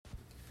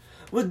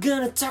We're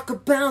gonna talk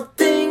about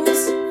things.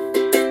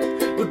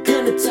 We're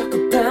gonna talk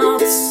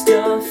about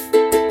stuff.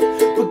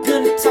 We're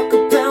gonna talk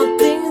about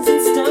things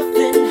and stuff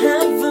and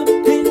have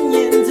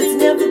opinions.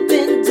 It's never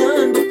been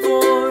done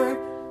before.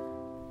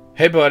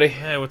 Hey, buddy.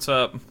 Hey, what's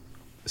up?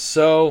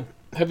 So,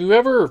 have you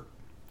ever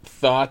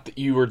thought that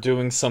you were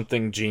doing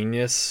something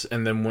genius,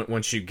 and then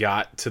once you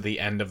got to the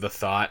end of the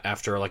thought,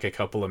 after like a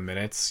couple of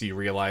minutes, you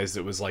realized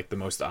it was like the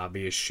most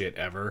obvious shit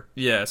ever?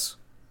 Yes.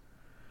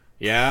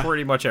 Yeah?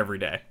 Pretty much every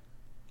day.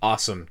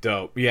 Awesome.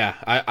 Dope. Yeah.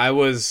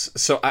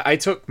 I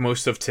took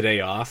most of today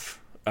off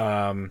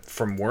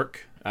from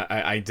work.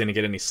 I didn't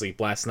get any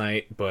sleep last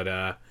night,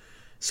 but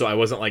so I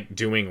wasn't like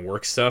doing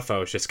work stuff. I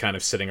was just kind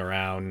of sitting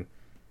around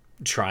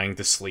trying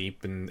to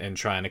sleep and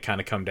trying to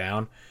kind of come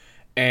down.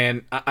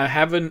 And I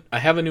have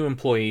a new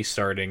employee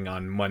starting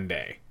on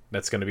Monday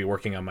that's going to be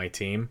working on my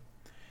team.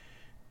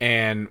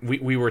 And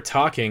we were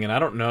talking, and I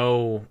don't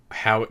know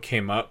how it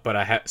came up, but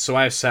I have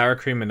sour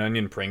cream and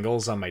onion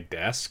Pringles on my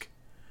desk.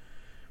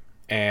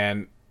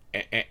 And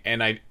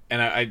I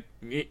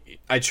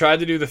tried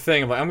to do the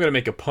thing of like, I'm gonna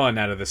make a pun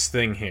out of this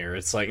thing here.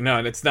 It's like,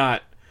 no, it's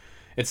not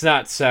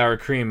sour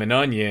cream and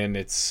onion.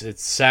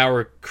 It's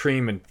sour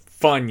cream and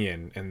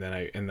Funyun. And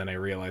then I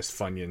realized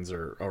Funyuns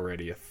are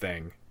already a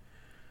thing.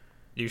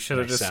 You should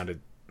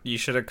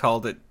have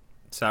called it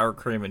sour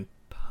cream and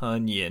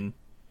punion.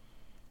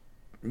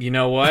 You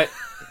know what?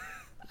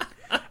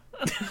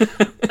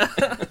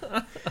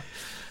 That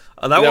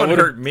one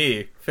hurt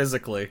me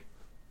physically.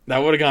 That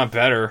would have gone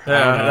better.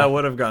 Yeah, that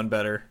would have gone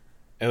better.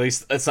 At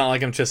least it's not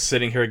like I'm just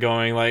sitting here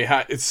going like,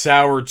 it's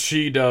sour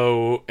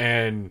Cheeto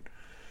and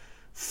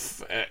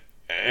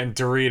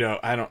Dorito.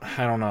 I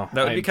don't know.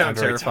 That would be kind of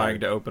terrifying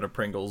to open a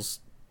Pringles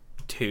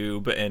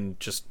tube and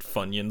just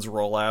Funyuns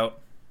roll out.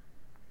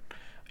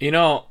 You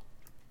know,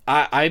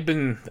 I've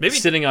been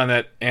sitting on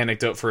that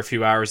anecdote for a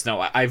few hours now.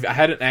 I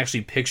hadn't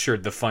actually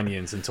pictured the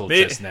Funyuns until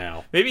just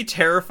now. Maybe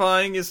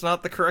terrifying is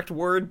not the correct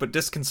word, but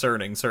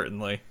disconcerting,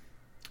 certainly.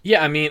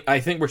 Yeah, I mean,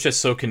 I think we're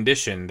just so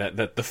conditioned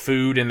that the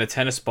food in the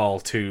tennis ball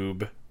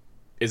tube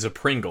is a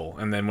Pringle,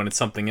 and then when it's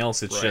something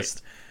else, it's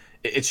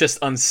just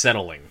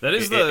unsettling. That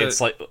is it's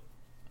like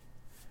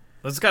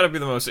that's got to be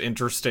the most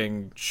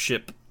interesting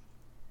ship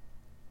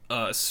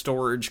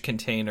storage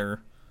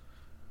container.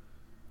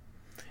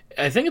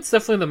 I think it's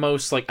definitely the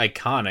most like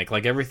iconic.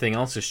 Like everything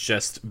else is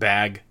just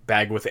bag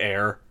with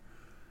air,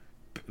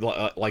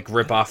 like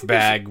rip-off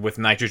bag with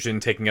nitrogen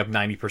taking up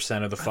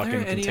 90% of the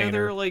fucking container. Any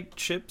other like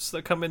chips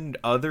that come in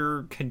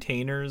other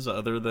containers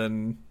other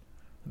than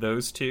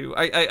those two?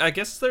 I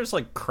guess there's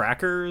like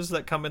crackers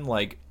that come in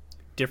like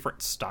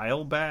different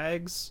style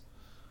bags.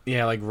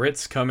 Yeah, like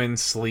Ritz come in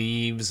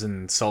sleeves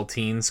and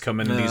saltines come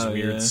in these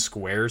weird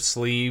square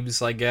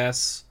sleeves, I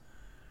guess.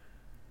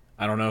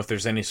 I don't know if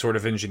there's any sort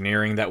of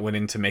engineering that went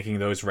into making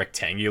those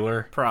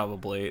rectangular.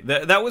 Probably.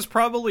 That was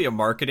probably a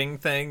marketing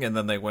thing, and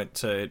then they went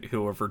to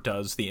whoever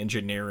does the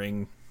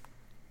engineering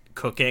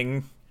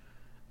cooking,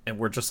 and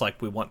we're just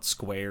like, we want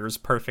squares,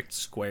 perfect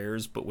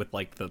squares, but with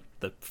like the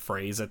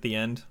phrase at the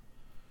end.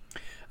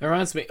 It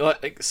reminds me,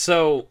 like,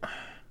 so...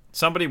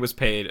 Somebody was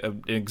paid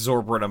an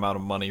exorbitant amount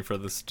of money for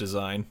this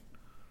design.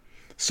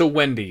 So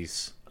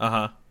Wendy's.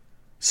 Uh-huh.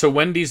 So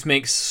Wendy's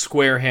makes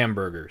square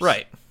hamburgers.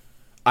 Right.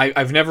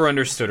 I've never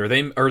understood. Are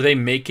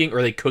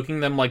they cooking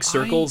them like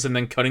circles and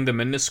then cutting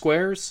them into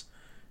squares?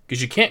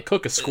 Because you can't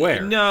cook a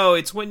square. No,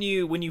 it's when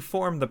you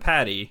form the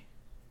patty.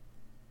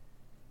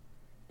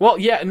 Well,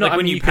 yeah, no, like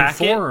when you pack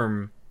can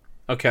form.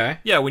 Okay.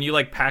 Yeah, when you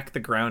like pack the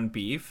ground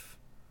beef.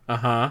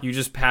 Uh-huh. You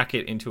just pack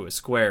it into a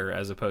square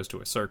as opposed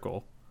to a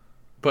circle.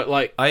 But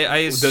like, I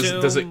assume...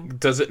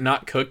 does it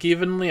not cook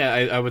evenly?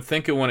 I would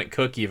think it wouldn't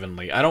cook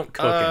evenly. I don't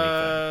cook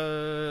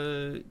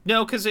anything.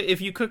 No, because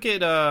if you cook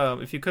it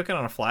on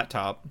a flat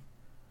top,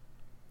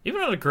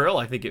 even on a grill,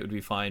 I think it would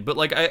be fine. But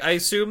like, I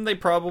assume they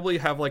probably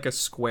have like a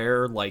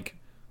square like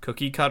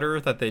cookie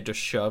cutter that they just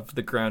shove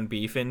the ground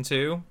beef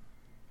into,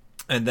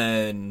 and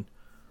then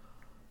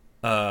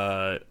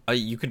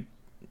you could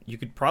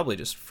probably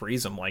just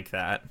freeze them like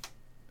that.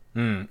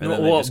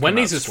 Well,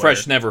 Wendy's is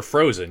fresh, never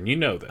frozen. You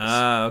know this.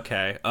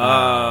 Okay.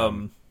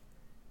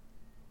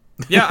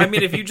 Yeah, I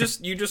mean, if you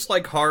just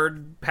like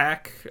hard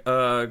pack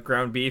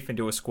ground beef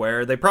into a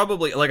square, they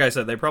probably, like I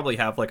said, they probably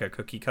have like a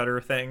cookie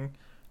cutter thing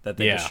that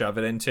they just shove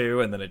it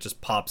into, and then it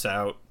just pops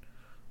out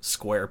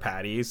square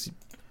patties.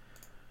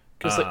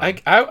 Because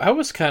I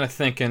was kind of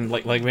thinking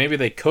like maybe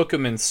they cook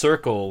them in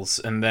circles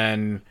and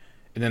then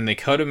they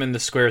cut them into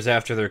squares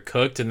after they're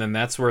cooked, and then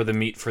that's where the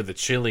meat for the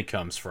chili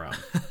comes from.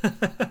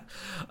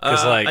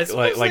 Because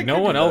like no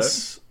one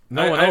else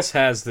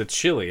has the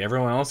chili.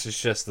 Everyone else is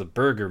just the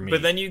burger meat.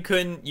 But then you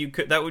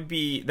could that would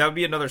be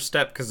another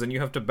step, because then you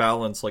have to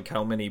balance like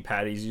how many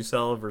patties you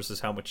sell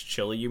versus how much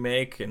chili you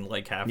make, and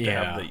like have to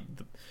have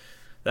the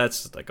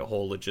that's like a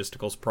whole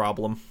logisticals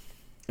problem.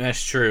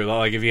 That's true.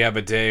 Like if you have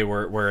a day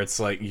where it's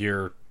like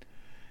you're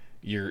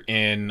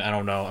in, I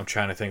don't know, I'm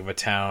trying to think of a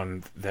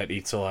town that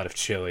eats a lot of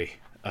chili.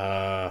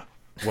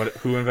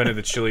 Who invented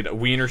the chili?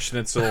 Wiener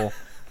Schnitzel.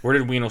 Where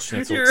did Wiener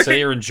Schnitzel? Say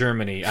you're in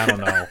Germany. I don't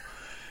know.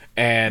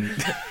 And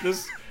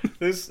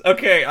This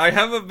okay, I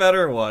have a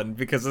better one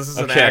because this is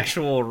an Okay.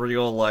 actual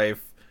real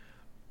life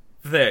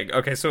thing.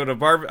 Okay, so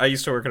I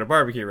used to work at a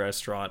barbecue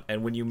restaurant,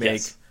 and when you make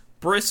Yes.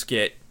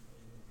 brisket,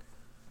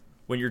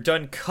 when you're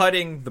done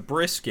cutting the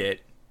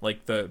brisket,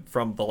 like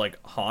from the like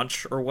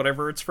haunch or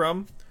whatever it's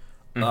from,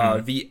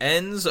 the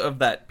ends of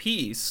that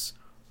piece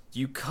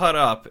you cut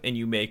up and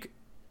you make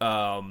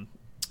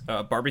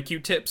barbecue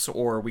tips,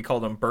 or we call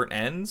them burnt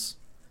ends,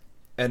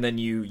 and then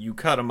you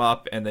cut them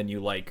up and then you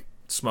like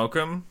smoke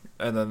them,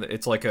 and then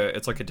it's like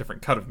a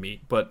different cut of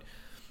meat. But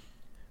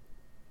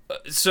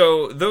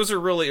so those are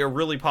really a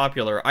really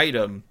popular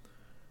item,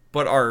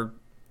 but our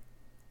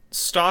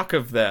stock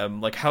of them,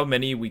 like how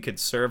many we could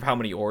serve, how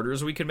many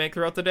orders we could make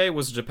throughout the day,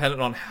 was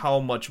dependent on how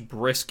much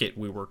brisket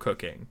we were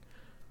cooking.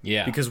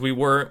 yeah, Because we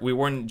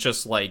weren't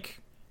just like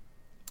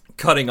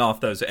cutting off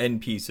those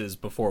end pieces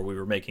before we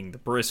were making the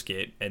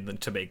brisket, and then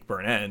to make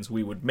burnt ends,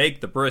 we would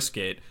make the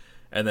brisket,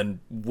 and then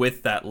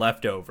with that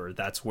leftover,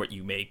 that's what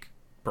you make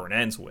burnt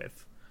ends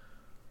with.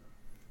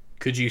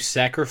 could you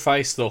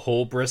sacrifice the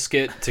whole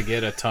brisket to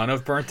get a ton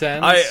of burnt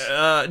ends?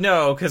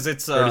 No, because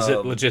it's or does it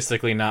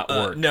logistically not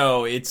work?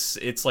 no,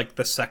 it's like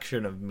the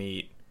section of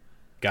meat.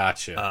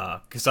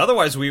 Gotcha. Because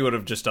otherwise we would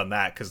have just done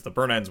that, because the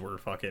burnt ends were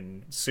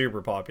fucking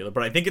super popular.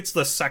 But I think it's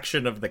the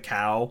section of the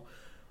cow.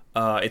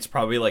 It's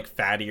probably like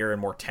fattier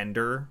and more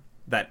tender.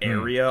 That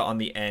area on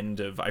the end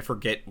of, I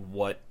forget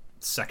what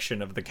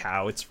section of the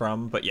cow it's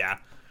from, but yeah,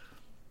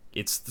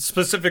 it's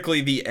specifically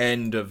the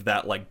end of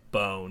that like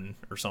bone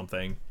or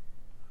something.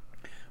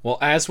 Well,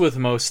 as with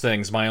most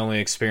things, my only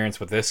experience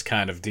with this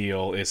kind of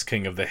deal is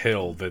King of the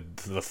Hill,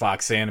 the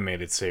Fox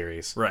animated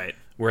series. Right.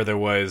 Where there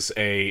was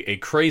a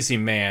crazy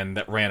man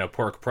that ran a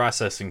pork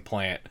processing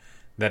plant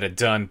that had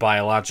done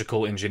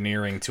biological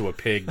engineering to a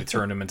pig to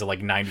turn him into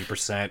like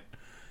 90%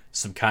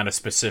 some kind of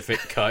specific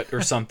cut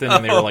or something,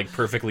 and they were like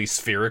perfectly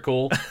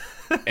spherical,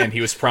 and he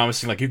was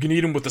promising like you can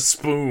eat them with a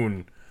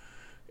spoon,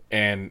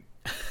 and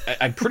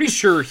I'm pretty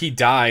sure he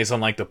dies on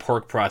like the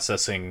pork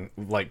processing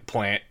like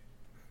plant.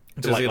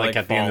 Does he, Like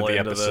at the end of fall the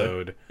into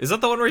episode. Is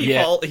that the one where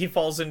Yeah. he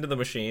falls into the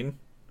machine?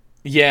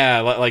 Yeah,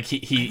 like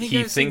think he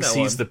I've seen thinks that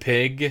he's one. the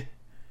pig.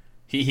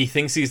 He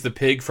thinks he's the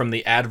pig from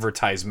the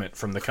advertisement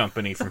from the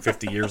company from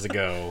 50 years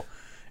ago.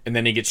 And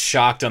then he gets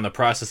shocked on the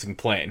processing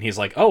plant, and he's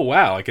like, oh,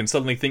 wow, I can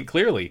suddenly think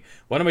clearly.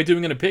 What am I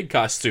doing in a pig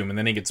costume? And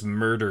then he gets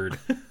murdered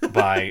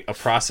by a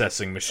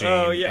processing machine.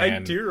 Oh yeah, I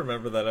and, do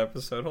remember that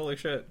episode. Holy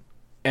shit.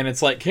 And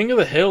it's like, King of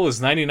the Hill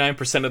is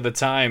 99% of the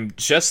time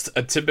just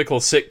a typical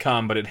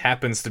sitcom, but it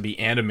happens to be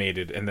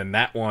animated. And then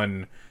that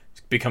one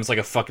becomes like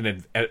a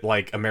fucking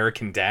like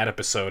American Dad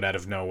episode out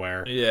of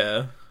nowhere.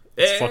 Yeah.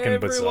 It's fucking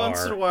Every bizarre.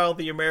 once in a while,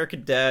 the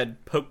American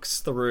Dad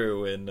pokes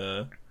through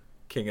in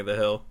King of the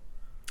Hill.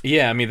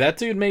 Yeah, I mean, that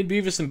dude made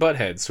Beavis and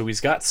Butthead, so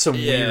he's got some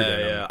weird in him.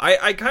 Yeah.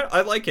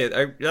 I like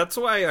it. That's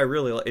why I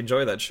really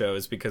enjoy that show,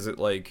 is because it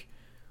like,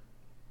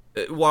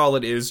 while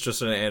it is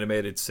just an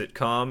animated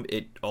sitcom,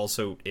 it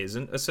also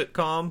isn't a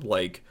sitcom.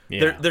 Like,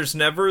 Yeah. there's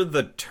never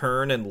the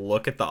turn and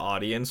look at the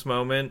audience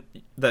moment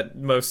that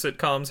most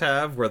sitcoms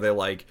have, where they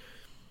like,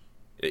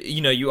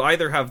 you know, you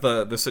either have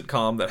the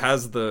sitcom that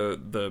has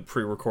the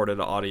pre-recorded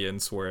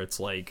audience where it's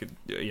like,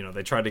 you know,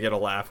 they try to get a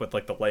laugh with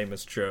like the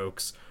lamest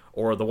jokes,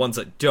 or the ones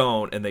that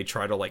don't, and they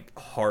try to like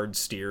hard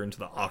steer into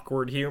the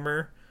awkward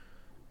humor,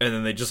 and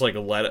then they just like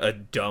let a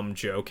dumb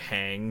joke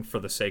hang for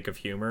the sake of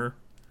humor.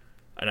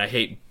 And I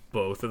hate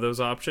both of those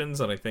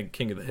options, and I think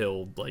King of the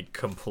Hill like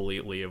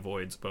completely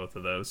avoids both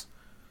of those.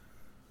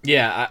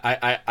 Yeah,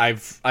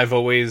 I've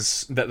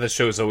always that the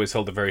show's always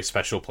held a very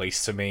special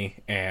place to me,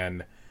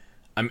 and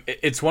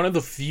it's one of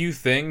the few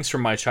things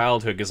from my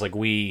childhood, because like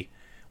we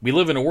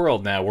live in a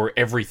world now where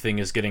everything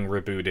is getting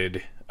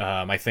rebooted.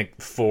 I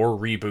think 4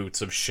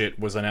 reboots of shit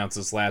was announced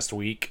this last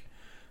week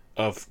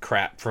of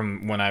crap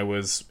from when I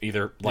was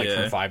either like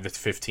Yeah. from 5 to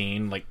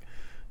 15, like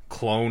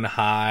Clone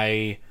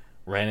High,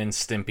 Ren and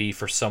Stimpy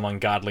for some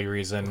ungodly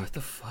reason. What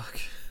the fuck?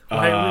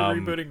 Why are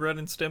we rebooting Ren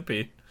and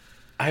Stimpy?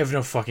 I have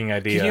no fucking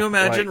idea. Can you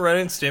imagine Like, Ren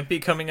and Stimpy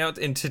coming out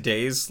in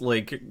today's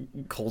like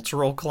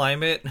cultural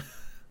climate?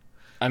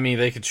 I mean,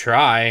 they could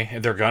try.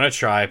 They're gonna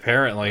try,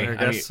 apparently. I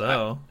guess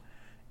so.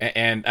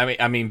 And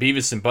I mean,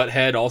 Beavis and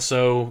Butthead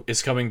also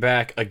is coming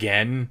back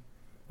again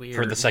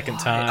for the second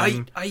Why?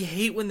 time. I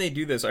hate when they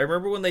do this. I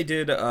remember when they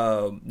did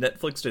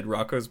Netflix did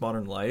Rocko's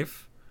Modern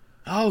Life.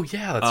 Oh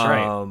yeah, that's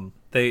right.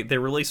 They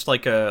released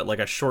like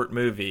a short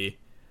movie,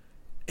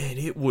 and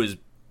it was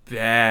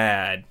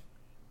bad.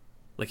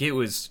 Like it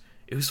was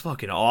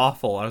fucking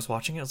awful. I was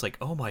watching it. I was like,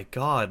 oh my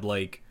god,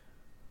 like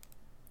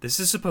this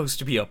is supposed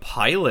to be a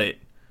pilot.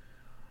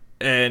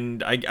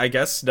 And I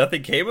guess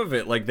nothing came of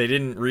it. Like, they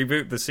didn't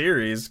reboot the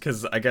series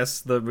because I guess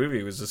the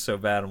movie was just so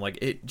bad. I'm like,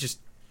 it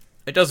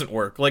doesn't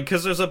work. Like,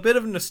 because there's a bit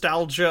of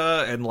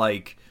nostalgia, and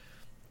like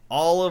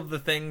all of the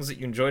things that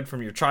you enjoyed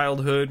from your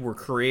childhood were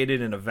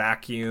created in a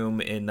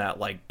vacuum in that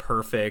like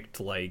perfect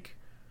like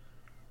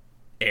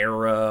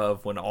era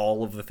of when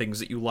all of the things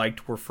that you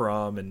liked were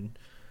from, and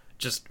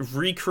just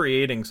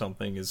recreating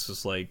something is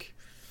just like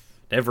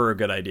never a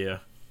good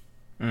idea.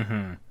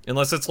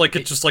 Unless it's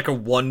just like a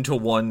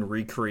 1-to-1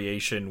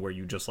 recreation where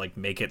you just like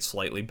make it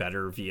slightly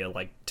better via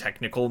like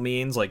technical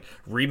means, like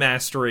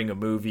remastering a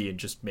movie and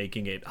just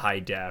making it high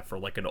def, or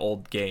like an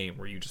old game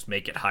where you just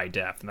make it high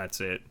def and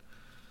that's it.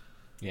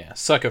 Yeah,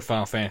 suck at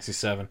Final Fantasy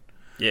VII.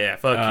 Yeah,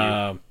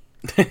 fuck you.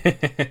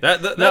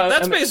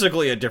 That's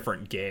basically a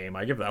different game.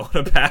 I give that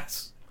one a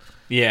pass.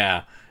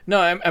 Yeah. No,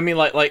 I mean,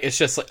 like it's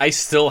just like I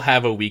still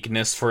have a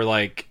weakness for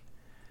like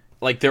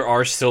there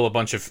are still a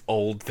bunch of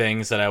old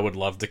things that I would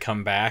love to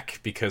come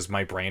back because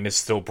my brain is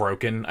still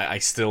broken. I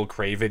still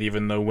crave it,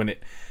 even though when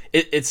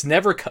it's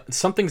never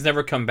something's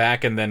never come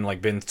back and then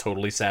like been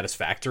totally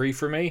satisfactory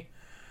for me.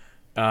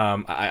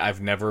 I've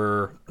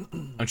never.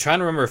 I'm trying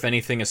to remember if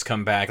anything has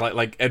come back.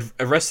 Like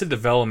Arrested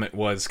Development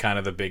was kind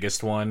of the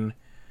biggest one,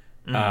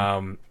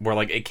 where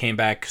like it came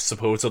back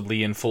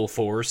supposedly in full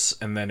force,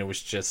 and then it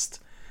was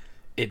just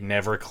it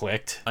never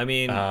clicked. I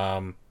mean,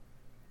 I'm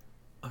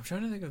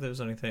trying to think if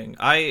there's anything.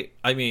 I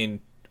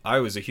mean, I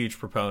was a huge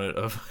proponent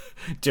of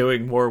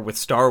doing more with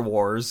Star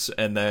Wars,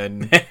 and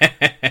then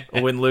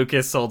when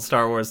Lucas sold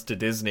Star Wars to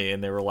Disney,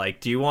 and they were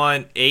like, "Do you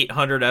want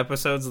 800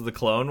 episodes of the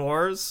Clone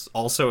Wars?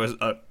 Also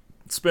a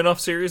spin-off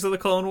series of the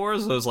Clone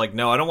Wars?" I was like,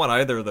 "No, I don't want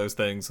either of those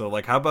things." So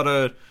like, how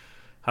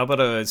about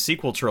a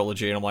sequel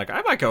trilogy? And I'm like,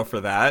 I might go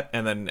for that.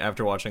 And then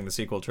after watching the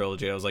sequel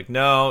trilogy, I was like,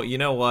 no, you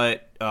know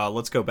what?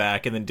 Let's go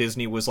back. And then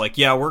Disney was like,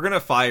 yeah, we're gonna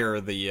fire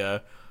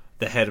the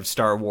head of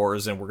Star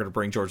Wars, and we're gonna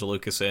bring George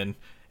Lucas in,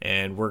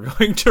 and we're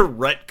going to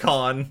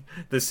retcon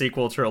the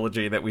sequel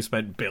trilogy that we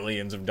spent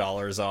billions of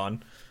dollars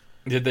on.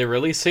 Did they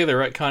really say they're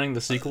retconning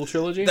the sequel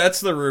trilogy? That's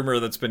the rumor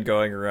that's been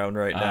going around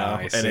right now,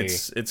 I and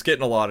see. it's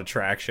getting a lot of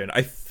traction.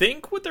 I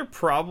think what they're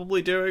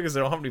probably doing is they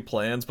don't have any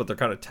plans, but they're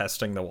kind of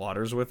testing the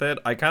waters with it.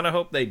 I kind of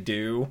hope they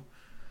do,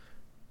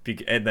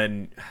 and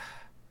then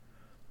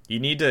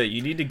you need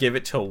to give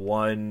it to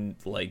one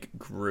like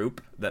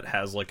group that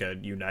has like a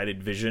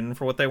united vision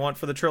for what they want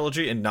for the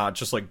trilogy, and not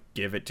just like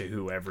give it to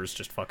whoever's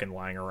just fucking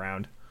lying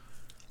around.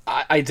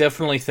 I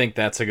definitely think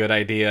that's a good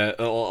idea.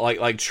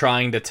 Like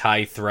trying to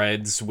tie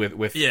threads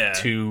with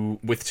two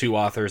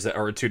authors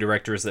or two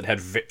directors that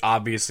had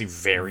obviously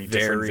very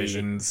different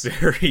visions,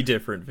 very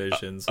different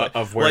visions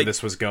of where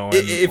this was going.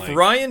 If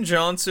Rian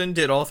Johnson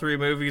did all three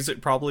movies,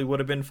 it probably would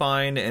have been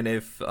fine, and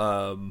if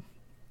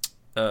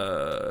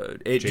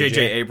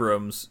J.J.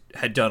 Abrams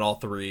had done all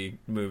three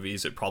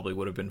movies, it probably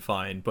would have been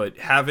fine. But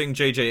having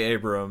J.J.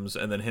 Abrams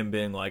and then him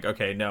being like,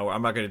 okay, no,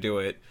 I'm not going to do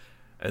it,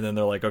 and then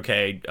they're like,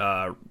 okay,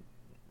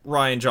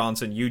 Rian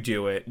Johnson, you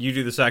do it. You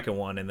do the second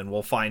one, and then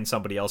we'll find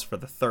somebody else for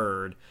the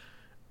third.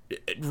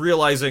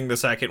 Realizing the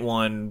second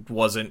one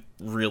wasn't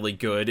really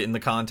good in the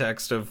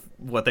context of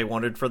what they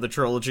wanted for the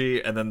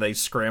trilogy, and then they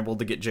scrambled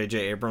to get J.J.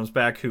 Abrams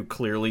back, who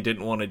clearly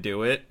didn't want to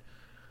do it.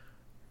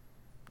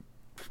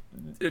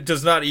 It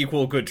does not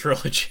equal good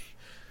trilogy.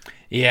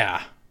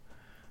 Yeah.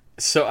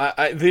 So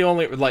the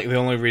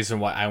only reason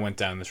why I went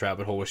down this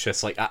rabbit hole was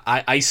just like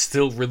I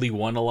still really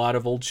want a lot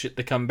of old shit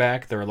to come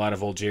back. There are a lot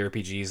of old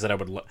JRPGs that I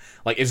would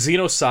like. If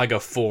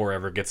Xenosaga 4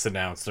 ever gets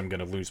announced, I'm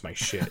gonna lose my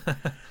shit.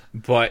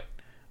 But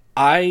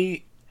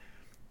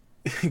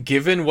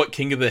given what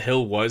King of the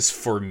Hill was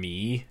for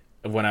me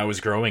when I was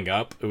growing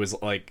up, it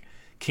was like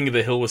King of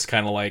the Hill was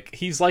kind of like,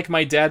 he's like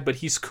my dad, but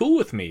he's cool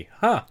with me,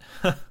 huh?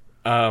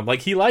 Like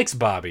he likes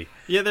Bobby.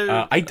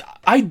 Yeah,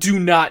 I do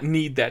not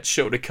need that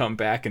show to come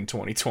back in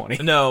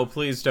 2020. No,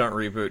 please don't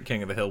reboot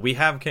King of the Hill. We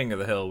have King of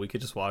the Hill. We could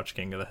just watch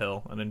King of the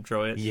Hill and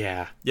enjoy it.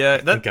 Yeah, I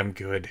think I'm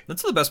good.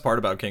 That's the best part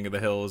about King of the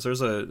Hill is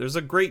there's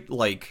a great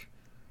like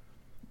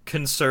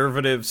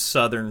conservative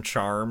Southern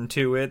charm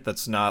to it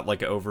that's not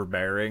like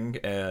overbearing,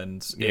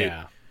 and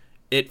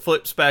it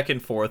flips back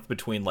and forth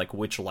between like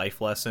which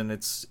life lesson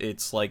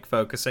it's like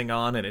focusing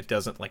on, and it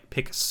doesn't like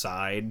pick a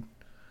side.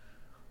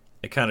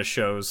 It kind of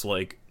shows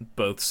like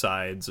both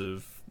sides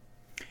of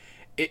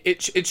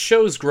it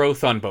shows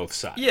growth on both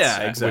sides. Yeah,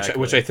 exactly.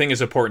 Which I think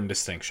is an important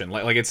distinction.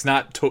 Like it's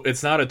not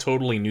a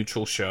totally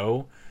neutral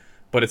show,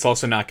 but it's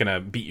also not going to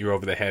beat you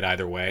over the head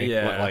either way.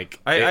 Yeah, like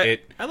I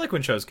like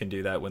when shows can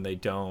do that, when they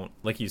don't,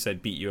 like you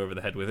said, beat you over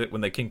the head with it.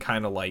 When they can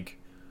kind of like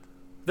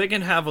they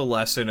can have a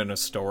lesson and a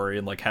story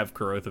and like have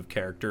growth of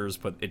characters,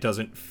 but it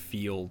doesn't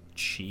feel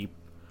cheap.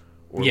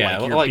 Or yeah,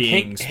 like you're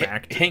being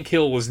smacked. Hank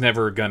Hill was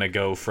never gonna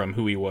go from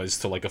who he was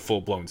to like a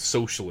full blown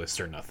socialist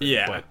or nothing.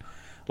 Yeah,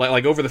 but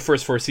like over the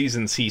first 4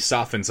 seasons, he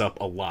softens up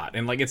a lot,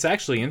 and like it's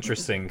actually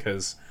interesting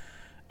because,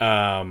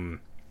 not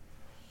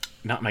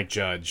Mike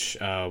Judge,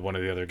 one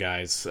of the other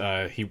guys,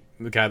 the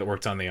guy that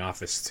worked on The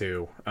Office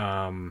too.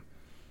 I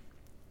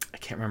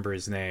can't remember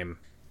his name.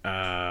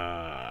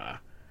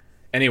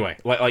 Anyway,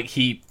 like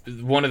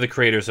one of the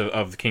creators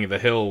of King of the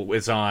Hill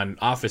is on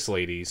Office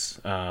Ladies,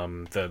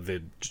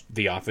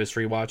 the Office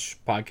rewatch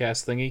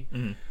podcast thingy,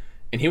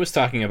 and he was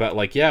talking about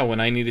like, yeah, when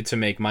I needed to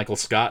make Michael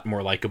Scott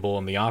more likable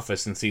in The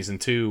Office in season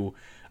 2,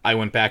 I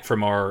went back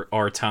from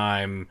our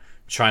time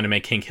trying to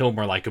make Hank Hill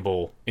more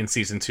likable in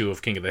season 2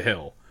 of King of the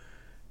Hill,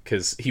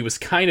 because he was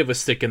kind of a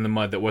stick in the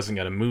mud that wasn't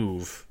going to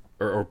move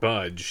or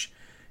budge,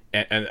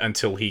 and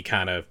until he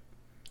kind of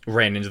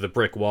ran into the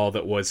brick wall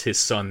that was his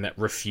son that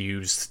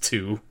refused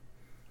to,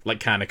 like,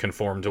 kind of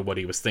conform to what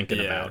he was thinking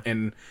about.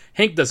 And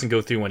Hank doesn't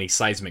go through any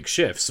seismic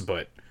shifts,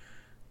 but,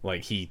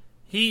 like, he's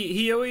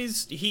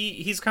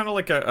kind of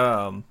like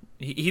a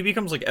he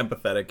becomes like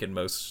empathetic in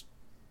most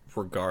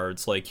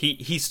regards. Like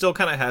he still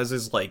kind of has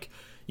his, like,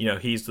 you know,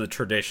 he's the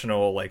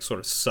traditional, like, sort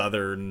of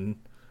southern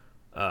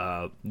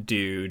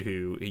dude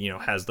who, you know,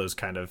 has those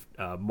kind of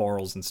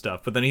morals and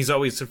stuff, but then he's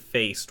always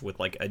faced with,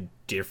 like, a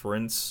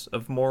difference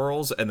of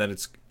morals, and then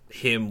it's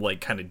him,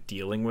 like, kind of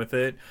dealing with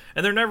it,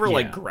 and they're never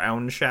like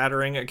ground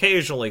shattering.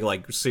 Occasionally,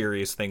 like,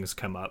 serious things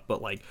come up,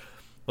 but like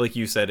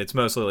you said, it's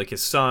mostly like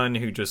his son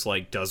who just,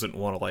 like, doesn't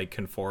want to, like,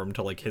 conform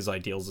to, like, his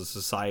ideals of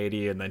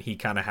society, and then he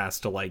kind of has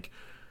to, like,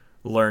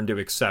 learn to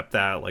accept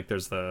that. Like,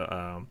 there's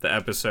the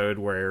episode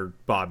where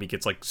Bobby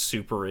gets, like,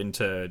 super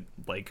into,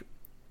 like,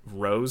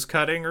 rose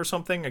cutting or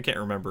something. I can't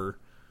remember.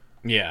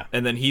 Yeah.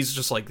 And then he's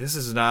just like, this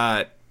is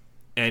not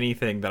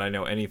anything that I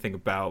know anything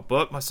about,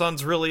 but my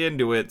son's really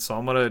into it, so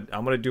I'm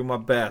gonna do my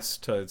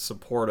best to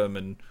support him.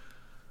 And,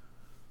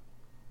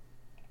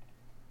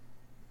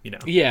 you know,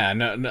 yeah,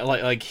 no,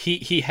 like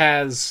he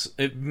has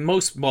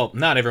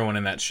not everyone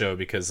in that show,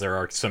 because there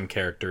are some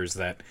characters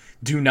that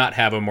do not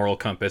have a moral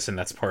compass, and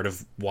that's part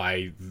of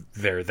why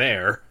they're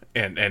there.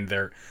 And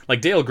they're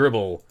like, Dale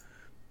Gribble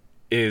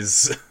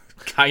is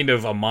kind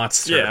of a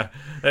monster. Yeah,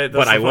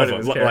 but I love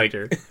him. Like,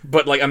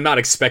 but, like, I'm not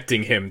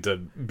expecting him to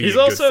be.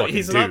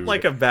 He's not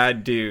like a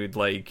bad dude.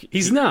 Like,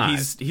 he's not.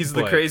 He's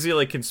the crazy,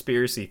 like,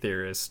 conspiracy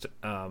theorist.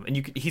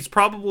 And he's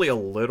probably a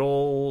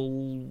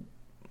little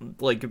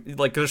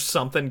like there's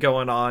something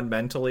going on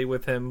mentally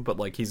with him, but,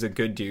 like, he's a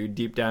good dude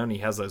deep down. He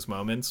has those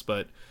moments,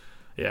 but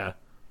yeah.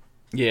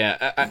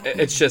 Yeah,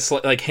 it's just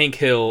like Hank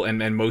Hill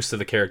and most of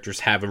the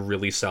characters have a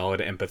really solid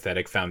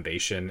empathetic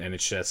foundation, and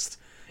it's just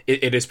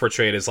it is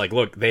portrayed as, like,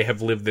 look, they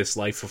have lived this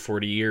life for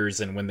 40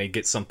 years, and when they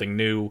get something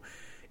new,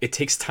 it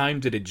takes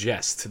time to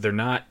digest. They're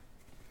not.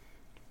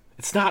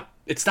 It's not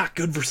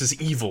good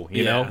versus evil,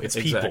 you know. It's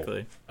people.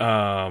 Exactly.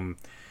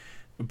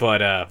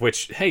 But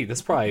which, hey,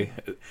 that's probably,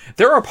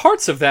 there are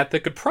parts of that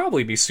could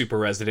probably be super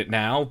resident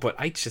now, but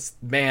I would just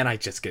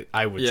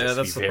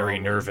be very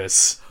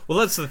nervous. Well,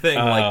 that's the thing.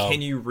 Like,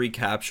 can you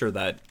recapture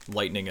that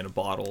lightning in a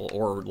bottle,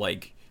 or,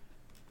 like,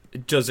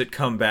 does it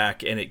come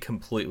back and it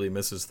completely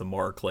misses the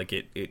mark? Like,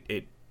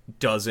 it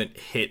doesn't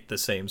hit the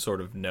same sort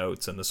of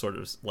notes and the sort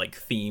of, like,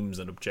 themes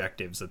and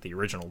objectives that the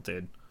original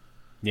did.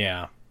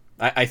 Yeah.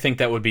 I think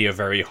that would be a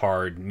very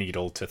hard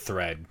needle to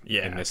thread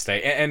in this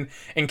day.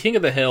 And King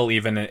of the Hill,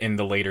 even in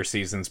the later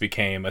seasons,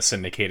 became a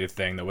syndicated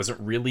thing that wasn't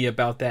really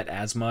about that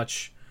as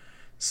much.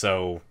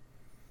 So,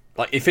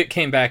 like, if it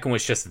came back and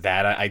was just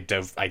that, I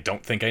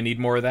don't think I need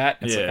more of that.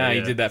 It's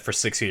you did that for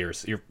 6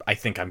 years. I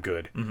think I'm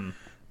good.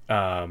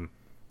 Mm-hmm.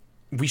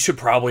 We should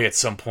probably at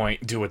some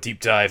point do a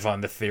deep dive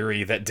on the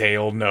theory that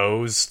Dale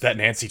knows that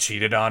Nancy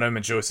cheated on him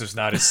and Joseph's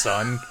not his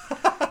son.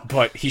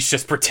 But he's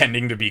just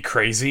pretending to be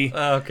crazy.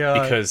 Oh,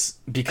 God.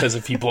 Because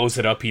if he blows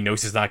it up, he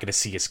knows he's not going to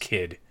see his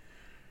kid.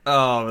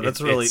 Oh,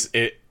 that's really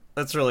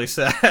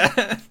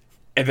sad.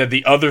 And then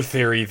the other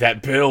theory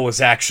that Bill is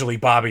actually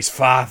Bobby's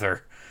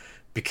father,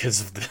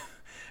 because of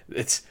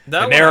it's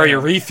an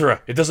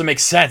urethra. It doesn't make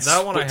sense.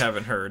 That one I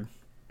haven't heard.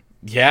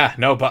 Yeah,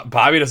 no, but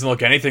Bobby doesn't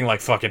look anything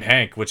like fucking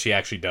Hank, which he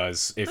actually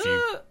does. If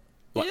you,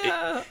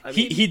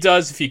 he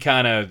does if you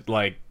kind of,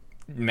 like,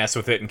 mess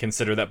with it and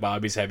consider that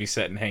Bobby's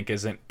heavyset and Hank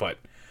isn't, but.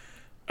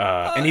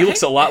 And he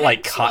looks a lot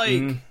like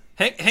Cotton.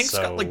 Hank's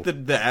got, like,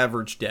 the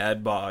average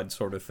dad bod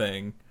sort of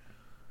thing.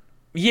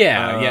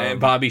 Yeah, and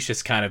Bobby's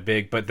just kind of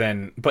big, but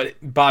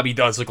Bobby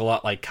does look a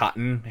lot like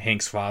Cotton,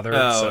 Hank's father.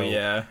 Oh, so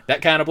yeah.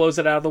 That kind of blows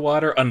it out of the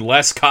water,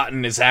 unless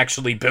Cotton is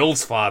actually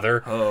Bill's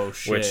father. Oh,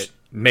 shit. Which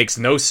makes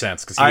no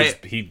sense, because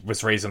he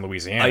was raised in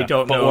Louisiana. I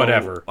don't know.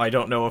 Whatever. I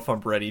don't know if I'm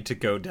ready to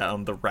go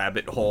down the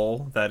rabbit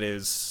hole that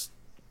is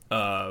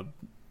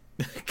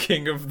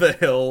King of the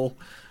Hill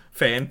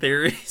fan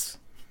theories.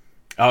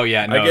 Oh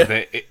yeah, no,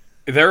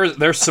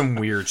 there's some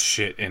weird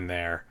shit in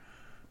there.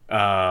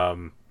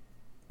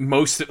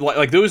 Most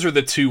like those are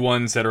the two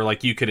ones that are,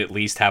 like, you could at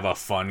least have a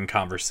fun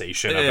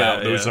conversation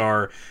about. Those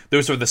are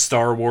the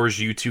Star Wars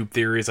YouTube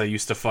theories I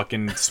used to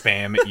fucking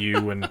spam at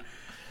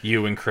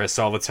you and Chris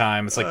all the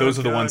time. It's like those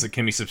are the ones that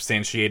can be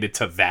substantiated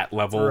to that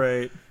level,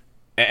 right?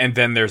 And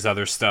then there's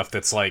other stuff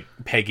that's like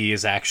Peggy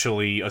is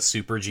actually a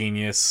super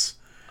genius.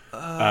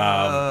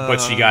 But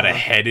she got a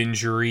head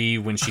injury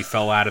when she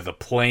fell out of the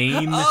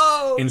plane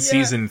in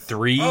season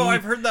 3. Oh,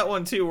 I've heard that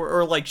one too.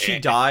 Or like she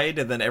died,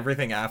 and then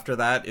everything after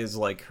that is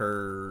like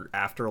her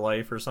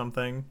afterlife or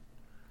something.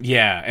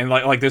 Yeah, and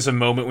like there's a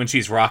moment when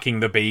she's rocking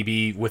the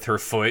baby with her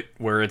foot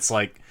where it's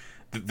like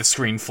the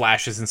screen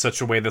flashes in such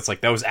a way that's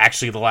like that was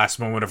actually the last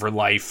moment of her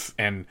life,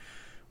 and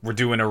we're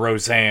doing a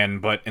Roseanne,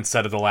 but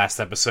instead of the last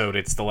episode,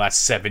 it's the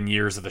last 7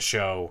 years of the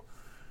show.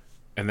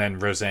 And then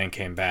Roseanne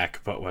came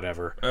back, but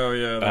whatever. Oh,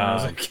 yeah.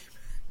 Roseanne came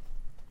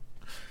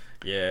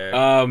back.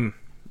 Yeah.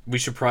 We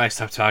should probably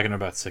stop talking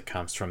about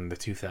sitcoms from the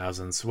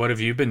 2000s. What have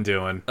you been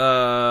doing?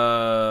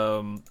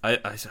 I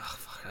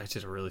I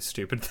did a really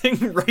stupid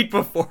thing right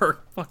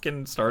before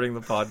fucking starting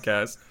the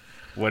podcast.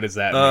 What does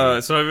that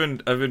mean? So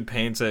I've been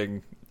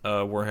painting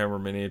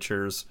Warhammer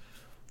miniatures,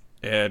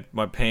 and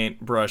my paint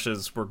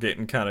brushes were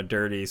getting kind of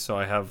dirty, so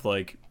I have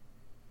like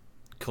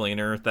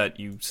cleaner that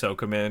you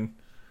soak them in.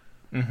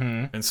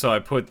 Mm-hmm. And so I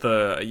put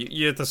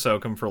you have to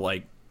soak them for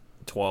like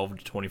 12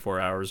 to 24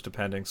 hours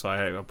depending. So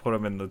I put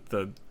them in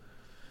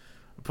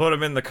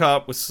the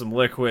cup with some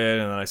liquid,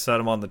 and then I set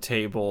them on the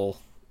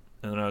table,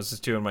 and then I was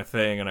just doing my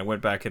thing, and I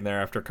went back in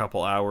there after a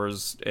couple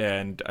hours,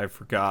 and I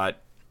forgot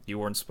you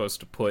weren't supposed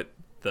to put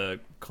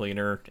the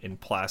cleaner in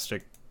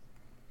plastic.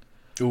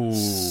 Ooh.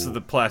 So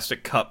the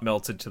plastic cup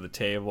melted to the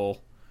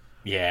table.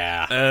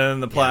 Yeah.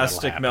 And the that'll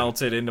plastic happen.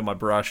 melted into my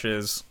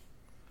brushes.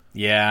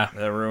 Yeah.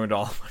 That ruined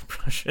all of my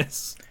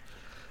brushes.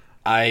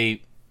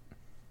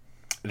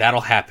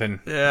 That'll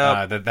happen.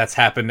 Yeah. That's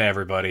happened to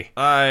everybody.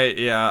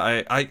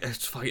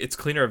 It's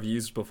cleaner I've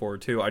used before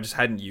too. I just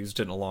hadn't used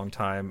it in a long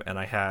time, and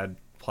I had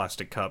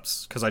plastic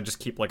cups because I just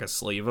keep like a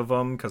sleeve of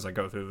them because I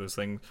go through this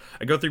thing.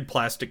 I go through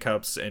plastic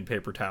cups and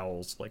paper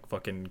towels like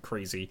fucking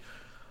crazy.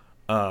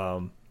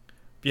 God,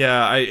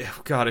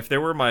 if they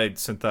were my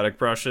synthetic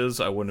brushes,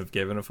 I wouldn't have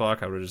given a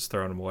fuck. I would have just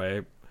thrown them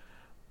away.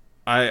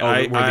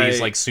 Were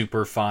these like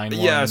super fine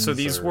ones? Yeah, so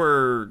these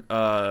were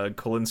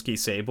Kolinsky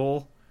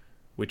Sable,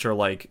 which are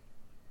like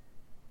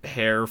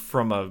hair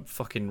from a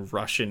fucking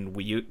Russian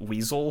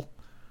weasel.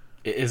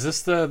 Is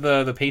this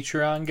the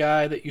Patreon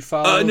guy that you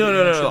follow?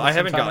 No. I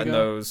haven't gotten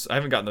those. I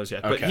haven't gotten those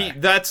yet. Okay.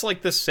 But that's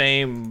like the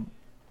same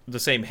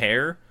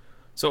hair.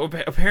 So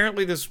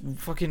apparently this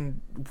fucking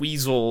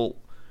weasel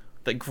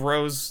that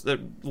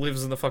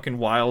lives in the fucking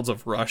wilds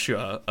of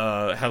Russia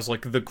has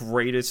like the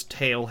greatest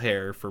tail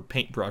hair for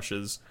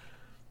paintbrushes.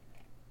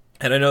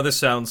 And I know this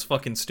sounds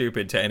fucking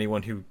stupid to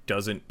anyone who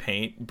doesn't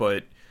paint,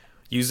 but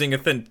using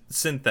a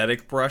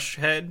synthetic brush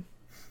head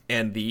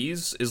and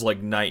these is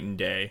like night and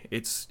day.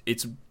 It's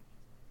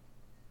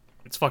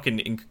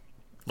fucking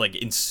like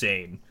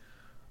insane.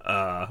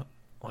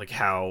 Like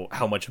how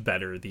much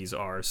better these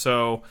are.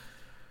 So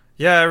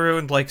yeah, I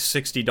ruined like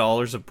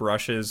 $60 of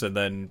brushes and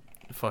then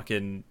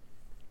fucking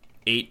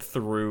ate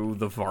through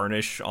the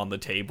varnish on the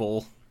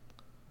table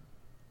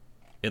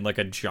in like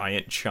a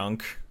giant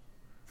chunk.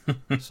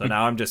 So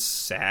now I'm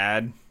just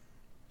sad.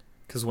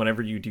 Because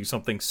whenever you do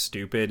something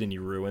stupid and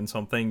you ruin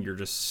something, you're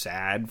just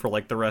sad for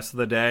like the rest of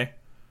the day.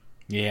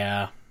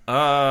 Yeah.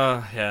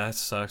 Yeah, that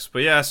sucks.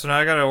 But yeah, so now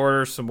I gotta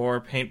order some more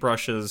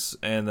paintbrushes,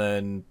 and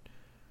then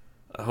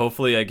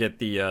hopefully I get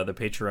the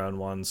Patreon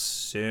ones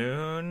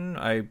soon.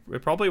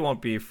 It probably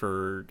won't be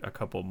for a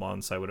couple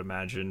months, I would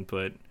imagine,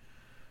 but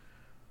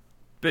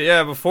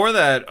yeah, before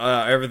that,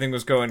 everything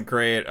was going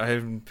great. I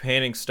had been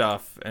painting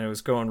stuff, and it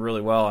was going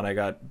really well, and I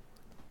got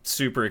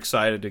super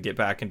excited to get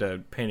back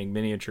into painting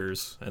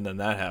miniatures, and then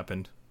that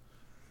happened.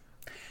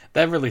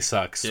 That really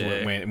sucks.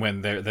 Yeah.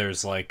 When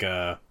there's like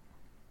a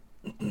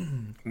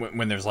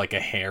when there's like a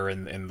hair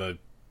in the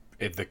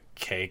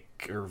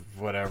cake or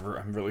whatever.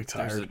 I'm really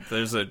tired.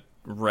 There's a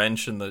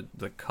wrench in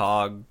the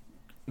cog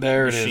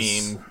There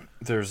machine.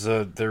 it is. There's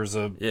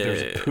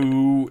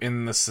poo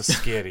in the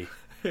spaghetti.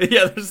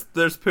 Yeah,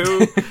 there's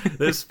poo.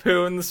 There's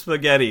poo in the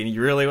spaghetti, and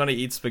you really want to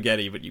eat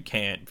spaghetti, but you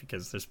can't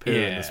because there's poo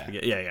in the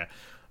spaghetti. Yeah.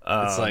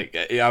 It's like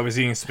I was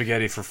eating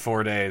spaghetti for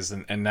 4 days,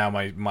 and now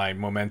my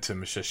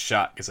momentum is just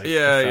shot because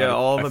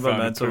all the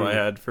momentum I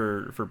had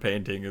for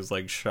painting is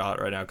like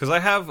shot right now because I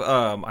have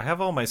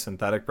all my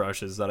synthetic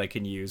brushes that I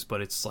can use, but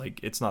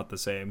it's not the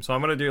same. So I'm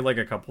gonna do like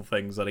a couple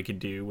things that I can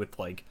do with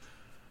like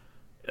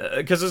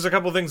because there's a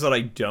couple things that I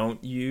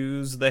don't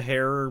use the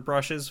hair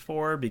brushes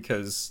for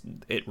because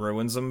it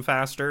ruins them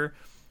faster.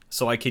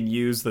 So I can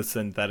use the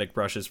synthetic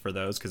brushes for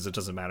those because it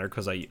doesn't matter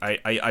because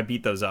I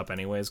beat those up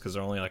anyways because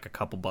they're only like a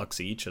couple bucks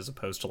each as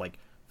opposed to like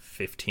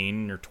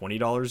 $15 or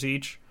 $20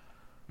 each.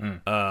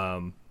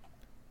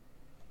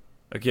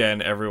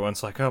 Again,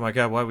 everyone's like, oh my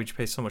god, why would you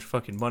pay so much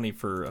fucking money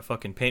for a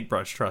fucking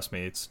paintbrush? Trust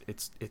me,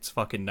 it's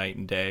fucking night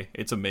and day.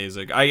 It's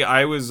amazing.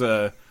 I was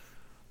a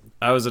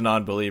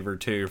non-believer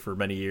too for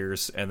many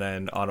years, and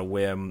then on a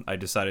whim I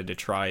decided to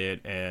try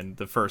it, and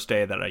the first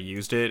day that I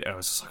used it I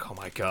was just like, oh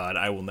my god,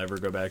 I will never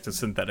go back to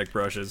synthetic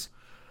brushes.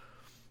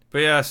 But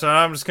yeah, so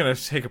I'm just gonna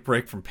take a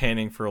break from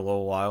painting for a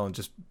little while and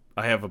just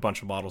I have a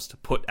bunch of models to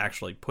put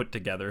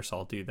together, so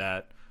I'll do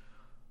that.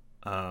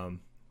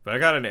 But I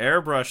got an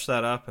airbrush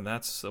set up, and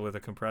that's with a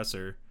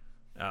compressor.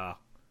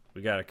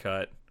 We got a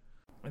cut.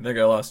 I think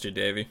I lost you,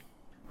 Davey.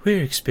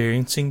 We're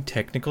experiencing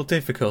technical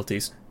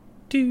difficulties.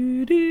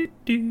 Anyway,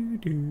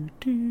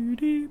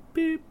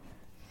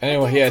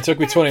 yeah, it took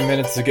me 20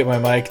 minutes to get my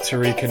mic to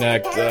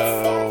reconnect.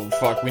 Oh,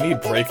 fuck, we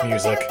need break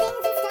music.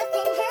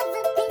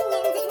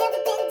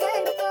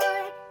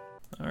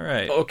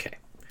 Alright. Okay.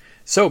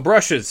 So,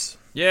 brushes.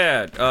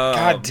 Yeah.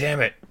 God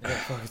damn it. Yeah,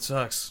 fuck, it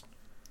sucks.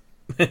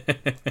 But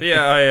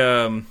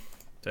yeah,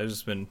 I've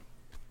just been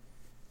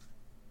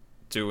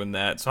doing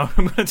that, so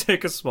I'm gonna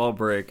take a small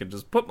break and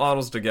just put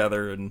models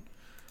together and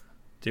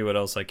do what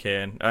else I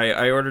can.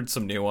 I ordered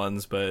some new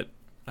ones, but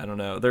I don't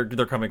know.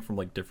 They're coming from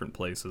like different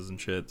places and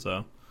shit,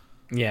 so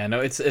Yeah, no,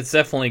 it's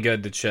definitely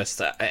good to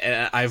just.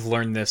 I've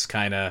learned this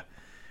kind of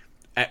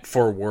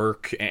for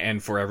work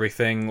and for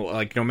everything.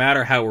 Like, no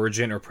matter how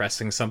urgent or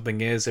pressing something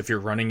is, if you're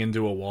running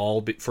into a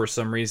wall for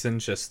some reason,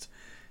 just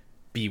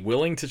be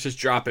willing to just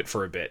drop it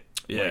for a bit.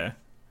 Yeah.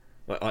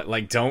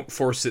 Like don't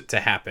force it to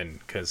happen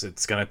because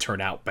it's gonna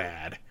turn out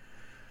bad.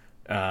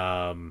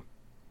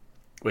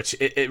 Which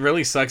it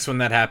really sucks when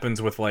that happens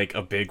with like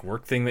a big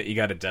work thing that you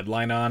got a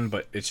deadline on,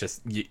 but it's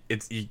just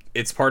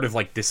it's part of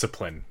like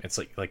discipline. It's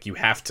like you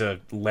have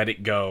to let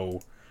it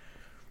go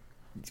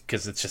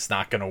because it's just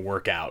not going to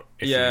work out.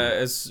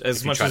 As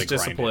much as to grind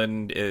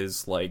discipline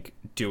is like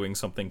doing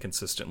something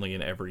consistently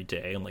and every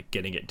day and like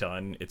getting it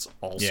done, it's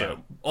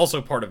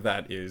also part of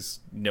that is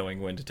knowing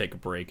when to take a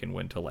break and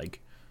when to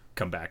like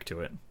come back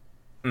to it.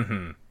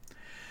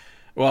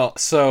 Well,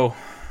 so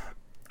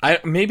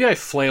maybe I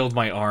flailed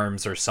my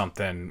arms or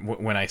something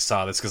when I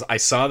saw this, because I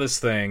saw this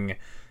thing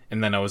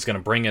and then I was going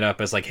to bring it up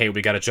as like, hey,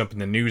 we got to jump in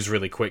the news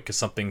really quick because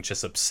something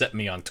just upset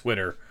me on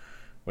Twitter,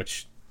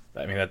 which,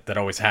 I mean, that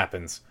always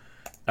happens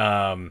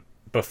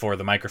before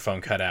the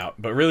microphone cut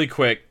out. But really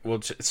quick,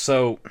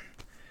 so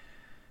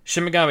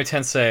Shin Megami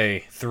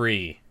Tensei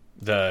 3,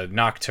 the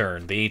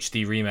Nocturne, the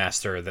HD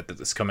remaster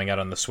that's coming out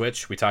on the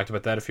Switch. We talked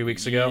about that a few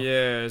weeks ago.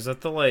 Yeah, is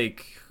that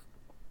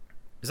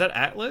is that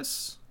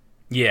Atlas?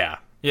 Yeah.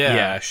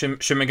 Yeah, Shin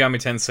Megami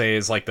Tensei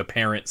is like the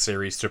parent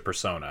series to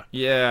Persona.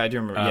 Yeah, I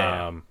do remember.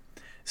 Yeah.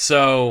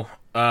 So,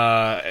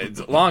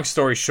 long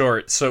story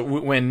short, so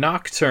when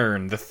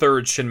Nocturne, the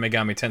third Shin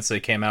Megami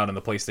Tensei, came out on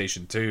the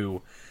PlayStation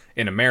 2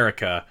 in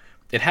America,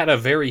 it had a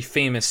very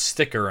famous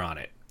sticker on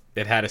it.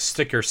 It had a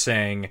sticker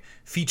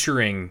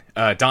featuring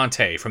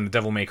Dante from the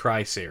Devil May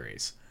Cry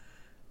series.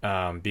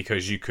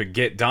 Because you could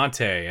get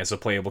Dante as a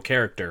playable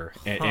character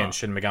in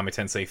Shin Megami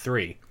Tensei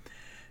 3.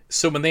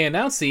 So when they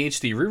announced the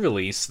HD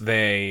re-release,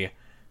 they,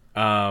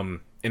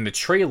 in the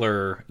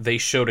trailer, they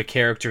showed a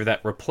character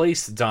that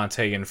replaced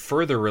Dante in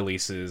further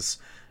releases,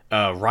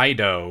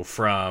 Raido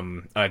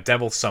from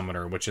Devil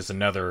Summoner, which is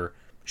another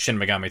Shin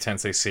Megami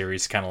Tensei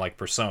series, kind of like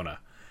Persona.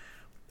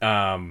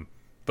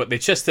 But they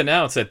just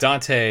announced that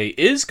Dante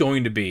is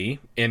going to be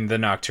in the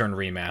Nocturne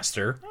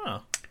remaster.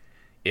 Oh.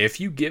 If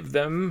you give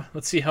them,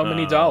 let's see how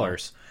many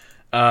dollars.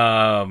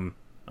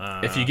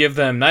 If you give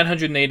them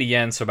 980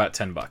 yen, so about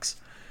 $10.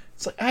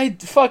 It's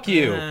like, fuck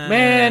you,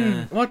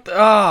 man. What?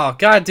 Oh,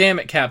 god damn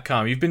it,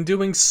 Capcom. You've been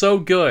doing so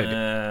good.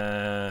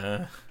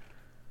 And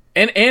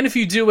if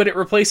you do it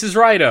replaces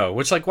Raido,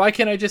 which, like, why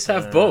can't I just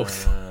have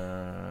both?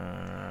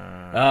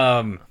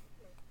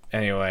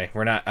 Anyway,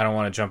 I don't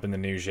want to jump in the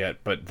news yet,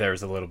 but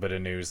there's a little bit of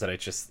news that it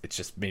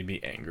just made me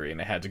angry, and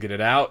I had to get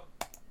it out.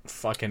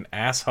 Fucking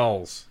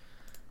assholes.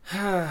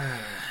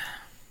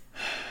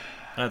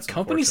 That's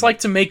Companies like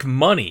to make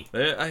money.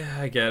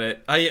 I get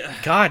it.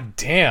 God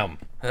damn.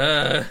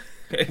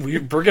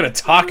 We're gonna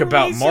talk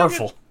about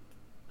Marvel.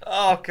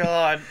 Oh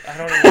god, I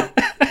don't even.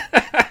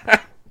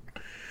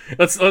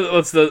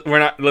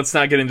 Let's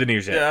not get into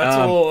news yet. Yeah,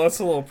 that's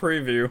a little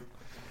preview.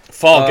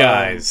 Fall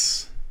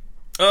Guys.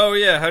 Oh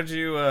yeah, how'd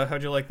you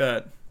like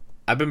that?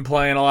 I've been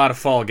playing a lot of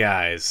Fall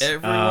Guys.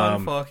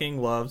 Everyone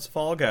fucking loves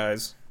Fall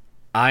Guys.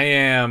 I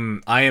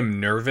am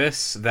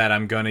nervous that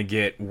I'm gonna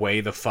get way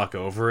the fuck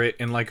over it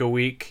in like a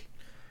week.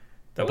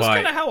 That was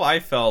kind of how I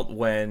felt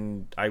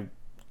when I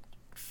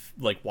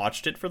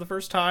watched it for the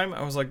first time.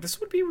 I was like, this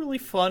would be really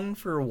fun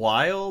for a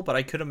while, but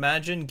I could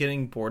imagine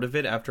getting bored of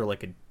it after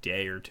like a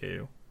day or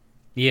two.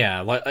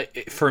 Yeah,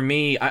 like for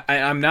me,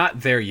 I'm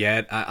not there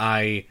yet.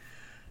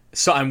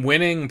 So I'm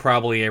winning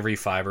probably every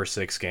 5 or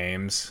 6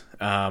 games.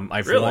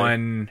 I've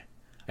won.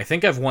 I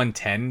think I've won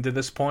 10 to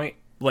this point.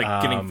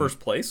 Like getting first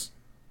place.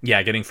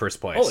 Yeah, getting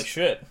first place. Holy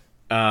shit.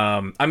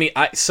 I mean,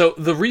 so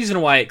the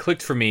reason why it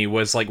clicked for me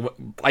was like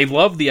I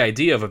love the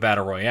idea of a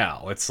battle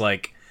royale. It's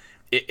like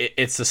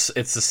it's the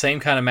same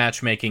kind of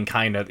matchmaking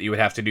kind of that you would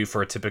have to do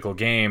for a typical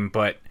game,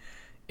 but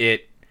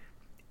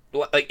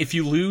like if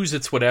you lose,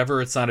 it's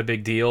whatever. It's not a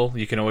big deal.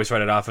 You can always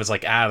write it off as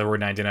like there were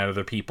 99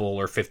 other people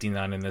or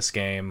 59 in this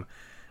game.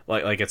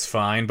 Like it's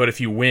fine. But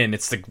if you win,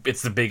 it's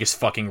the biggest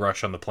fucking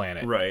rush on the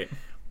planet. Right.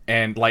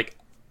 And like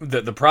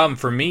the problem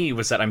for me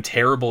was that I'm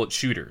terrible at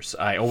shooters.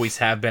 I always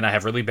have been. I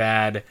have really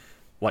bad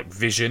like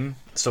vision.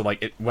 So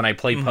like when I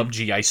play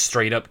PUBG, I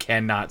straight up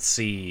cannot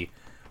see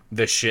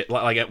the shit.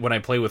 Like when I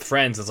play with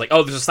friends, it's like,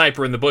 oh, there's a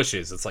sniper in the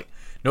bushes. It's like,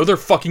 no, there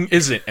fucking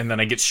isn't. And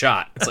then I get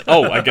shot. It's like,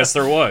 oh, I guess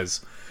there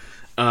was.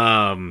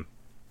 And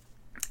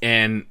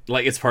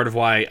like it's part of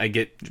why I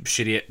get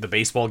shitty at the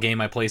baseball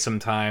game I play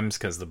sometimes,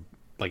 because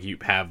you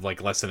have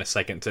like less than a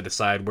second to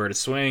decide where to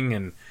swing,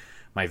 and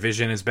my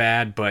vision is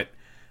bad. But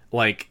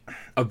like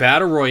a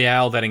battle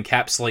royale that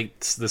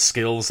encapsulates the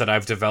skills that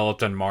I've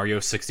developed on Mario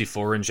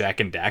 64 and Jak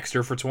and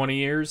Daxter for 20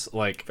 years,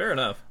 like fair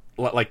enough.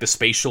 Like the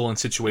spatial and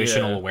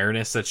situational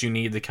awareness that you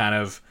need to kind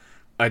of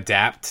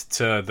adapt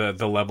to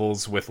the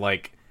levels with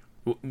like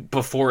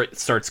before it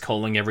starts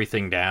culling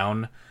everything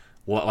down,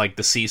 like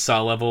the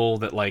seesaw level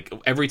that like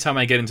every time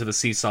I get into the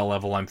seesaw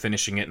level, I'm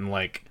finishing it in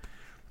like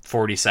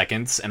 40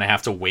 seconds and I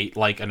have to wait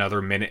like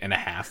another minute and a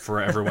half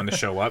for everyone to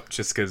show up,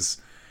 just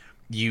because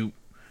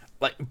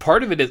like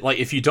part of it is like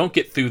if you don't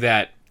get through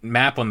that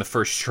map on the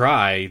first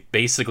try,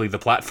 basically the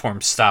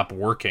platforms stop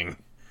working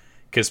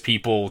because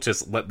people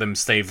just let them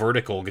stay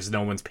vertical because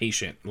no one's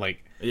patient.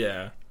 Like,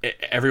 Yeah.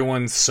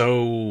 everyone's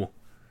so.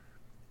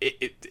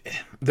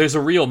 There's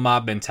a real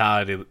mob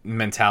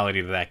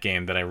mentality to that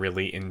game that I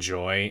really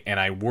enjoy, and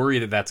I worry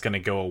that that's going to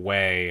go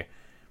away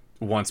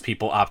once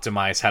people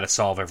optimize how to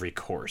solve every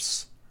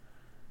course.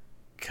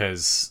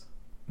 Because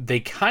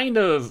they kind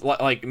of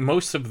like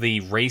most of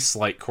the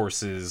race-like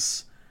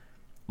courses,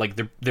 like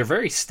they're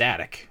very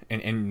static,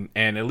 and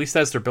at least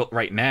as they're built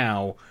right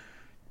now,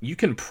 you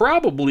can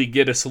probably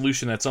get a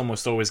solution that's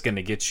almost always going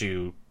to get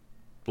you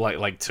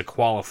like to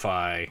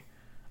qualify.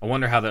 I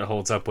wonder how that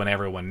holds up when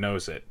everyone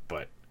knows it,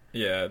 but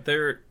Yeah,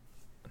 there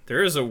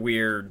is a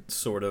weird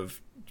sort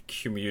of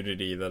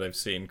community that I've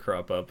seen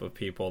crop up of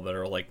people that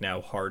are like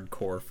now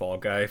hardcore Fall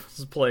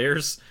Guys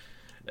players.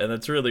 And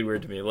that's really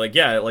weird to me. Like,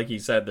 yeah, like you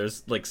said,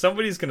 there's like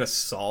somebody's gonna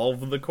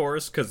solve the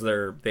course because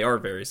they are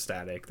very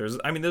static. There's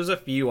a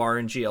few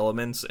RNG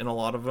elements in a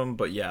lot of them,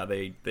 but yeah,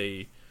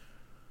 they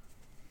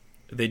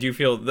do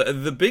feel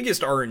the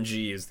biggest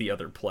RNG is the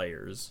other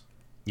players.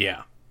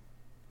 yeah.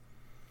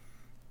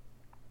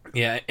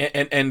 Yeah,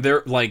 and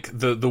they're like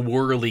the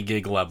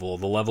whirligig level,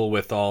 the level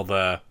with all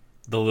the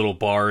little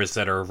bars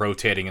that are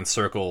rotating in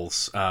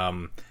circles,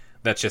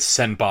 that just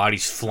send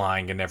bodies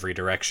flying in every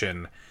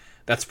direction.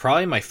 That's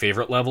probably my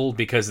favorite level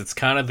because it's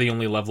kind of the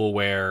only level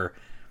where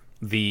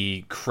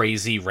the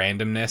crazy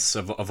randomness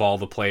of all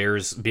the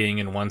players being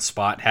in one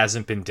spot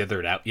hasn't been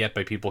dithered out yet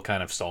by people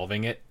kind of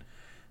solving it.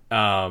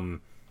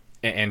 And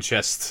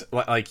just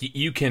like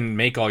you can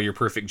make all your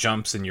perfect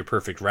jumps and your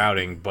perfect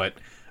routing, but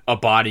a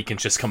body can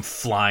just come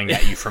flying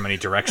at you from any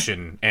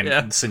direction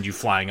and send you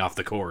flying off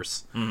the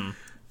course.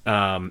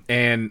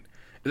 And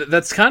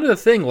that's kind of the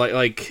thing.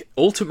 Like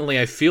ultimately,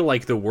 I feel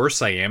like the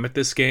worse I am at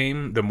this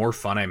game, the more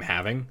fun I'm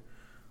having.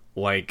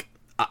 Like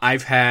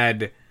I've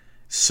had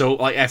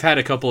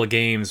a couple of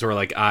games where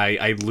like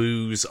I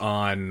lose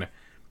on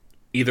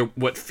either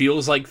what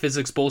feels like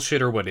physics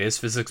bullshit or what is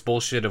physics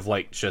bullshit of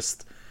like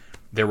just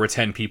there were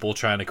 10 people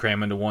trying to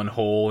cram into one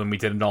hole and we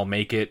didn't all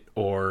make it,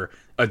 or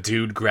a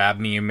dude grabbed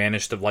me and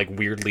managed to like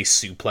weirdly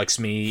suplex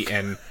me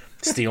and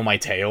steal my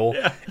tail.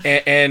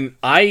 And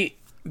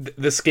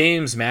this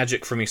game's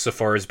magic for me so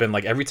far has been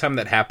like every time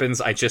that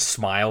happens, I just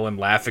smile and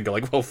laugh and go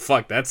like, well,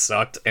 fuck, that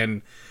sucked.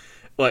 And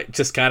like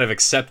just kind of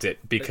accept it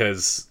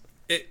because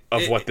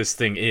of what this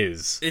thing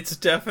is. It's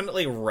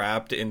definitely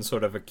wrapped in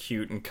sort of a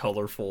cute and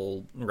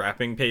colorful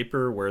wrapping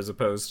paper, whereas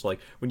opposed to like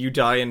when you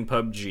die in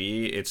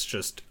PUBG, it's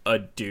just a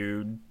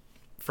dude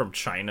from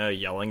China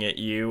yelling at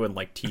you and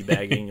like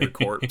teabagging your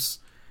corpse.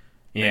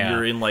 Yeah. And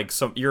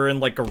you're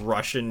in like a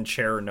Russian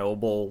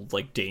Chernobyl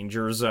like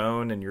danger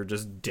zone and you're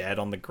just dead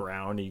on the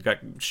ground and you got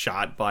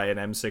shot by an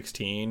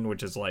M16,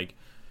 which is like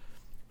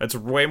that's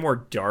way more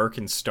dark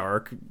and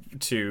stark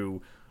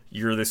to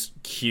you're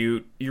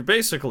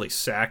basically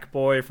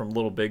Sackboy from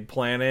Little Big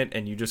Planet,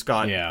 and you just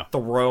got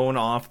thrown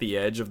off the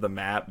edge of the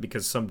map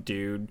because some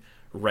dude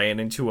ran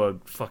into a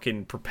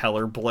fucking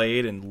propeller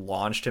blade and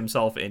launched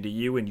himself into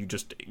you, and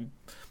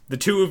the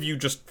two of you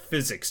just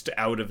physicsed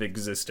out of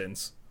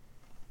existence.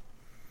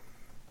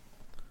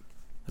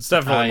 It's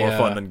definitely more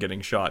fun than getting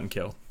shot and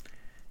killed.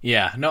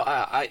 Yeah, no,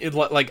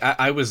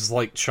 I was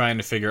like trying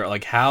to figure out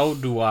like how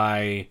do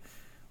I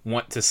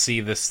want to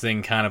see this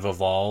thing kind of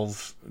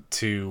evolve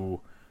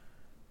to.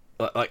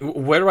 Like,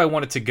 where do I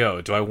want it to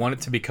go? Do I want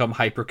it to become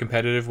hyper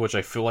competitive, which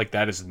I feel like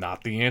that is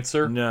not the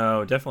answer?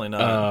 No, definitely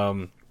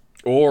not.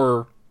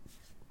 Or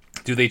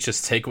do they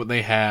just take what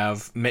they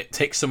have,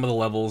 take some of the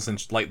levels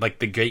and like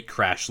the gate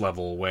crash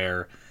level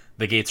where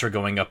the gates are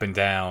going up and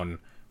down?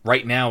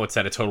 Right now, it's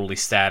at a totally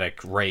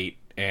static rate,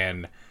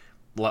 and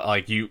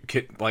like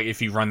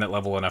if you run that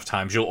level enough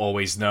times, you'll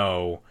always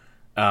know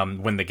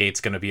when the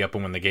gate's going to be up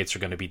and when the gates are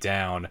going to be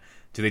down.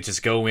 Do they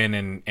just go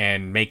in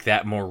and make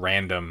that more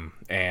random?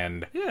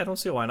 And yeah, I don't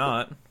see why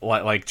not.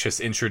 Like just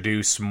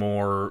introduce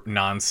more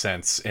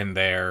nonsense in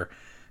there,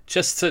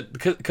 just to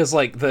because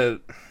like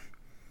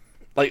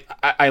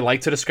I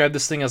like to describe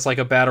this thing as like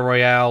a battle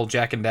royale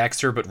Jak and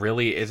Daxter, but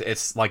really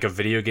it's like a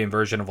video game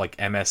version of like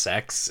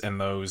MSX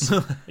and those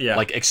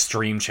like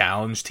extreme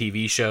challenge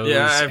TV shows.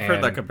 Yeah, I've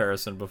heard that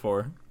comparison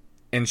before.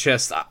 And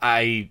just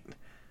as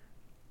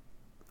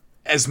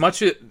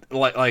much it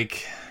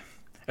like.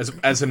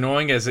 As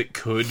annoying as it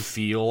could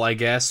feel, I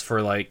guess,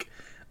 for like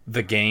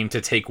the game to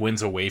take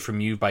wins away from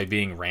you by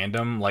being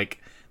random,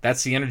 like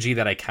that's the energy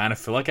that I kind of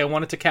feel like I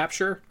wanted to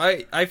capture.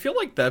 I feel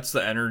like that's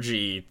the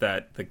energy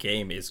that the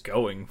game is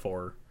going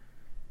for.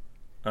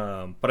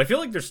 But I feel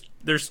like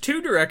there's two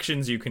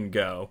directions you can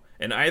go,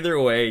 and either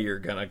way you're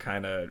gonna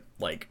kind of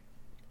like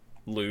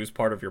lose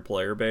part of your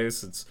player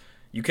base.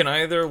 You can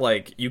either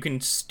like you can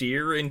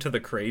steer into the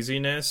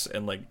craziness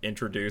and like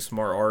introduce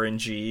more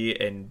RNG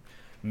and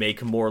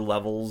make more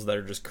levels that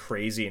are just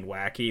crazy and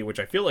wacky, which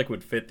I feel like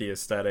would fit the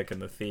aesthetic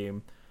and the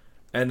theme.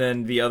 And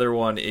then the other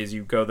one is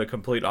you go the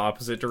complete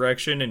opposite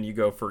direction and you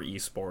go for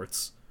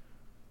esports,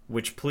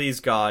 which please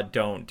God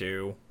don't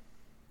do.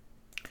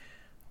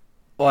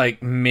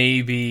 like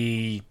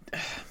maybe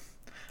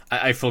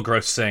I feel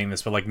gross saying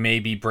this, but like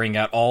maybe bring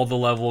out all the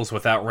levels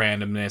without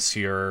randomness.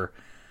 Your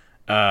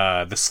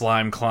the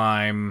slime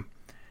climb,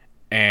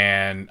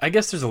 and I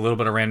guess there's a little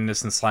bit of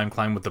randomness in slime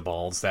climb with the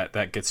balls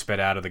that gets spit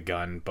out of the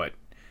gun, but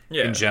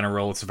Yeah. in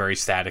general, it's a very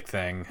static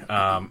thing.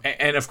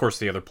 And of course,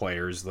 the other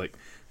players, like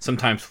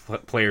sometimes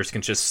players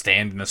can just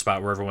stand in a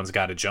spot where everyone's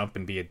got to jump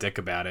and be a dick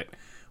about it,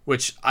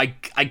 which I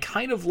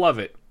kind of love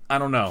it. I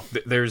don't know.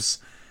 There's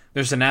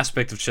an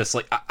aspect of just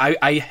like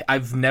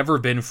I've never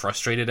been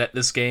frustrated at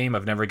this game.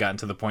 I've never gotten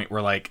to the point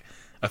where like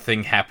a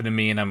thing happened to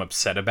me and I'm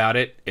upset about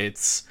it.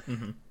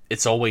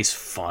 It's always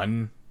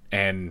fun,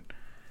 and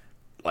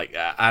like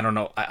I don't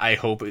know. I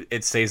hope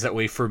it stays that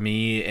way for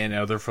me, and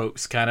other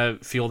folks kind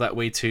of feel that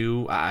way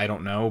too. I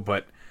don't know,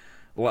 but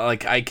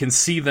like I can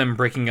see them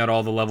breaking out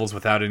all the levels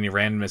without any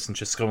randomness and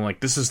just going like,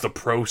 "This is the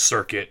pro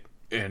circuit,"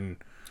 and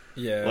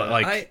Yeah,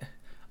 like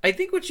I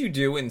think what you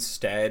do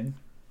instead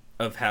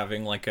of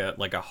having like a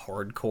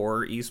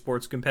hardcore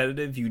esports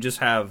competitive, you just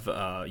have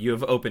you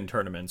have open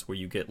tournaments where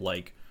you get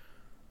like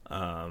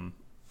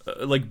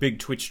big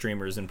Twitch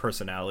streamers and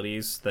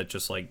personalities that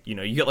just like, you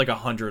know, you get like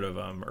 100 of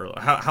them, or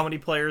how many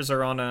players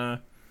are on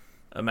a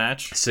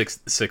match?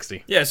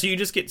 60. Yeah, so you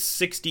just get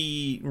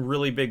 60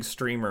 really big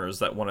streamers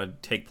that want to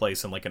take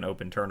place in like an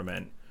open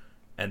tournament,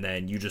 and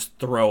then you just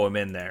throw them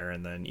in there,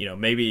 and then, you know,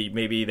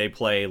 maybe they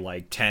play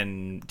like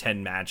 10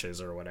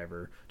 matches or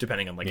whatever,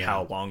 depending on like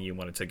how long you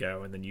want it to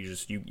go, and then you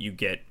just you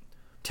get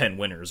 10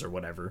 winners or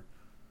whatever.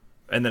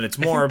 And then it's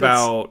more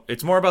about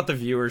the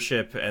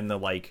viewership and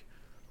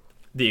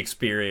the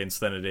experience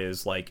than it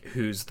is like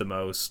who's the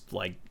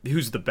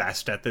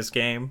best at this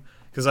game,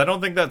 because I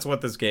don't think that's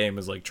what this game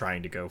is like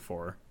trying to go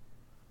for.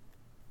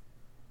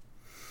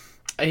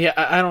 Yeah,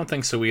 I don't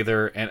think so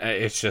either, and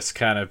it just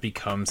kind of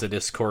becomes a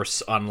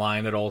discourse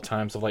online at all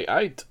times of like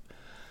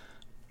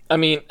I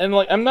mean, and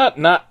like I'm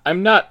not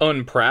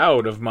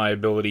unproud of my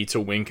ability to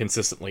win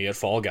consistently at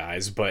Fall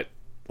Guys, but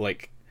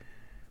like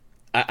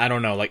I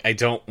don't know, like I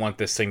don't want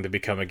this thing to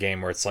become a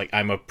game where it's like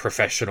I'm a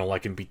professional, I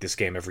can beat this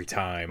game every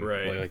time,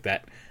 right? Like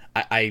that.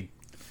 I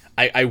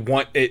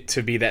want it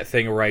to be that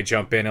thing where I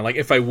jump in and like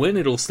if I win,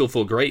 it'll still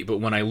feel great, but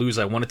when I lose,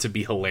 I want it to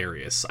be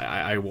hilarious.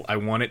 I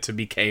want it to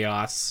be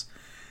chaos.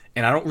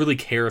 And I don't really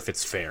care if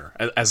it's fair,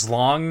 as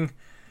long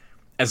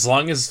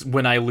as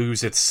when I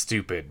lose it's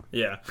stupid.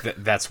 Yeah,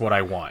 that's what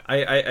I want.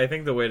 I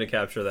think the way to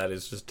capture that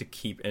is just to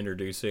keep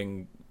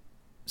introducing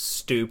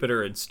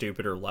stupider and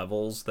stupider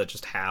levels that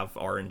just have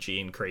RNG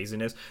and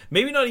craziness.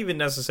 Maybe not even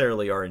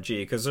necessarily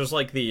RNG, because there's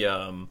like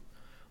the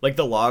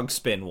log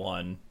spin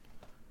one.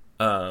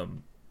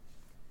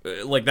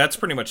 Like that's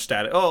pretty much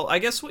static. Oh, I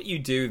guess what you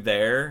do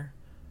there,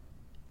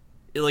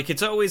 like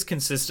it's always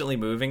consistently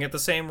moving at the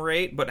same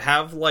rate, but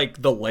have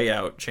like the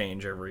layout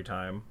change every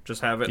time.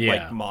 Just have it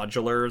like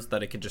modular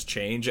that it can just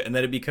change, and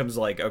then it becomes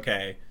like,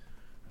 okay,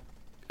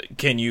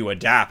 can you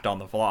adapt on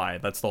the fly?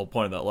 That's the whole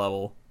point of that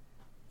level.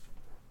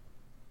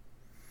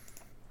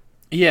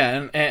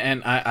 Yeah,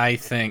 and I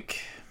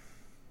think,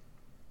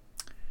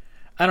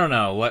 I don't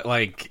know,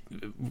 like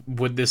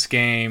would this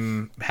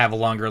game have a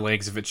longer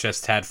legs if it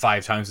just had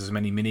 5 times as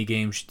many mini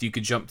games you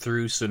could jump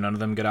through, so none of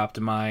them get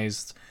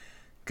optimized?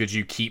 Could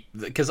you keep,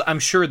 because I'm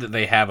sure that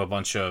they have a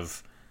bunch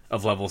of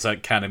levels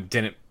that kind of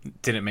didn't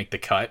make the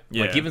cut.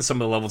 Yeah. Like even some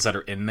of the levels that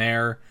are in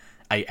there,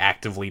 I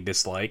actively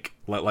dislike.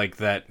 Like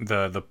that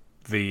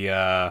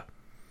the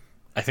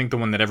I think the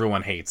one that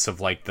everyone hates of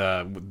like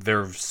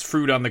there's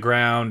fruit on the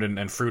ground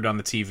and fruit on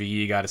the TV.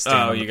 You got to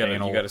stand on the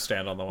panel. You got to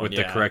stand on the one with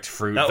the correct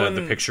fruit.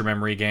 The picture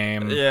memory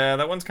game. Yeah,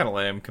 that one's kind of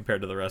lame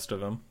compared to the rest of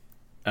them.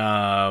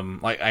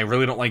 Like I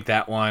really don't like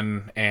that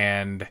one,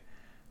 and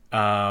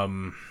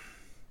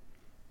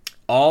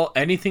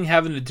anything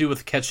having to do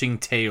with catching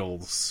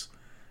tails.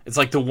 It's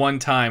like the one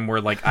time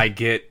where like I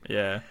get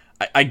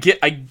I get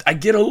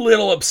a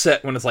little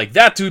upset when it's like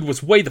that dude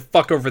was way the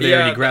fuck over there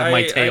and he grabbed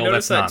my tail. I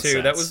noticed That's that nonsense.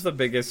 too. That was the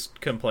biggest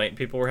complaint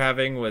people were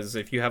having, was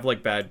if you have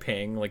like bad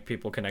ping, like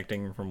people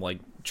connecting from like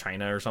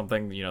China or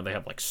something, you know, they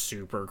have like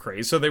super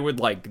crazy. So they would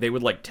like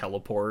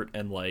teleport,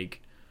 and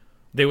like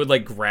they would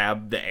like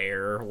grab the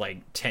air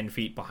like 10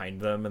 feet behind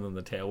them, and then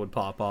the tail would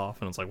pop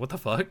off, and it's like, what the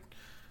fuck?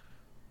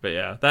 But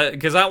yeah,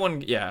 that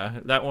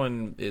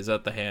one is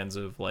at the hands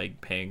of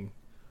like ping.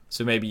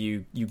 So maybe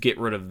you get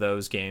rid of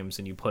those games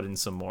and you put in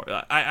some more.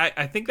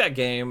 I think that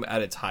game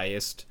at its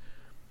highest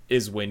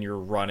is when you're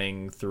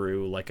running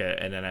through like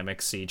an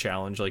MXC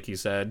challenge, like you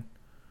said.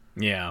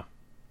 Yeah,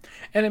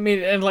 and I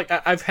mean, and like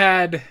I've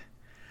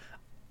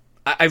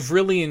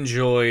really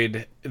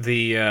enjoyed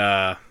the.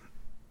 There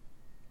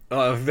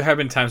have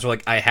been times where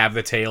like I have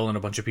the tail and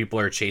a bunch of people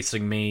are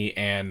chasing me,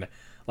 and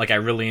like I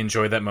really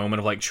enjoy that moment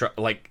of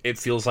like it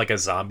feels like a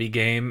zombie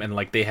game, and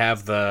like they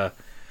have the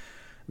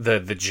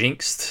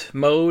jinxed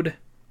mode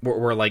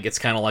where like it's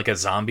kind of like a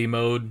zombie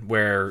mode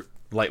where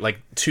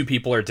like 2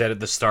 people are dead at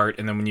the start,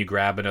 and then when you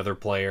grab another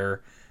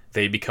player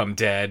they become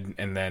dead,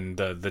 and then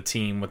the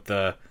team with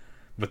the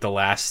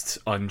last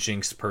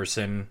unjinxed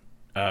person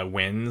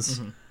wins.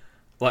 Mm-hmm.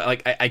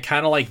 Like I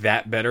kind of like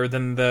that better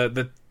than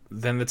the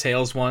than the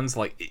Tales ones.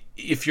 Like,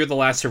 if you're the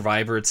last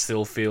survivor, it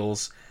still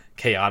feels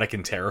chaotic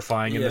and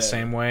terrifying in Yeah. the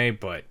same way,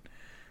 but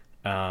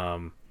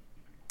and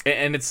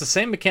it's the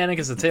same mechanic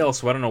as the Tales,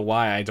 so I don't know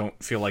why I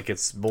don't feel like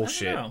it's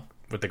bullshit know.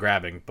 with the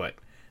grabbing, but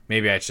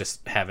maybe I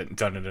just haven't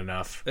done it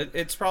enough.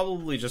 It's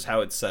probably just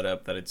how it's set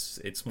up that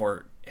it's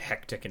more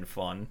hectic and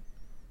fun.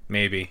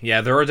 Maybe.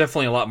 Yeah, there are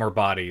definitely a lot more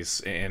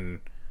bodies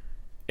in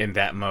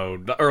that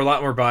mode, or a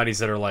lot more bodies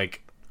that are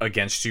like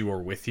against you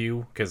or with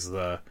you, because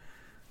the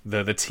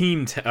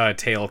team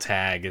tail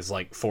tag is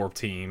like 4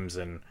 teams,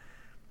 and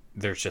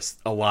there's just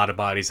a lot of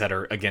bodies that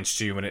are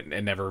against you, and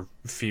it never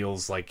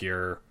feels like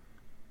you're,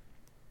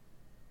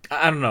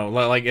 I don't know,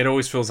 like it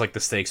always feels like the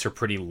stakes are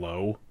pretty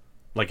low.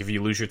 Like if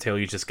you lose your tail,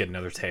 you just get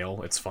another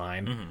tail. It's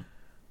fine. Mm-hmm.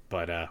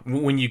 But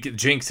when you get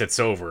Jinx, it's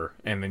over,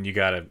 and then you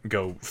gotta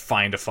go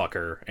find a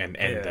fucker and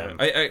end them.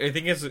 I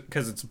think it's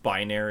because it's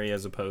binary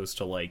as opposed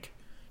to like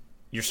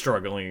you're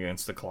struggling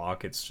against the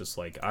clock. It's just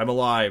like I'm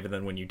alive, and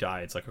then when you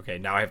die, it's like okay,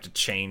 now I have to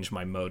change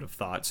my mode of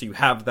thought. So you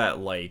have that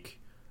like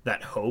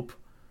that hope,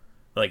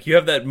 like you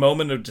have that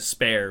moment of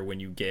despair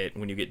when you get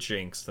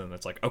jinxed, and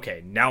it's like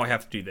okay, now I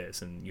have to do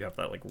this, and you have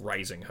that like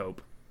rising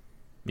hope.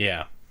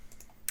 Yeah.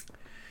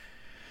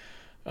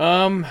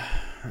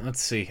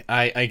 Let's see.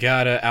 I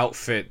got an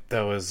outfit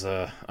that was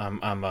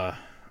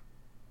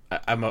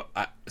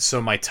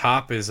so my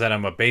top is that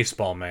I'm a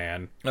baseball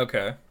man.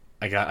 Okay.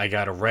 I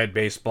got a red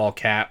baseball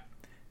cap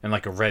and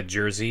like a red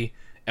jersey,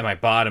 and my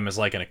bottom is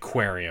like an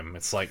aquarium.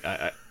 It's like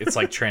it's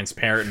like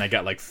transparent, and I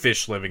got like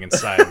fish living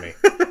inside of me.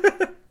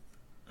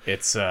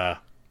 It's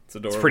adorable.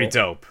 it's pretty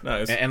dope.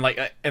 Nice. And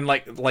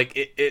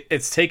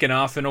it's taken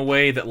off in a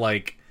way that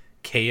like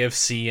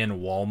KFC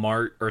and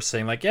Walmart are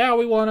saying like, yeah,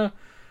 we want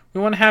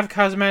to have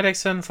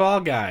cosmetics and Fall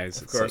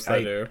Guys. Of course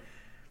they do.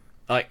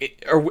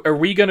 Like, are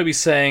we going to be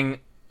saying,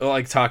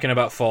 like, talking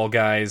about Fall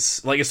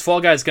Guys? Like, is Fall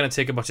Guys going to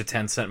take a bunch of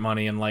 10-cent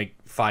money in, like,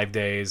 5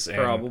 days? And,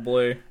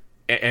 Probably.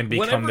 And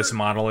become Whenever- this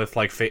monolith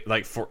like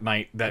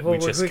Fortnite that we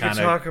just we kind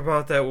can of... talk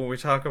about that when we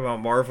talk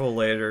about Marvel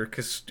later.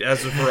 Because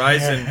as a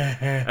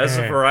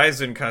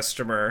Verizon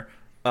customer,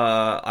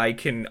 I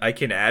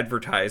can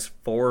advertise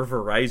for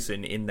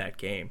Verizon in that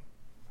game.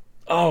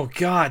 Oh,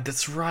 God,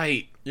 that's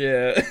right.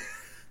 Yeah.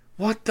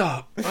 What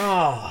the...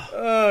 Oh.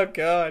 Oh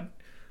God.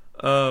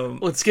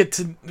 We'll get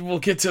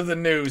to the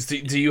news.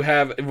 Do you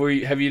have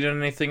you done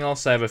anything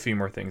else? I have a few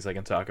more things I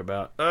can talk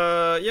about.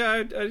 Yeah,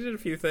 I did a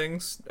few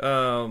things.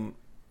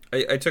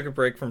 I took a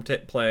break from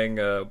playing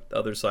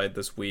Other Side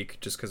this week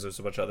just because there's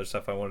a bunch of other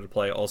stuff I wanted to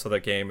play. Also,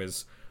 that game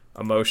is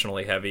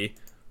emotionally heavy.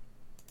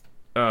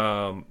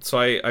 So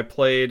I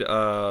played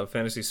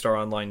Phantasy Star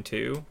Online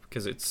 2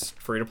 because it's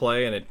free to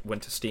play and it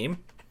went to Steam.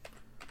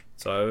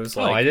 So I was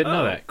like, I didn't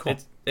know that. Cool.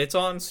 It's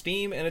on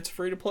Steam and it's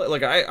free to play.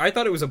 Like I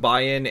thought it was a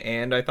buy-in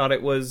and I thought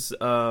it was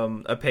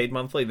a paid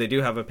monthly. They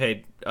do have a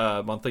paid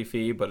monthly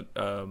fee, but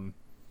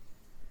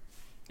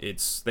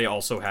they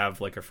also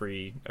have like a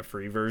free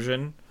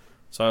version.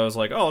 So I was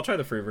like, oh, I'll try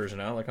the free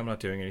version out. Like I'm not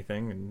doing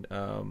anything, and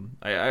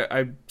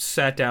I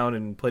sat down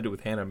and played it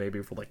with Hannah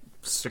maybe for like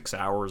 6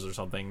 hours or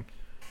something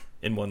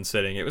in one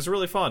sitting. It was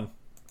really fun.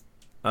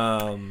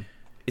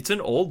 It's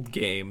an old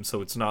game,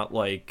 so it's not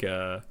like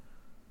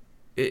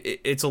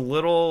it's a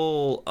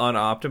little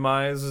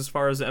unoptimized as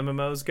far as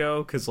MMOs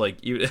go, because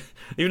like even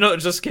though it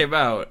just came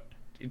out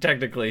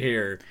technically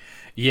here,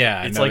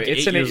 Yeah, it's no, like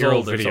it's 8 an years 8-year-old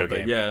old or video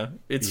something. game.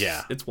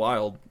 Yeah, it's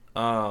wild.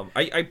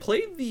 I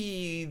played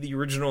the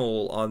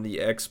original on the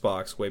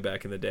Xbox way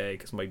back in the day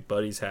because my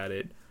buddies had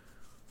it,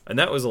 and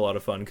that was a lot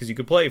of fun because you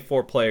could play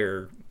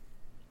 4-player.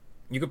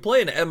 You could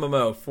play an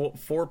MMO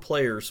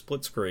 4-player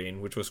split screen,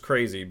 which was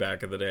crazy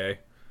back in the day.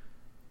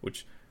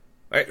 Which,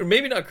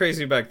 maybe not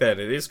crazy back then.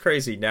 It is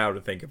crazy now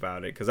to think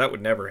about it because that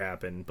would never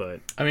happen. But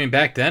I mean,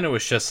 back then it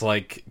was just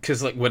like,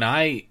 because like when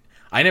I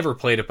never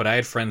played it, but I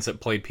had friends that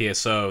played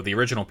PSO, the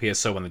original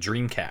PSO and the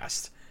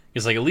Dreamcast.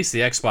 Because like at least the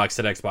Xbox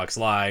had Xbox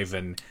Live,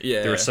 and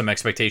there was some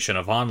expectation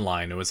of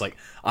online. It was like,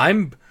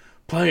 I'm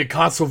playing a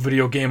console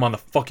video game on the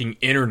fucking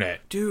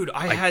internet. dude,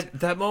 I had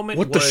that moment.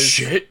 What the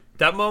shit?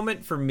 That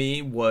moment for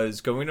me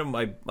was going to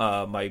my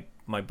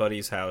my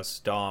buddy's house,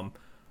 Dom,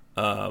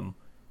 and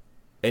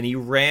he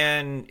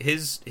ran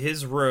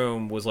his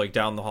room was like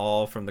down the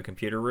hall from the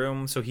computer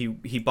room, so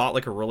he bought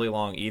like a really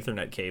long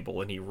Ethernet cable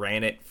and he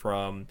ran it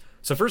from.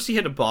 So first he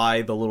had to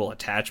buy the little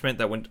attachment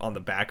that went on the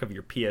back of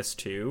your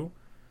PS2,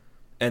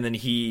 and then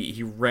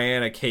he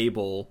ran a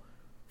cable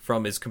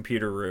from his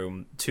computer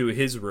room to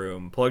his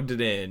room, plugged it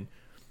in,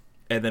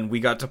 and then we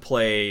got to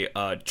play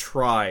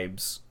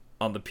Tribes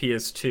on the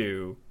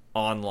PS2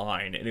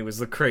 online, and it was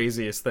the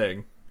craziest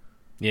thing.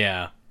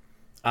 Yeah.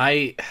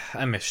 I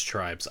miss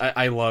Tribes.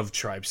 I love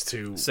Tribes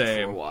too.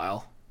 Same. For a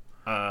while.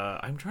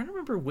 I'm trying to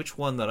remember which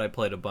one that I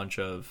played a bunch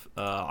of.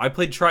 I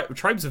played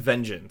Tribes of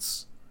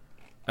Vengeance.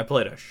 I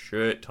played a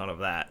shit ton of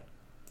that.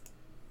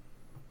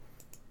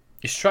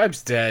 Is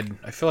Tribes dead?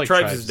 I feel like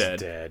Tribes is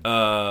dead.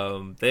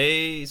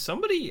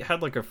 Somebody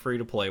had like a free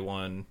to play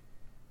one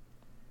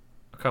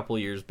a couple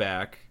years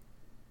back.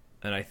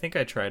 and I think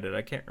I tried it.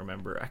 I can't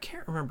remember. I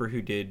can't remember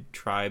who did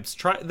Tribes.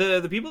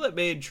 The people that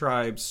made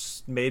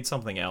Tribes made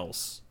something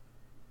else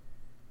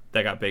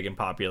that got big and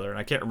popular, and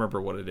I can't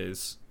remember what it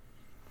is.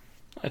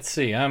 Let's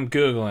see. I'm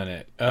googling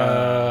it.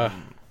 But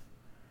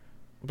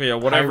yeah,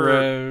 whatever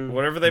Hyra-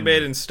 whatever they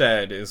made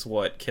instead is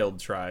what killed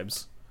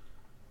Tribes.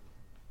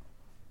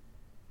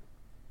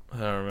 I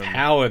don't remember.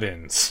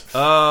 Paladins.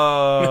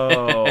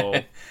 Oh.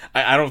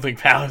 I don't think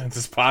Paladins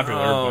is popular.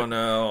 Oh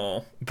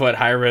no. But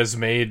Hi-Rez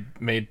made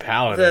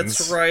Paladins.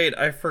 That's right.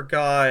 I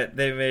forgot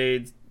they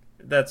made.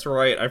 That's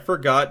right. I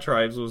forgot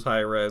Tribes was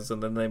high res,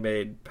 and then they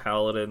made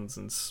Paladins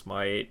and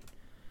Smite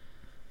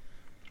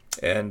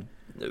and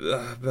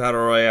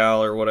Battle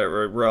Royale or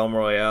whatever, Realm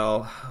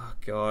Royale. Oh,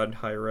 God,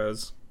 high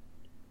res.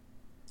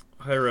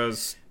 High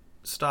res,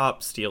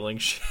 stop stealing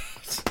shit.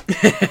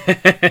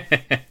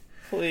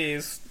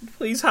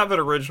 Please have an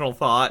original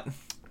thought.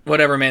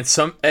 Whatever, man.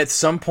 At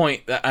some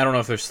point, I don't know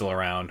if they're still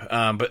around,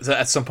 but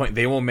at some point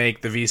they will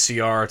make the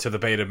VCR to the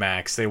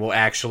Betamax. They will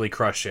actually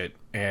crush it,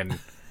 and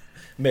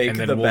Make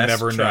then the we'll best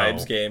never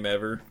Tribes know. game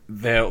ever.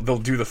 they'll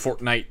do the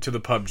Fortnite to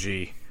the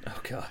PUBG. Oh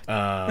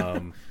God.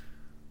 Um,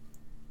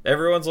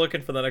 Everyone's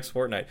looking for the next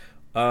Fortnite.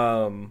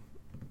 What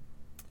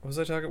was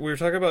I talking? We were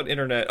talking about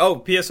internet. Oh,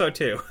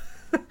 PSO2.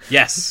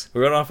 yes,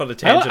 We went off on a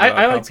tangent. about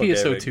I like console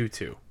gaming. PSO2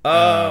 too.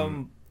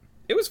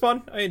 It was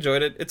fun. I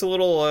enjoyed it. It's a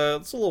little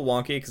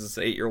wonky because it's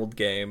an 8-year-old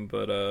game,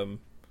 but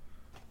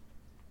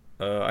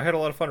I had a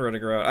lot of fun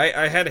running around.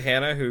 I had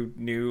Hannah who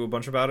knew a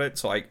bunch about it,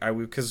 so I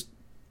because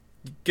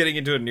getting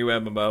into a new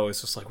MMO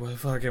is just like, what the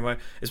fuck am I?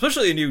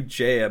 Especially a new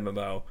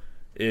JMMO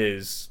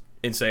is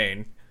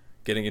insane.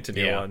 Getting into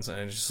new ones,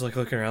 and just like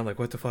looking around like,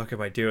 what the fuck am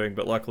I doing?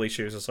 But luckily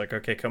she was just like,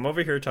 okay, come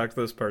over here, talk to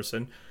this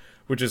person,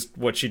 which is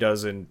what she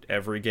does in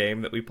every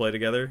game that we play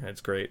together. And it's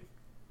great.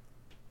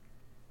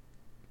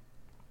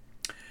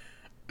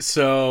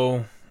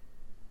 So,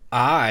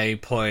 I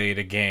played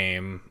a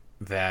game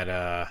that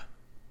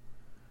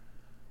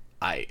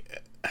I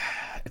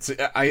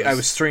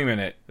was streaming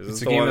it. Is It's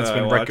this a the game one that's that I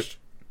been watched?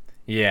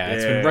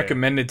 it's been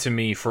recommended to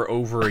me for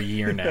over a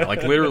year now.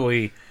 Like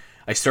literally,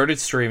 I started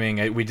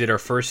streaming. We did our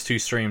first 2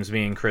 streams,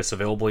 me and Chris, of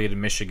Illblated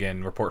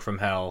Michigan, Report from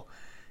Hell,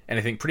 and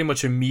I think pretty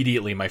much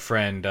immediately my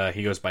friend,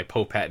 he goes by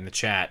Popat in the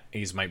chat.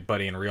 He's my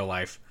buddy in real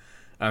life.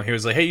 He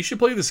was like, "Hey, you should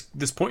play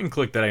this point and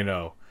click that I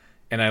know."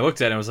 And I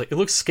looked at it and I was like, "It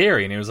looks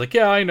scary." And he was like,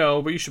 "Yeah, I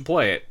know, but you should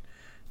play it."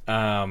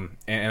 And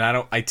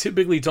I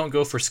typically don't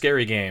go for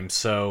scary games,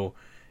 so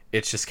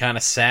it's just kind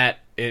of sat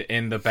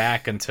in the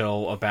back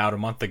until about a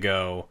month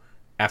ago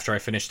after I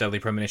finished Deadly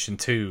Premonition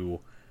 2,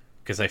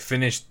 because I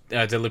finished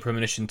Deadly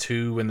Premonition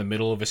 2 in the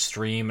middle of a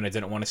stream and I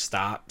didn't want to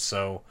stop,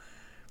 so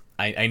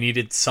I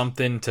needed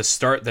something to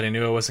start that I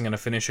knew I wasn't going to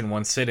finish in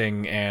one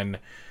sitting, and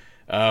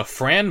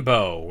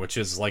Franbo, which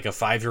is like a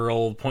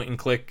 5-year-old point and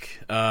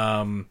click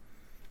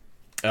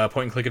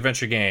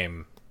adventure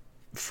game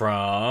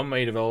from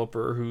a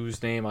developer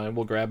whose name I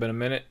will grab in a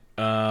minute.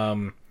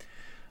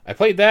 I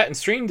played that and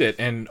streamed it,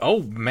 and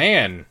oh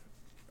man,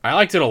 I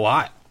liked it a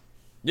lot.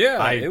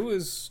 Yeah, it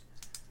was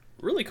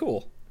really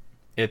cool.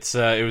 It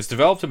was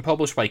developed and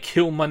published by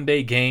Kill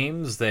Monday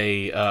Games.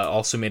 They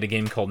also made a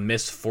game called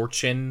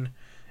Misfortune,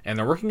 and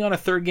they're working on a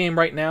 3rd game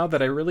right now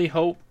that I really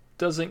hope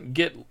doesn't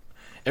get...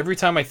 Every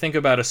time I think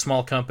about a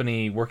small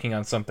company working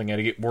on something,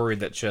 I get worried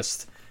that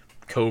just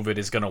COVID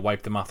is going to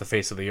wipe them off the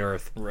face of the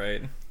earth.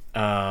 Right.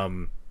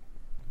 Franbo,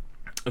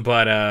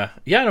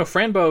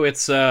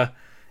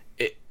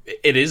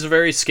 it is a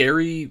very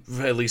scary,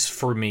 at least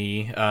for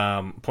me,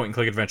 point and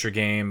click adventure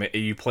game.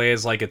 You play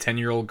as like a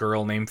 10-year-old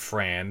girl named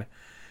Fran,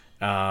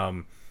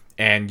 and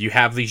you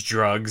have these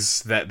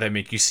drugs that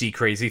make you see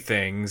crazy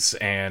things,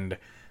 and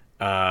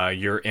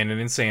you're in an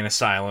insane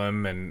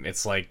asylum, and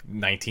it's like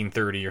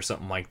 1930 or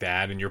something like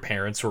that, and your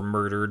parents were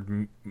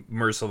murdered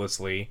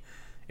mercilessly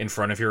in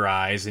front of your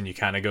eyes, and you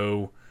kind of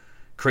go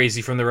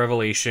crazy from the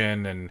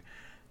revelation, and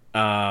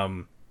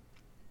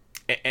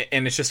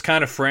it's just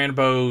kind of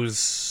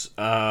Franbo's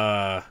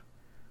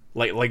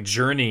like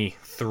journey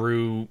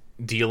through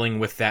dealing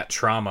with that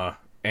trauma,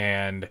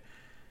 and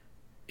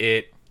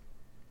it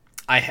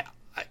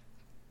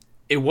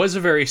was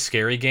a very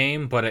scary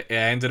game, but I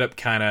ended up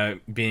kind of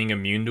being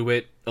immune to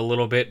it a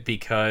little bit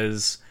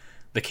because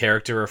the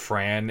character of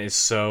Fran is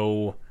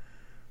so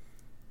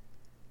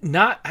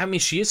not... I mean,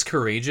 she is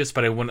courageous,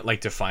 but I wouldn't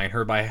like define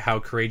her by how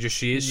courageous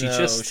she is.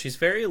 She's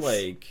very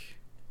like...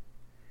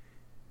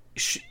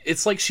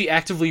 It's like she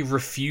actively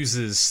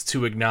refuses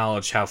to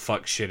acknowledge how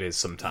fucked shit is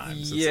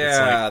sometimes. Yeah, it's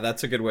like,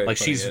 that's a good way of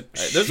putting it.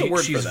 There's a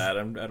word for that.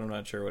 I'm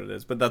not sure what it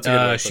is, but that's a good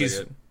way of putting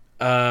it.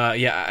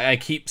 I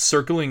keep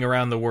circling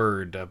around the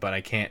word, but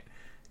I can't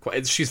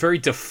quite... She's very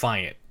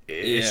defiant.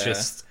 It's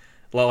just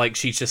like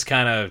she just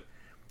kind of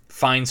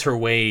finds her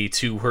way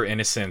to her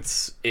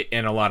innocence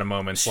in a lot of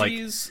moments.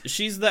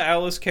 She's the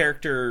Alice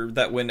character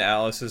that when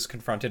Alice is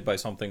confronted by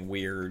something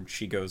weird,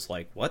 she goes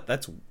like, "What?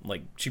 That's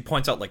like..." She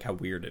points out like how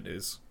weird it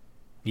is.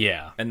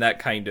 Yeah, and that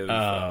kind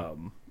of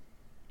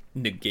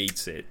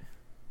negates it.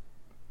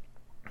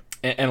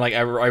 And like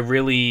I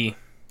really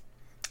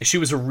she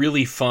was a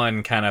really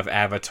fun kind of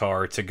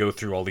avatar to go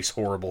through all these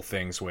horrible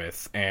things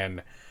with.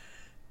 And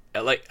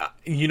like,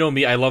 you know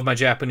me, I love my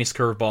Japanese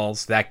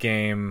curveballs. That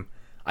game,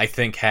 I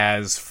think,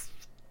 has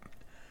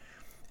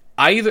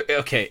I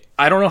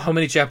don't know how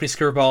many Japanese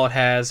curveball it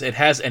has. It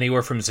has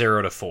anywhere from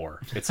 0 to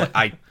 4. It's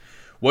like,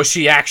 was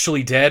she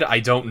actually dead? I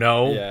don't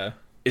know. Yeah.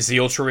 Is the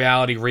Ultra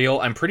Reality real?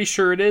 I'm pretty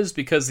sure it is,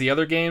 because the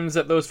other games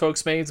that those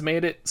folks made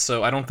it,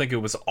 so I don't think it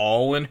was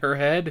all in her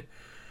head.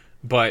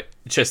 But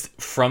just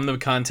from the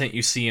content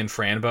you see in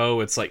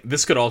Franbo, it's like,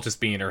 this could all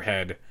just be in her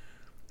head.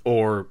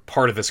 Or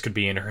part of this could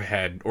be in her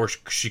head. Or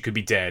she could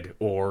be dead.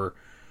 Or,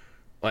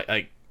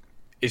 like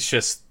it's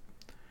just...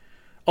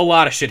 a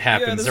lot of shit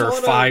happens. There are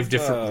 5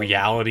 different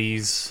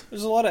realities.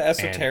 There's a lot of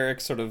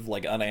esoteric sort of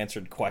like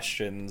unanswered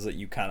questions that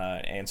you kind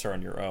of answer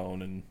on your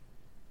own, and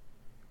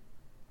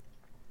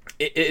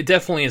it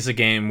definitely is a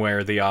game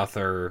where the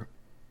author,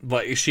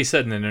 like she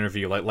said in an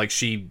interview, like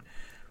she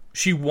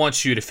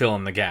wants you to fill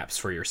in the gaps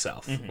for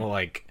yourself. Mm-hmm.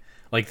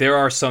 Like there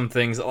are some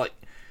things like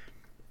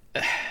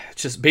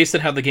just based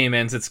on how the game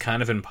ends, it's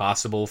kind of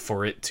impossible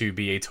for it to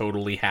be a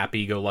totally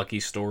happy-go-lucky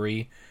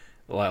story.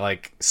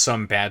 Like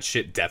some bad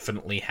shit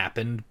definitely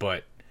happened,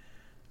 but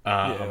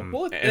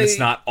it's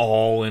not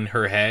all in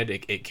her head.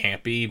 It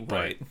can't be,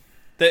 but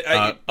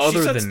right. Other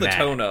she sets than the that,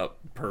 tone up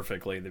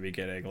perfectly in the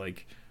beginning.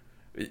 Like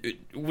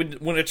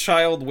when a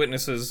child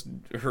witnesses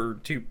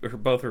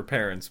both her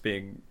parents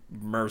being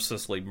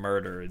mercilessly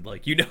murdered,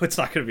 like, you know, it's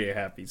not going to be a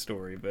happy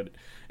story, but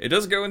it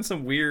does go in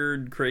some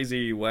weird,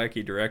 crazy,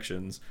 wacky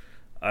directions.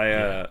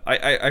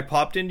 I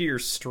popped into your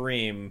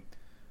stream.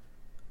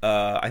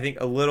 I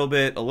think a little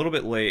bit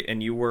late,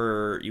 and you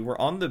were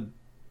on the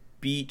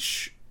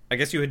beach. I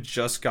guess you had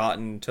just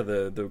gotten to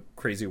the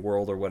crazy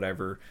world or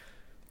whatever,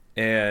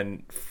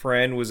 and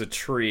Fran was a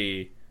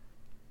tree,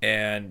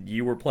 and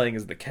you were playing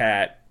as the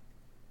cat.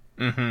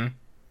 Mm-hmm.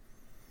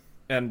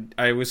 And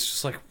I was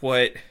just like,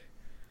 what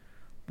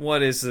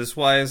is this?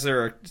 Why is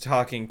there a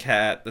talking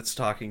cat that's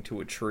talking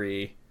to a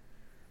tree?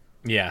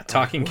 Yeah,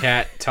 talking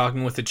cat,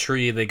 talking with a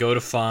tree. They go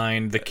to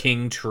find the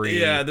king tree.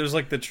 Yeah, there's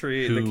like the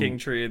king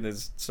tree, and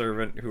his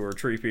servant who are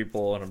tree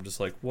people, and I'm just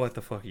like, what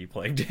the fuck are you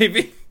playing,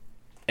 Davey?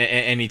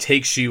 And he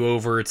takes you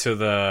over to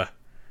the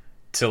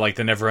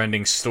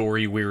never-ending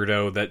story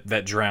weirdo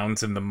that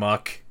drowns in the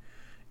muck,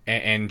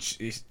 and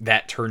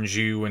that turns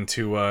you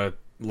into an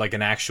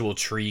actual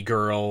tree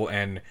girl,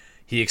 and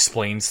he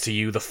explains to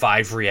you the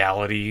 5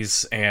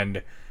 realities,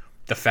 and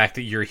the fact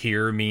that you're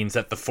here means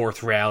that the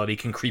 4th reality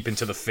can creep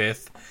into the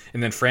 5th.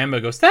 And then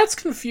Franbo goes, "That's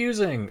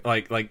confusing."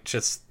 Like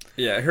just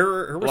yeah,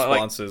 her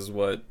responses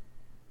were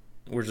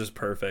just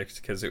perfect,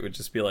 because it would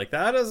just be like,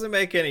 that doesn't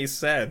make any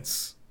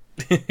sense.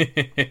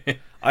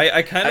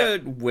 I kind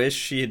of wish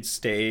she had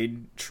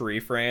stayed Tree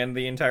Fran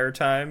the entire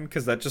time,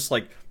 because that just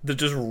like the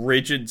just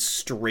rigid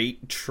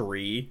straight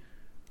tree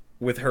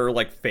with her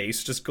like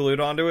face just glued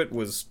onto it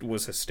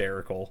was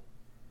hysterical.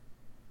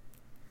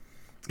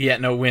 Yeah,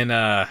 no, when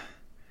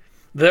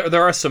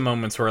there are some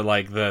moments where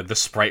like the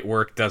sprite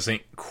work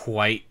doesn't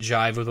quite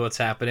jive with what's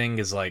happening,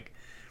 is like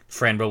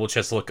Franbo will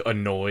just look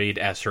annoyed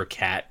as her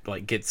cat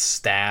like gets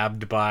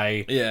stabbed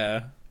by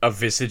a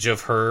visage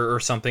of her or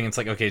something. It's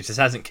like, okay, it just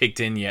hasn't kicked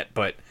in yet,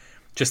 but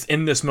just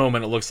in this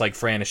moment it looks like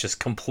Fran is just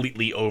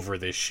completely over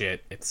this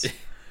shit. It's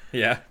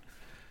yeah.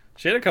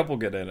 She had a couple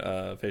good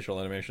facial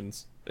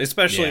animations.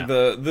 Especially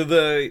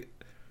the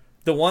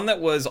one that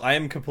was, I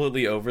am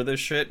completely over this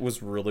shit,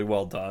 was really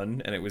well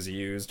done, and it was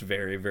used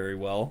very, very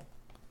well.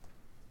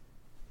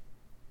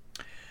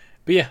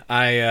 But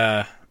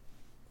yeah,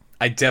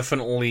 I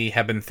definitely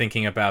have been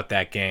thinking about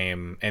that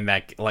game, and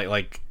that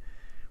like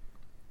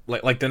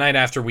the night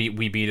after we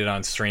beat it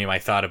on stream, I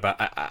thought about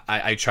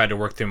I tried to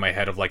work through my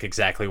head of like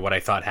exactly what I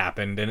thought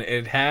happened, and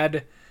it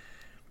had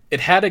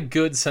a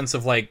good sense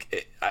of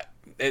like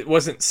it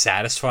wasn't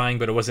satisfying,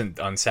 but it wasn't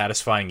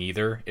unsatisfying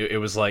either. It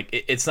was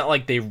like it's not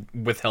like they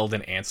withheld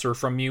an answer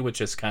from you, which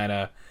just kind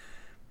of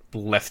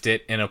left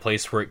it in a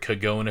place where it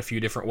could go in a few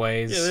different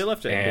ways. Yeah, they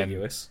left it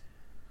ambiguous.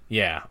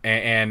 Yeah,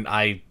 and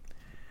I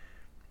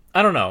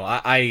don't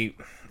know.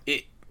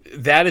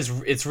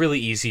 It's really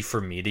easy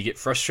for me to get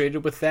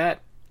frustrated with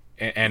that,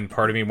 and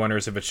part of me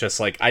wonders if it's just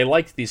like I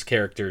like these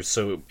characters,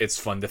 so it's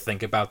fun to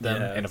think about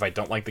them, and if I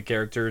don't like the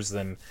characters,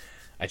 then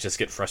I just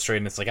get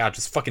frustrated, and it's like,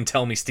 just fucking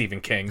tell me,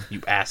 Stephen King,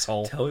 you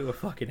asshole. Tell me what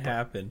fucking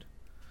happened.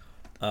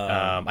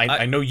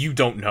 I know you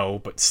don't know,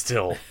 but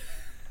still.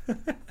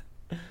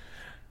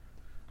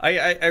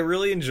 I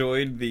really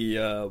enjoyed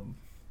the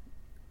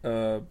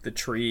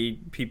tree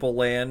people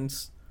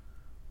lands.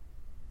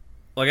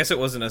 Well, I guess it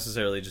wasn't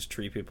necessarily just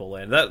tree people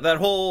land. That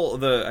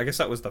whole I guess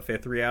that was the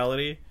 5th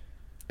reality.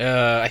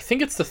 I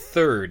think it's the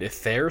 3rd,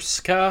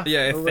 Etherska.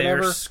 Yeah,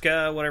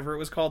 Etherska, whatever it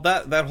was called.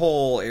 That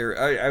whole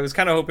area. I was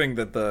kind of hoping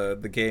that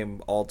the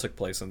game all took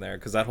place in there,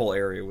 because that whole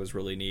area was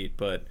really neat.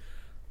 But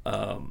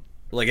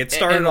like it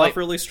started off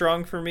really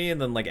strong for me, and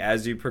then like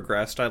as you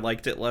progressed, I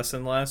liked it less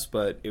and less.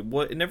 But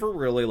it never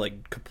really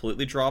like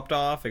completely dropped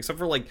off, except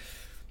for like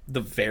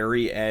the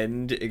very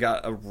end. It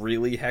got a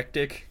really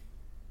hectic.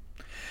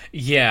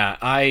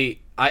 Yeah,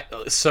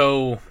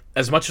 so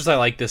as much as I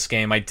like this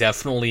game, I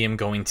definitely am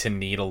going to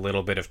need a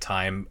little bit of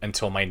time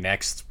until my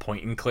next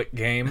point and click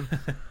game.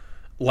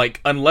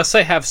 Like, unless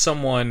I have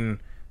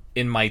someone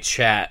in my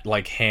chat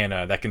like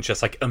Hannah that can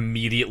just like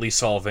immediately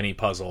solve any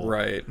puzzle.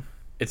 Right.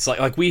 It's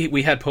like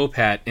we had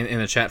Popat in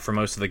the chat for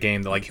most of the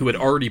game that like who had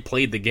already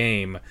played the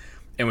game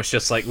and was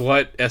just like,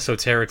 what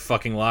esoteric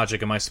fucking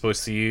logic am I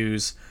supposed to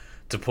use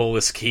to pull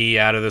this key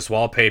out of this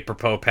wallpaper,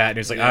 Popat? And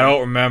he's like, I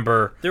don't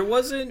remember. There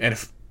wasn't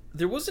And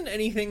there wasn't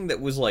anything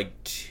that was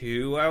like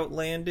too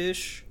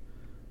outlandish.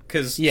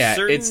 Cause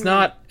it's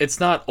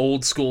not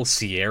old school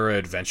Sierra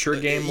adventure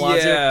game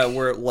logic. Yeah,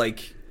 where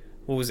like,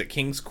 what was it,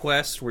 King's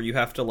Quest, where you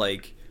have to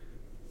like,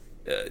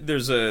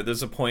 there's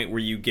a point where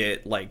you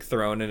get like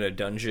thrown in a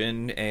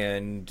dungeon,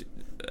 and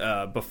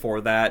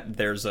before that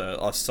there's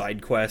a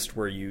side quest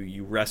where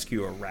you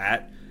rescue a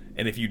rat,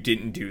 and if you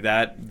didn't do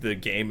that, the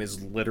game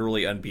is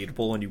literally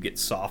unbeatable, and you get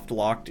soft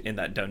locked in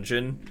that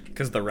dungeon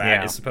because the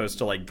rat is supposed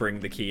to like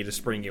bring the key to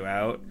spring you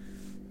out,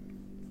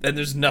 and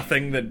there's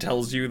nothing that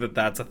tells you that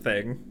that's a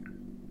thing.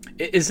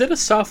 Is it a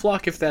soft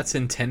lock if that's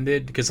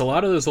intended? Because a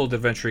lot of those old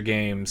adventure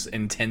games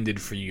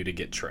intended for you to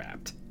get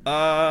trapped.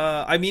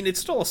 I mean, it's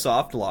still a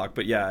soft lock,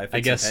 but yeah, if it's I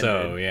guess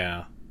intended. so,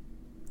 yeah.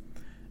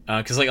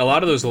 Because like a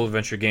lot of those old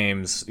adventure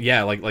games,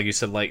 yeah, like you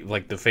said,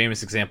 like the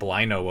famous example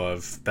I know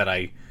of that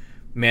I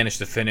managed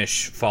to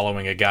finish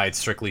following a guide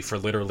strictly for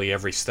literally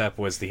every step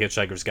was the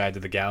Hitchhiker's Guide to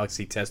the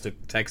Galaxy text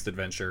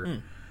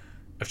adventure.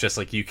 Of just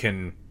like you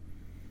can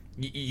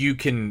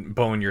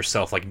bone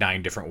yourself like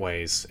 9 different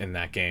ways in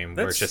that game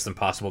where it's just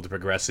impossible to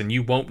progress, and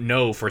you won't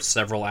know for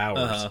several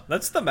hours.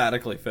 That's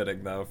thematically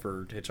fitting though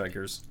for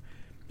Hitchhikers.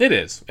 It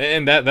is,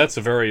 and that's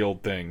a very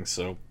old thing,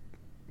 so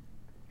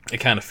it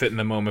kind of fit in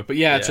the moment. But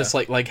yeah, it's just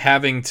like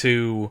having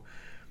to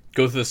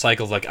go through the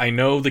cycles. Like, I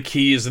know the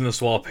key is in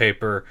this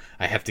wallpaper.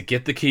 I have to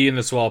get the key in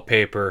this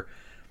wallpaper,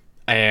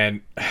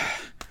 and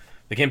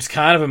the game's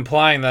kind of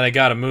implying that I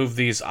got to move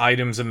these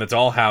items in the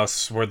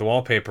dollhouse where the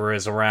wallpaper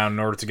is around in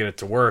order to get it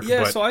to work.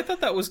 Yeah, but so I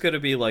thought that was going to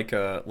be like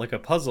a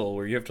puzzle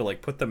where you have to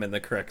like put them in the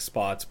correct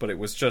spots, but it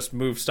was just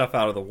move stuff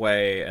out of the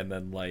way and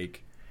then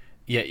like.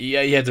 Yeah,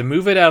 you had to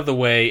move it out of the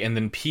way and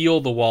then peel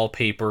the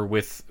wallpaper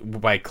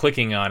by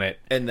clicking on it,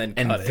 and then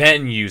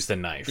then use the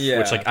knife. Yeah.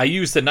 Which, like, I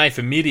used the knife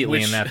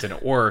immediately, and that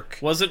didn't work.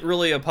 Wasn't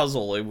really a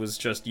puzzle. It was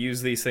just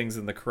use these things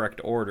in the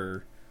correct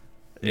order.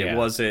 It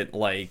wasn't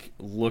like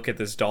look at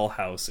this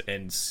dollhouse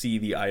and see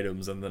the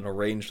items and then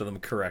arrange them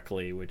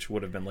correctly, which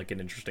would have been like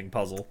an interesting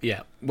puzzle.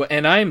 Yeah,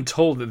 and I'm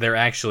told that there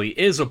actually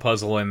is a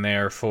puzzle in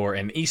there for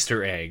an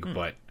Easter egg,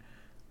 but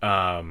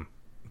I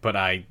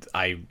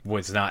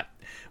was not.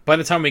 By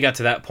the time we got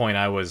to that point,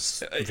 I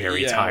was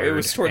very tired. It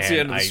was towards the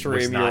end of the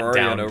stream. You were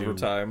already on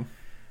overtime.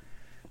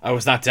 I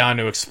was not down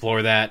to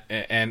explore that,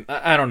 and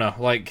I don't know.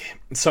 Like,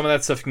 some of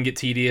that stuff can get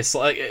tedious.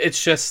 Like,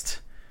 it's just,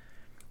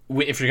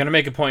 if you're gonna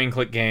make a point and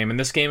click game, and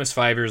this game is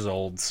 5 years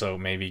old, so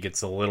maybe it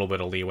gets a little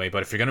bit of leeway.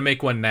 But if you're gonna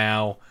make one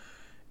now,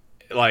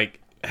 like,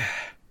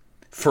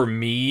 for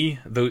me,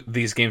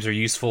 these games are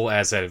useful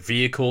as a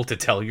vehicle to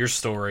tell your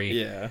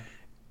story. Yeah.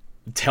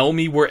 Tell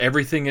me where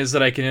everything is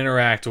that I can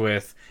interact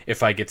with.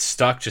 If I get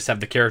stuck, just have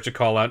the character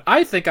call out,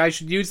 I think I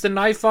should use the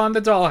knife on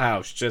the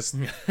dollhouse. Just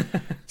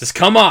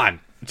come on.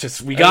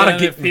 We gotta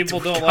get. If people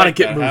don't like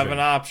that, have an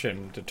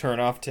option to turn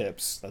off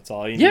tips. That's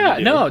all you need to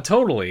do. No,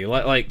 totally.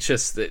 Like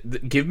just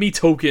give me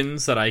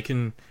tokens that I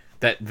can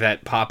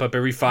that pop up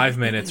every 5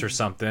 minutes or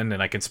something,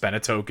 and I can spend a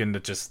token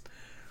to just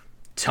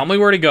tell me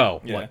where to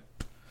go. Yeah. Like,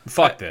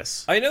 fuck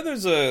this. I know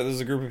there's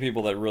a group of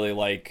people that really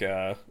like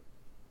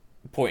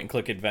point and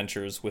click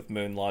adventures with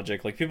Moon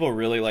logic. Like, people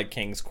really like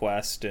King's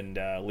Quest and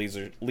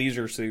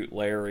Leisure Suit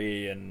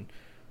Larry and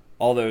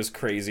all those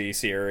crazy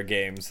Sierra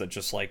games that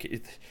just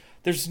like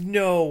there's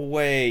no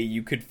way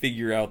you could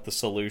figure out the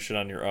solution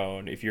on your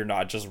own if you're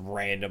not just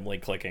randomly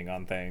clicking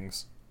on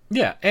things.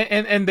 Yeah,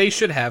 and they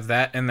should have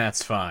that, and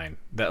that's fine.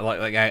 That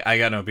like I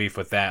got no beef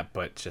with that,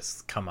 but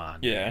just come on.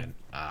 Yeah. Man.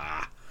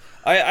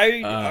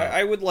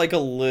 I would like a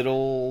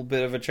little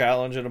bit of a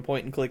challenge in a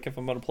point and click if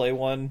I'm going to play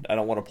one. I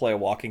don't want to play a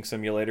walking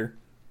simulator.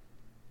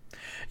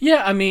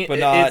 Yeah, I mean, but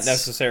not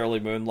necessarily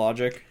Moon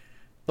logic.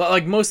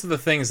 Like, most of the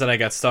things that I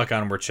got stuck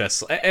on were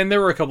just, and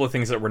there were a couple of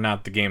things that were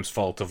not the game's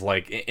fault. Of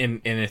like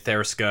in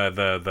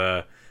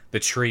Itherska, the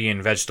tree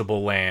and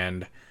vegetable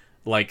land.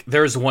 Like,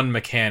 there's one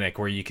mechanic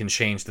where you can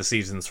change the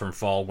seasons from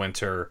fall,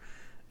 winter,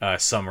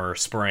 summer,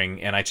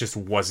 spring, and I just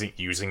wasn't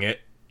using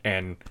it,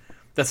 and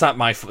that's not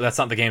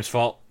the game's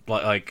fault.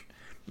 Like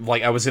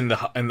I was in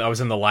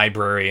the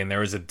library, and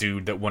there was a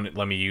dude that wouldn't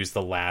let me use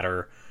the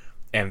ladder,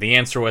 and the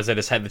answer was I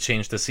just had to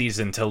change the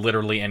season to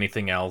literally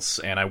anything else,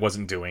 and I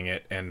wasn't doing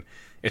it, and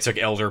it took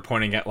Elder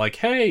pointing at like,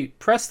 hey,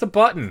 press the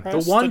button,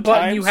 the one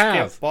button you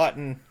have,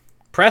 button.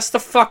 Press the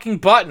fucking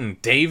button,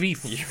 Davey.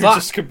 You're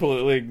just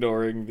completely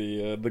ignoring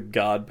the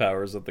god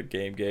powers that the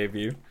game gave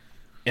you.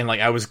 And like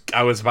I was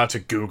about to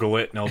Google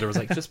it, and Elder was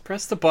like, just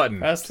press the button.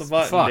 Press the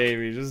button,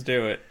 Davey. Just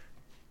do it.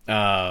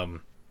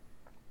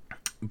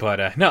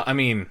 But no, I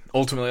mean,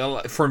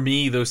 ultimately, for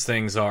me, those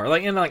things are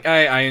like, and like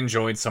I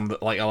enjoyed some of the,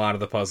 like a lot of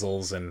the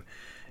puzzles and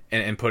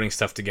putting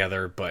stuff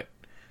together, but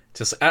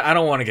just I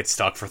don't want to get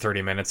stuck for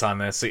 30 minutes on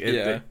this.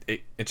 It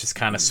just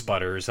kind of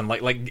sputters, and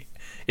like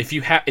if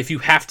you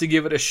have to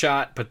give it a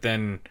shot, but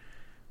then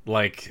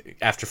like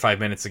after 5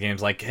 minutes the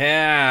game's like,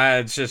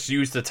 yeah, just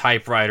use the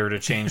typewriter to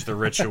change the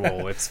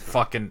ritual. It's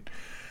fucking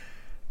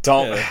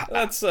don't. Yeah,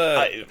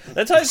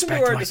 that ties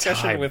into our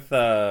discussion time.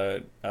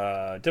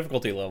 with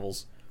difficulty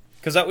levels,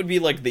 because that would be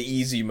like the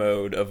easy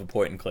mode of a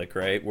point and click,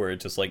 right? Where it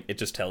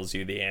just tells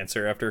you the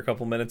answer after a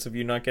couple minutes of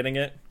you not getting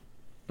it.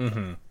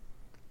 Mm-hmm.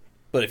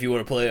 But if you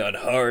want to play on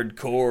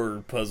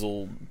hardcore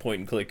puzzle point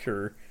and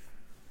clicker,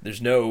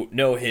 there's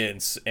no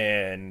hints,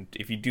 and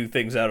if you do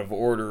things out of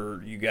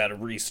order, you got to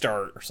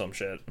restart or some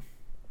shit.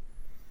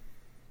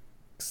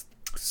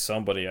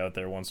 Somebody out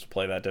there wants to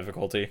play that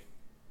difficulty.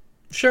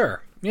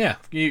 Sure. Yeah.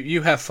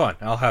 You have fun.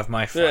 I'll have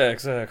my fun. Yeah,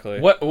 exactly.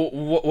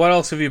 What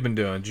else have you been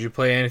doing? Did you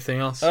play anything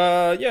else?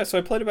 Yeah. So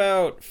I played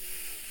about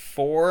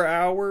 4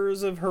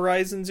 hours of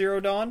Horizon Zero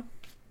Dawn.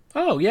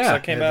 Oh yeah, So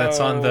that came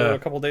that's out on the a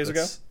couple days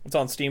ago. It's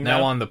on Steam now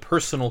now. on the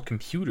personal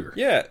computer.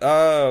 Yeah.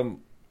 So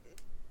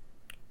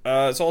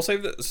I'll say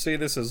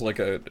this as like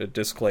a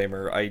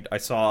disclaimer. I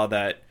saw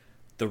that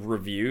the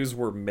reviews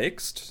were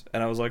mixed,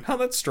 and I was like, "Huh,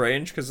 that's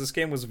strange," because this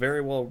game was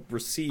very well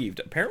received.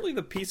 Apparently,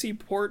 the PC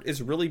port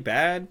is really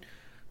bad.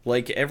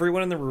 Like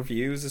everyone in the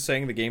reviews is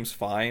saying the game's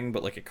fine,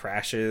 but like it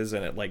crashes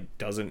and it like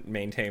doesn't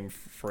maintain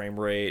frame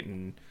rate,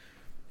 and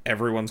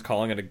everyone's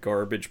calling it a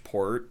garbage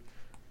port.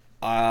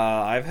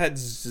 I've had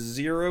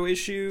 0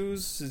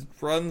 issues. It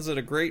runs at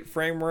a great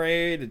frame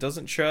rate. It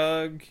doesn't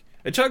chug.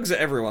 It chugs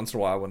every once in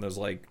a while when there's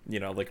like, you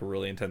know, like a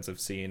really intensive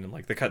scene, and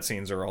like the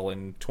cutscenes are all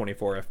in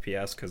 24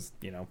 FPS because,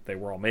 you know, they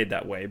were all made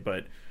that way.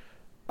 But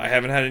I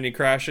haven't had any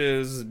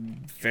crashes.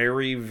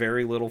 Very,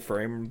 very little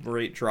frame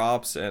rate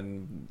drops,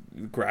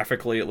 and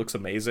graphically it looks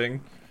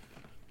amazing.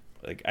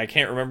 Like, I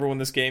can't remember when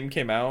this game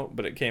came out,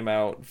 but it came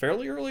out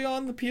fairly early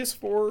on the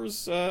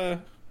PS4's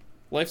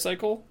life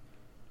cycle.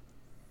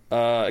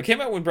 It came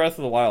out when Breath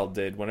of the Wild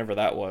did, whenever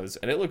that was,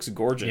 and it looks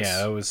gorgeous. Yeah,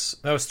 that was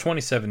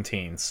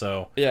 2017.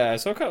 So yeah,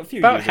 so a few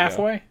about years ago.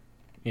 halfway.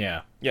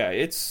 Yeah, Yeah,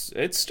 it's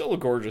still a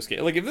gorgeous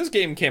game. Like if this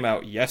game came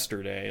out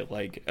yesterday,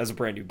 like as a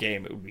brand new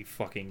game, it would be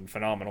fucking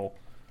phenomenal.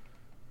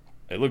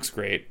 It looks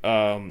great,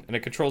 and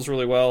it controls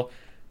really well.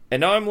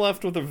 And now I'm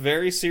left with a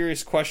very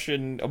serious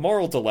question, a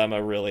moral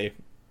dilemma, really.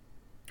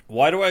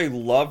 Why do I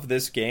love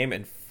this game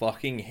and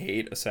fucking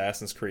hate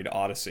Assassin's Creed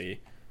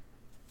Odyssey?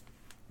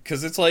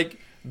 Because it's like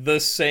the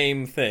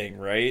same thing,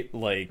 right?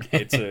 Like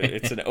it's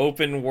an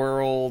open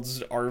world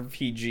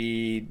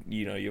RPG.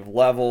 You know, you have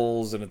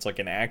levels, and it's like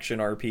an action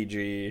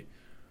RPG.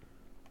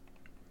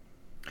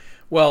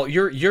 well,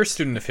 you're a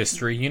student of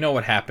history. You know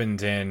what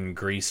happened in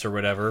Greece or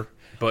whatever,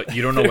 but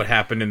you don't know what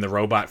happened in the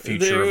robot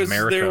future of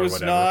America there or was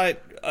whatever. not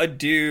a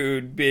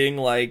dude being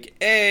like,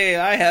 "Hey,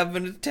 I have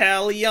an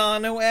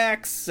Italiano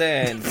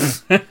accent."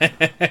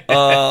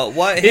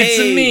 What? It's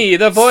hey, me,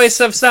 the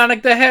voice of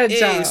Sonic the Hey,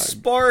 Hedgehog.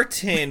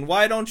 Spartan,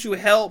 why don't you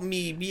help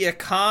me be a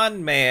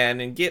con man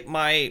and get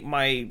my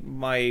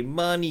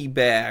money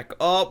back?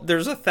 Oh,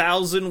 there's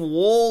 1,000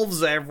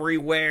 wolves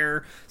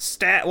everywhere.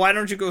 Why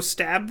don't you go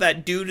stab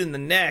that dude in the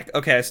neck?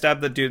 Okay, I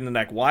stabbed that dude in the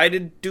neck. Why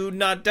did dude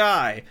not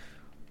die?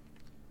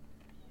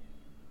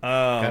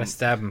 Gotta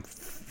stab him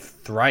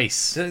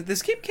thrice.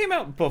 This game came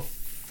out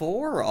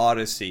before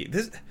Odyssey.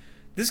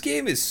 This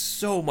game is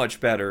so much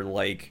better.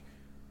 Like,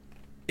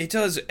 it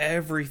does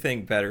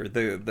everything better.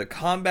 The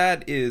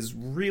combat is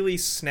really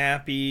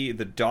snappy.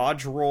 The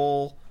dodge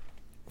roll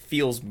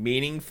feels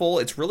meaningful.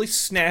 It's really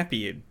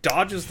snappy. It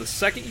dodges the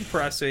second you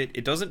press it.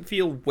 It doesn't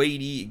feel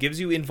weighty. It gives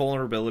you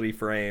invulnerability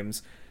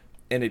frames,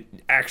 and it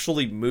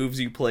actually moves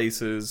you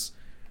places.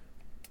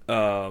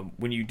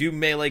 When you do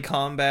melee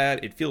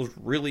combat, it feels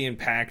really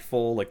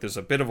impactful. Like there's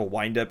a bit of a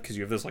wind up because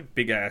you have this like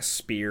big ass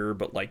spear,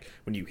 but like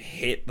when you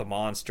hit the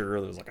monster,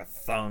 there's like a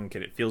thunk,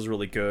 and it feels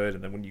really good.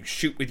 And then when you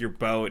shoot with your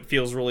bow, it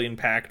feels really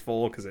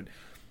impactful because it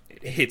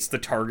hits the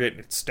target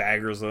and it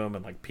staggers them,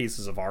 and like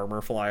pieces of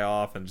armor fly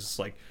off. And just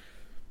like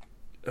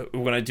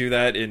when I do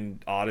that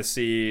in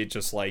Odyssey,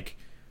 just like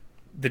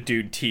the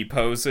dude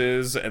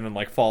T-poses and then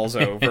like falls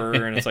over,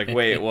 and it's like,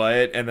 wait,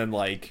 what? And then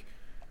like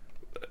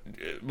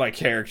my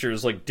character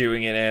is like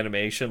doing an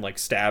animation, like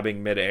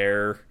stabbing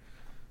midair.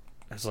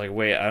 I was like,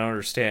 wait, I don't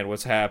understand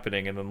what's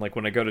happening. And then like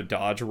when I go to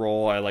dodge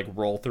roll, I like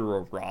roll through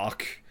a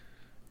rock,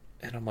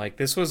 and I'm like,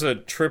 this was a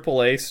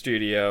AAA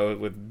studio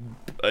with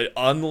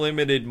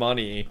unlimited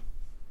money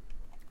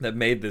that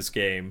made this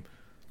game,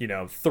 you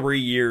know, 3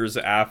 years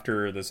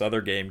after this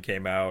other game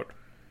came out.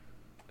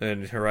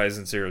 And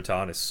Horizon Zero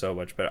Dawn is so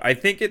much better. I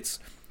think it's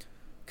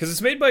because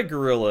it's made by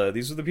Guerrilla.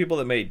 These are the people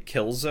that made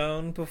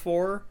Killzone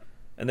before.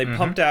 And they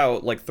pumped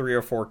out like 3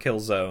 or 4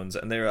 Killzones,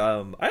 and they're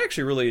I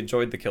actually really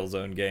enjoyed the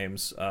Killzone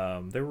games.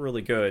 They were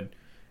really good,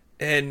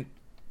 and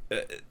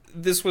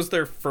this was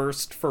their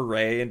first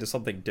foray into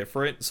something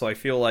different. So I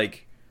feel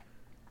like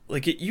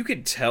you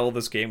could tell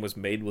this game was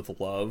made with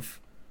love.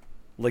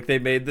 Like, they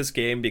made this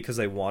game because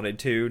they wanted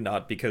to,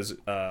 not because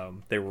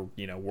they were,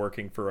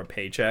 working for a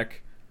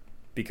paycheck.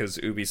 Because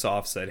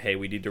Ubisoft said, hey,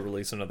 we need to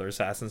release another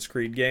Assassin's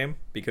Creed game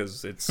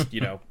because it's,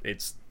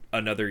 it's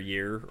another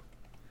year.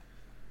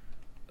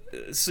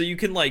 So you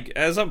can, like,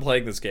 as I'm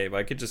playing this game,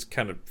 I could just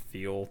kind of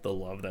feel the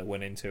love that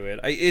went into it.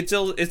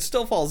 It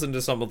still falls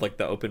into some of, like,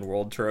 the open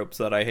world tropes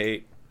that I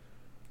hate.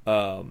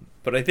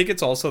 But I think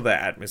it's also the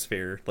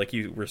atmosphere, like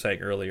you were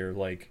saying earlier.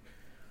 Like,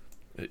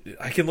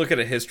 I can look at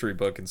a history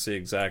book and see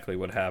exactly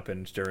what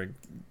happened during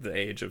the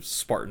age of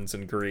Spartans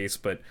in Greece,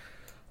 but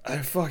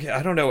I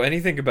don't know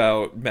anything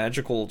about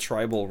magical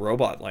tribal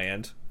robot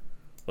land.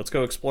 Let's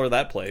go explore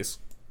that place.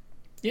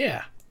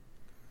 Yeah.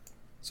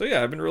 So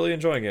yeah, I've been really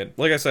enjoying it.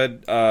 Like I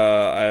said,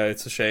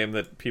 it's a shame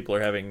that people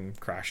are having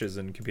crashes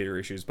and computer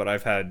issues, but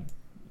I've had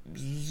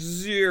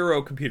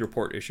 0 computer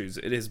port issues.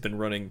 It has been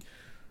running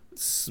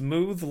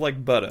smooth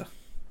like butter.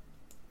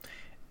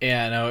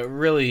 Yeah, no, it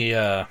really,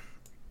 that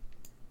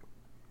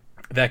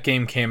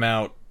game came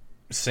out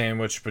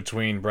sandwiched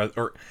between Breath,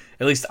 or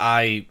at least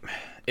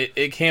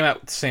it came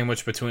out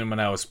sandwiched between when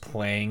I was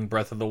playing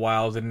Breath of the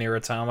Wild and Nier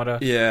Automata.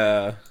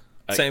 Yeah.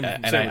 Same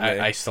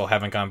I still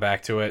haven't gone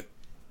back to it.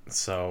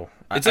 So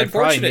it's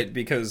unfortunate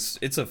because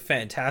it's a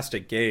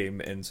fantastic game,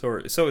 and so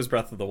is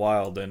Breath of the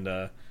Wild and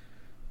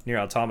Nier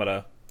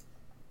Automata.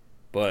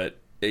 But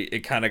it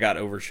kind of got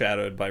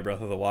overshadowed by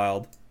Breath of the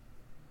Wild.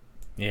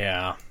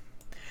 Yeah.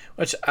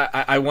 Which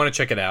I want to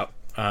check it out.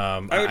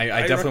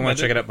 I definitely want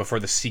to check it out before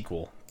the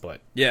sequel. But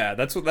yeah,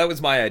 that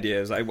was my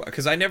idea.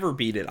 Because I never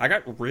beat it. I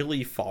got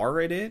really far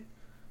in it,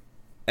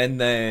 and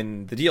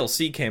then the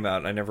DLC came out,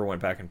 and I never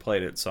went back and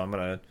played it. So I'm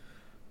gonna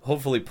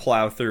hopefully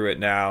plow through it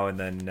now, and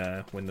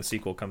then when the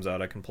sequel comes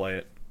out, I can play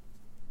it.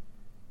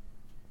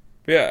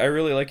 But yeah, I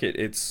really like it.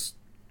 It's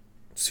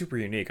super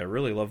unique. I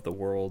really love the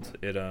world.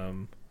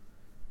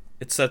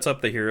 It sets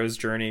up the hero's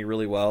journey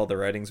really well. The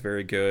writing's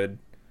very good.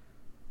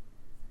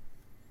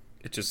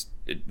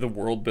 The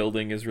world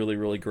building is really,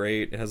 really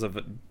great. It has a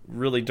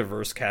really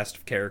diverse cast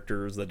of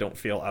characters that don't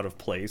feel out of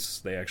place.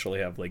 They actually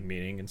have, like,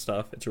 meaning and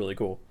stuff. It's really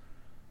cool.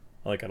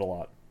 I like it a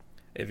lot.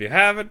 If you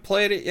haven't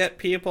played it yet,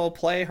 people,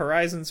 play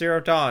Horizon Zero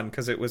Dawn,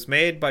 because it was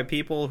made by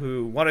people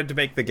who wanted to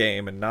make the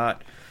game and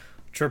not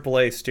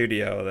AAA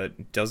studio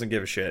that doesn't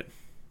give a shit.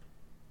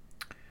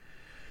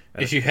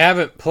 If you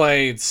haven't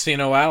played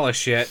Sino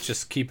Alice yet,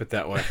 just keep it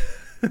that way.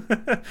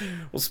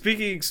 Well,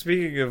 speaking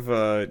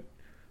of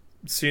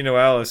Sino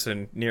Alice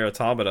and Nier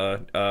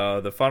Automata,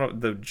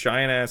 the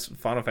giant ass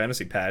Final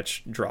Fantasy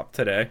patch dropped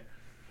today.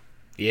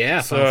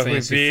 Yeah, So Final if we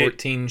Fantasy beat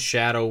 14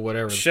 Shadow,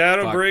 whatever.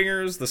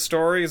 Shadowbringers, the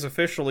story is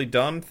officially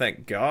done,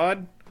 thank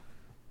God.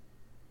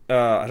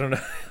 I don't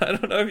know. I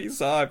don't know if you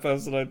saw. I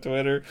posted on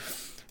Twitter.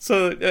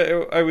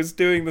 So I was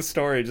doing the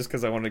story just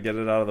because I wanted to get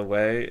it out of the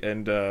way,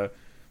 and the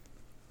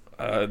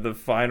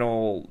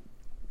final,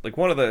 like,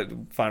 one of the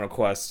final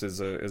quests is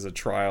a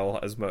trial,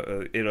 as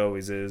it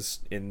always is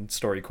in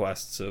story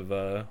quests of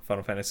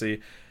Final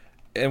Fantasy.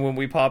 And when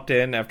we popped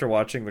in after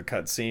watching the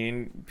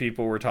cutscene,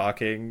 people were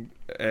talking,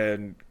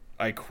 and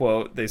I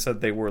quote, they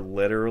said they were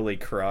literally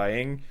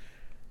crying,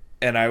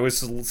 and I was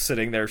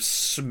sitting there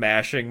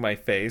smashing my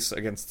face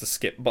against the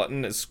skip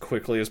button as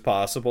quickly as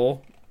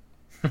possible.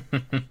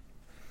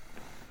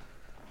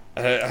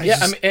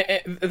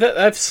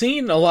 I've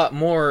seen a lot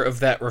more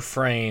of that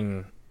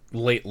refrain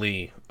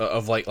lately,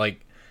 of like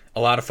a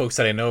lot of folks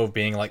that I know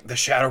being like, the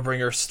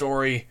Shadowbringer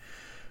story,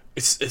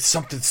 it's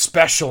something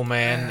special,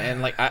 man.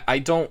 And like I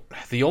don't,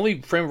 the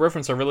only frame of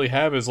reference I really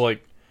have is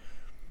like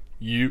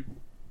you.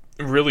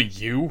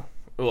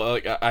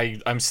 Like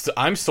I'm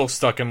still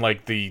stuck in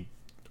like the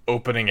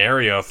opening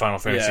area of Final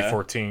Fantasy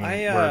 14,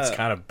 where it's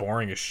kind of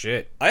boring as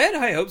shit. I had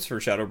high hopes for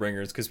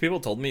Shadowbringers because people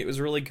told me it was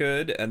really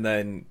good, and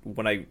then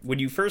when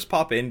you first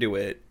pop into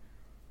it,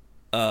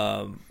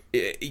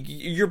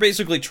 you're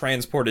basically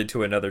transported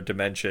to another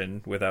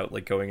dimension without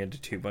like going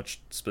into too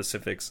much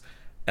specifics.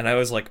 And I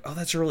was like, oh,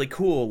 that's really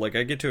cool. Like,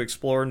 I get to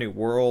explore a new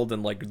world,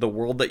 and like the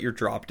world that you're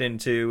dropped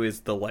into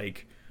is the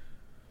like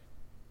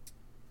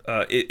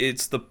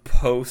it's the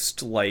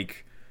post,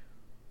 like,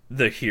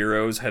 the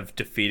heroes have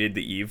defeated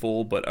the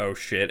evil, but oh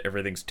shit,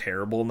 everything's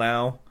terrible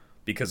now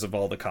because of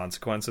all the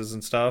consequences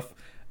and stuff.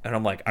 And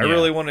I'm like, I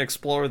really want to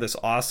explore this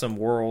awesome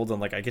world,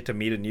 and like I get to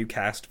meet a new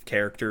cast of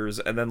characters,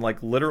 and then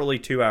like literally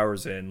 2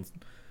 hours in,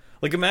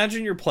 like,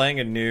 imagine you're playing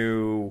a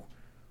new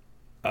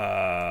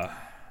I'm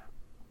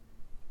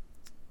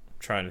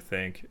trying to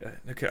think.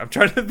 Okay, I'm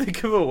trying to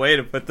think of a way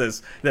to put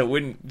this that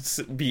wouldn't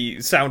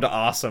sound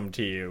awesome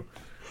to you,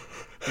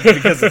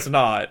 because it's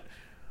not.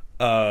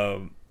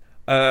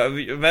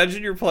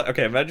 Imagine you're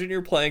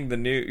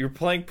playing you're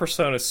playing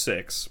Persona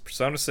 6.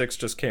 Persona 6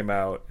 just came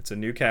out. It's a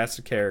new cast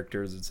of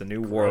characters. It's a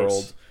new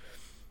world.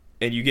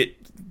 And you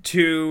get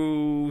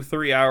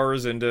 2-3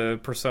 hours into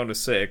Persona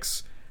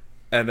 6,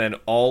 and then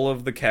all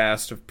of the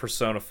cast of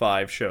Persona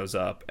 5 shows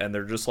up, and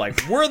they're just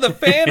like, we're the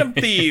Phantom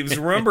Thieves!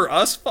 Remember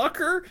us,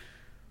 fucker?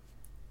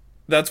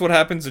 That's what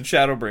happens in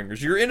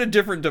Shadowbringers. You're in a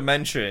different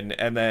dimension,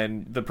 and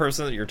then the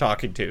person that you're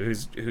talking to,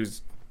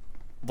 who's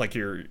like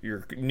your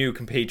new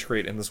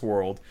compatriot in this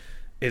world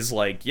is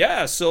like,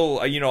 yeah, so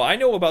I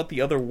know about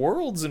the other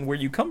worlds and where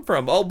you come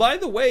from. Oh, by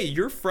the way,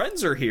 your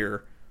friends are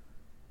here.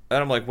 And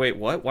I'm like, wait,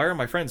 what? Why are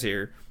my friends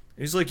here?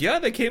 And he's like, yeah,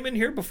 they came in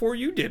here before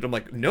you did. I'm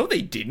like, no,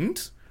 they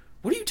didn't.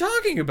 What are you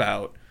talking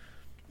about?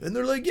 And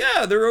they're like,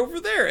 yeah, they're over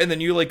there. And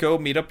then you like go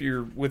meet up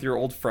with your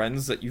old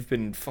friends that you've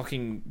been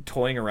fucking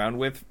toying around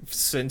with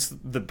since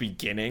the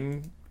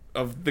beginning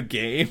of the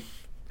game,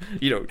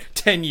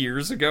 10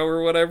 years ago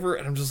or whatever.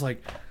 And I'm just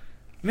like,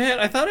 man,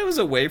 I thought I was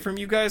away from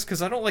you guys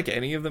because I don't like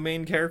any of the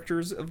main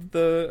characters of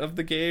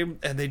the game.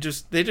 And they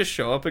just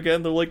show up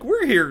again. They're like,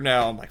 we're here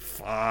now. I'm like,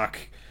 fuck.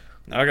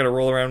 Now I gotta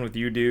roll around with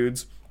you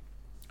dudes.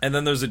 And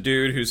then there's a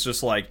dude who's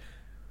just like,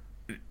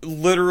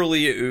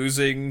 literally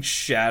oozing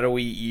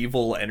shadowy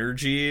evil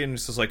energy, and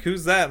it's just like,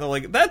 who's that? And they're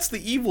like, that's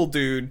the evil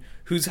dude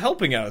who's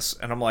helping us.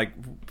 And I'm like,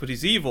 but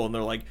he's evil. And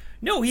they're like,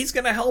 no, he's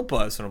gonna help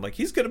us. And I'm like,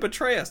 he's gonna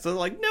betray us. They're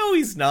like, no,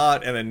 he's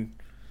not. And then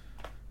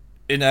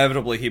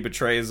inevitably he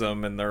betrays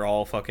them, and they're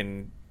all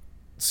fucking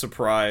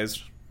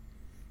surprised.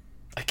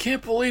 I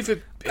can't believe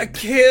it. I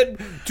can't,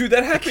 dude.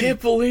 That happened. I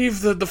can't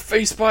believe the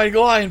face biting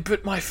lion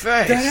bit my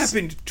face. That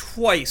happened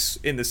twice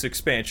in this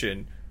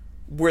expansion,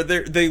 where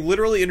they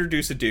literally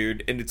introduce a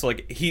dude, and it's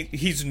like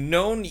he's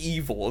known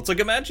evil. It's like,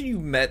 imagine you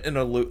met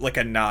like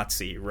a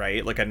Nazi,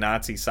 right? Like a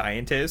Nazi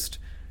scientist,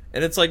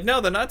 and it's like,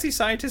 no, the Nazi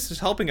scientist is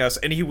helping us,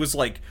 and he was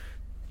like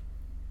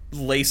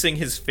lacing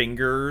his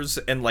fingers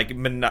and like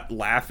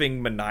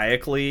laughing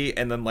maniacally,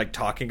 and then like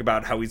talking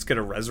about how he's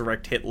gonna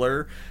resurrect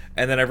Hitler.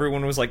 And then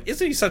everyone was like,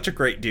 isn't he such a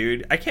great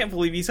dude? I can't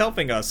believe he's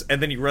helping us.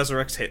 And then he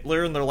resurrects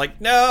Hitler, and they're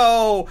like,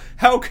 no!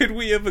 How could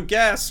we have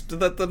guessed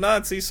that the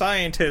Nazi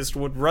scientist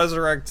would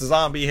resurrect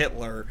zombie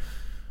Hitler?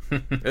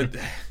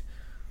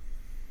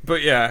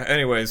 But yeah,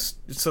 anyways,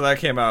 so that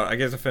came out. I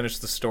get to finish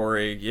the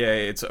story.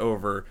 Yay, it's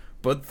over.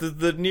 But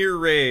the Nier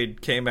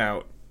raid came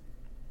out.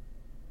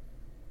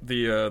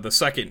 The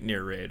second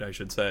Nier raid, I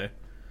should say.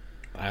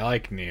 I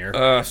like Nier.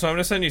 So I'm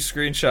gonna send you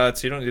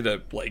screenshots. You don't need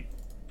to, like...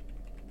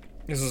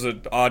 This is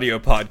an audio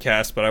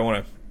podcast, but I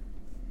want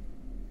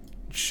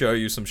to show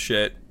you some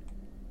shit.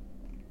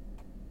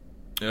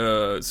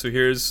 So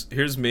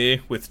here's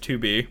me with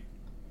 2B.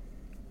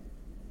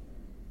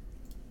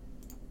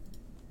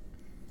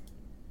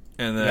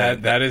 And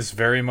then that is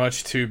very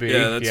much 2B.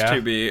 Yeah, that's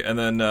 2B. And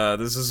then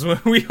this is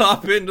when we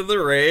hop into the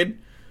raid.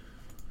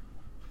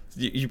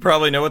 You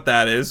probably know what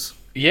that is.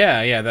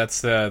 Yeah,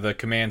 that's the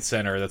command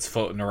center that's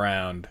floating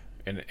around,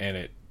 and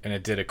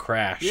it did a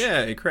crash.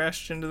 Yeah, it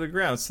crashed into the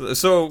ground.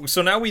 So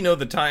now we know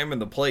the time and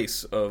the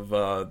place of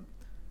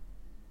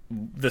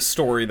the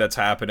story that's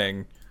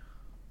happening.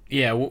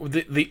 Yeah,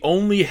 the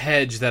only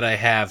hedge that I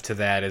have to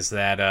that is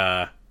that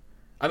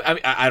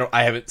I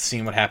haven't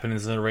seen what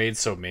happens in the raid,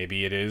 so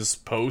maybe it is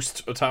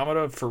post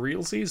Automata for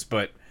realsies,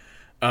 but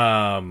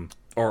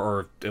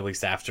or at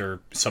least after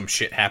some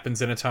shit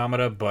happens in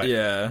Automata. But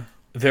yeah,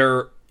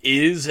 there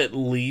is at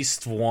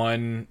least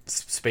one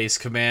space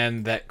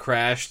command that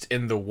crashed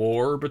in the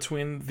war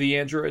between the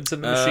androids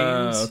and the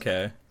machines.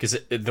 Okay. Because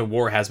the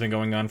war has been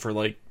going on for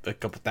like a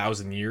couple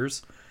thousand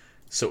years.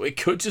 So it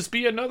could just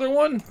be another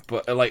one.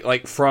 But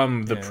like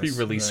from the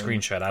pre-release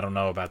screenshot, I don't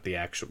know about the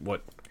actual,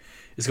 what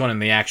is going in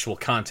the actual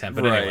content.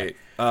 But anyway.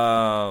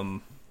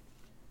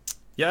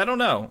 Yeah, I don't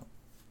know.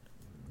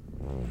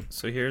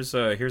 So here's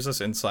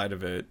us inside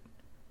of it.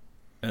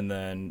 And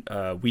then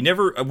we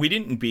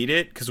didn't beat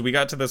it because we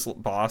got to this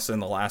boss in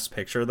the last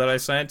picture that I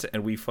sent,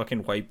 and we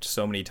fucking wiped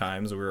so many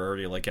times. We were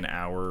already like an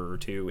hour or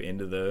two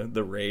into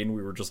the raid, and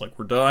we were just like,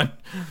 we're done.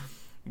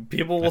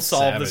 People will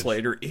solve this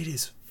later. It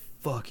is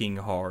fucking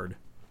hard.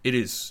 It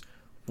is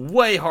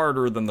way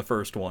harder than the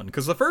first one,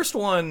 because the first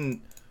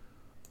one,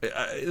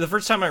 the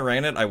first time I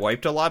ran it, I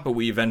wiped a lot, but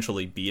we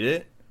eventually beat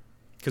it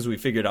because we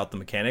figured out the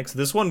mechanics.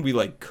 This one we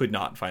like could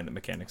not find the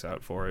mechanics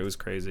out for. It was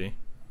crazy.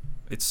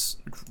 It's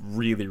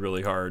really,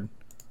 really hard.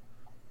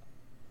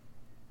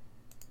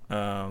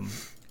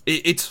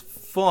 It's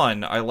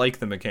fun. I like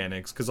the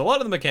mechanics, because a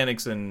lot of the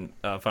mechanics in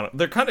Final,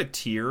 they're kind of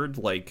tiered,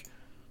 like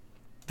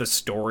the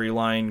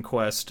storyline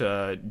quest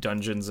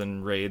dungeons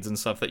and raids and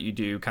stuff that you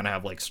do kind of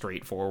have like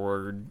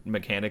straightforward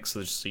mechanics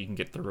so you can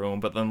get through them,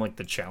 but then like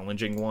the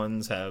challenging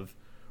ones have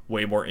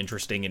way more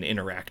interesting and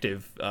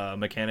interactive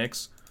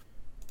mechanics.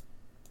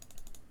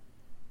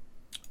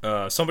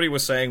 Somebody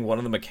was saying one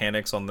of the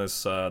mechanics on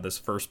this this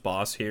first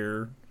boss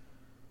here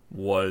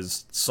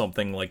was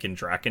something like in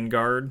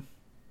Drakengard.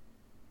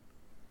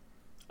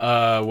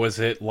 Was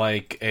it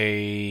like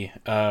a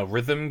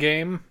rhythm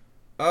game?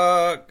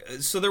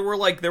 So there were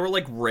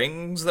like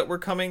rings that were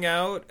coming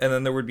out, and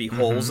then there would be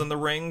holes in the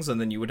rings, and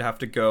then you would have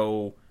to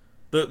go.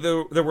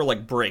 There were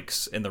like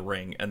breaks in the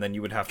ring, and then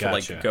you would have to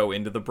like go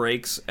into the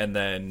breaks, and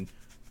then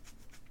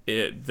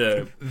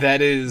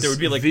that is there would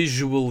be like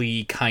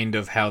visually kind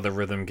of how the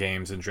rhythm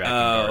games in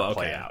Drakengard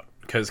play out,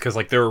 because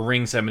like there are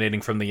rings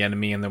emanating from the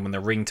enemy, and then when the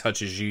ring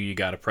touches you, you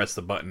got to press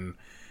the button,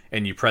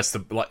 and you press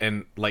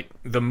and like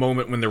the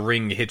moment when the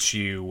ring hits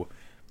you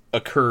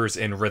occurs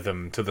in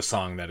rhythm to the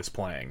song that is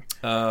playing.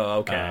 Oh,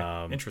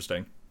 okay.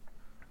 Interesting.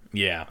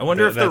 Yeah, I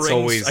wonder if the that's rings.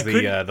 always I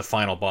couldn't, the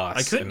final boss.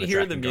 I couldn't in the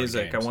hear the Drakengard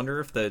music. games. I wonder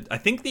if I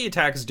think the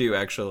attacks do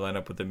actually line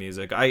up with the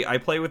music. I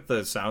play with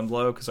the sound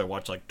low because I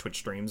watch like Twitch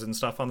streams and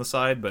stuff on the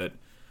side, but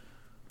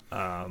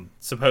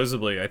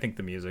supposedly I think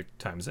the music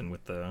times in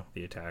with the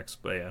attacks.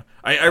 But yeah,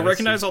 I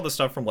recognize all the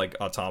stuff from like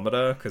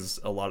Automata because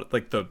a lot of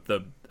like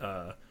the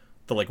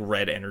like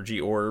red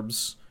energy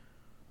orbs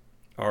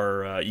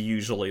are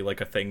usually like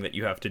a thing that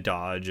you have to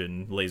dodge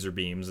and laser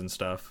beams and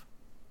stuff.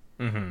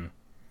 Mm-hmm.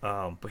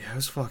 But yeah, it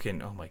was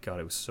fucking. Oh my god,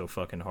 it was so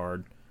fucking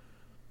hard.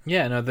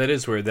 Yeah, no, that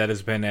is weird. That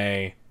has been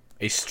a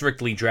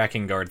strictly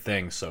Drakengard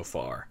thing so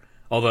far.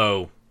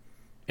 Although,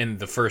 in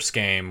the first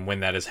game,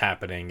 when that is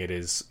happening, it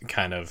is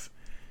kind of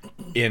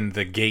in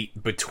the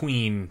gate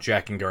between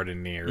Drakengard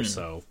and Nier.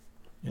 So,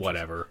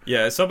 whatever.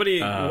 Yeah,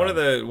 somebody, one of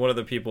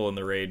the people in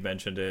the raid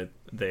mentioned it.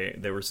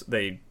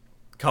 They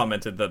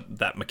commented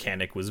that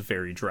mechanic was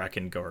very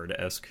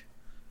Drakengard-esque.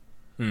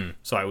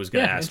 So I was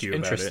gonna ask you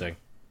about it.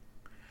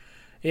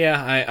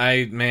 Yeah,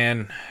 I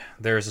man,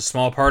 there's a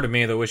small part of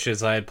me that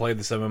wishes I had played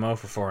this MMO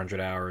for 400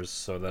 hours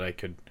so that I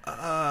could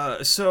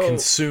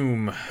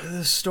consume.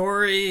 The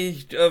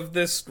story of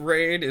this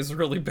raid is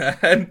really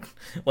bad.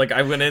 Like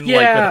I went in like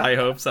with high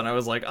hopes, and I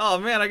was like, oh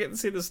man, I get to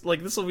see this.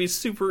 Like this will be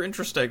super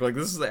interesting. Like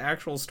this is the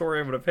actual story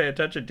I'm going to pay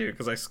attention to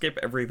because I skip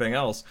everything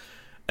else.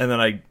 And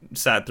then I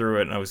sat through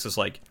it, and I was just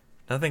like,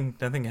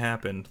 nothing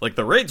happened. Like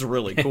the raid's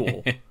really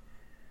cool,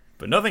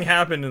 but nothing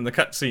happened in the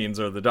cutscenes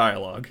or the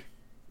dialogue.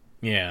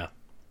 Yeah.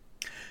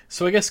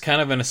 So I guess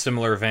kind of in a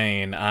similar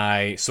vein,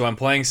 I'm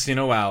playing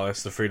Sino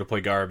Alice, the free-to-play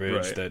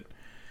garbage that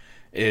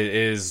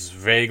is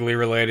vaguely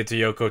related to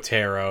Yoko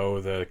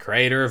Taro, the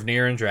creator of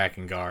Nier and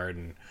Drakengard.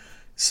 And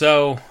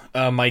so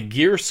my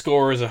gear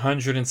score is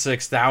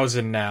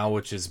 106,000 now,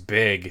 which is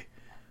big.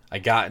 I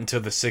got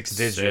into the 6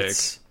 digits.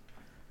 Sick.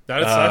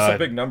 That's a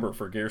big number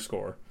for gear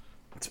score.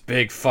 It's a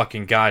big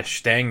fucking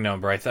gosh dang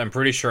number. I'm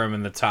pretty sure I'm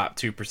in the top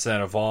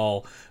 2% of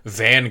all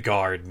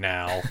Vanguard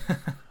now.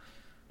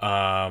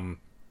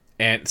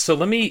 And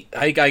so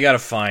I gotta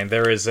find,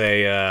 there is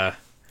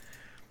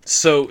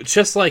so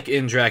just like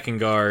in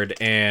Drakengard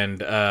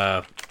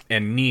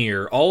and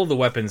Nier, all of the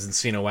weapons in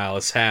Sino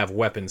Alice have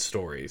weapon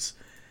stories,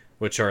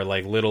 which are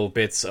like little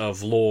bits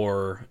of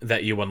lore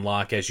that you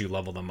unlock as you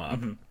level them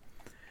up.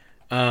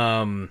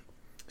 Mm-hmm.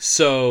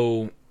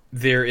 So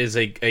there is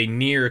a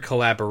Nier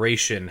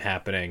collaboration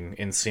happening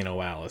in Sino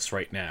Alice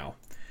right now.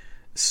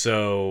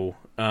 So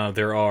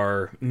there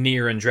are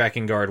Nier and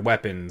Drakengard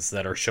weapons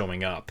that are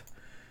showing up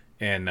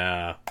in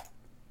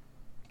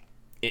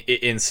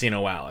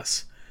Sino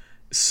Alice.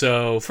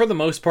 So for the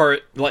most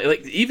part,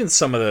 like even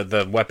some of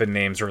the weapon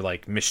names are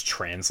like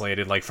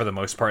mistranslated. Like for the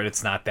most part,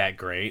 it's not that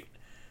great.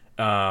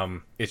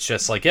 It's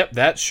just like, yep,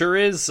 that sure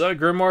is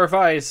Grimoire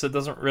Vice. It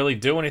doesn't really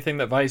do anything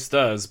that Vice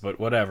does, but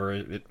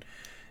whatever.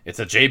 It's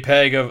a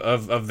JPEG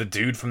of the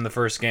dude from the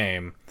first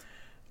game.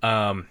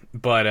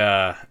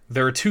 But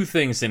there are two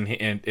things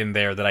in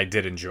there that I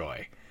did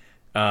enjoy.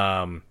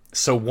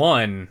 So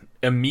one,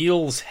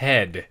 Emil's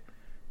head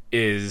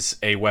is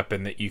a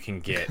weapon that you can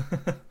get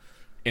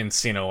in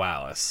Sino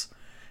Alice.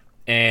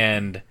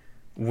 And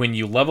when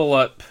you level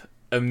up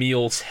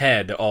Emil's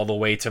head all the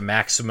way to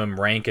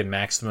maximum rank and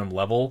maximum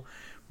level,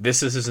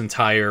 this is his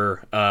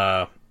entire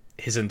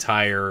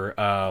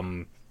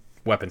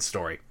weapon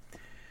story.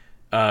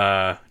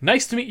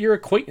 Nice to meet your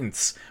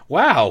acquaintance.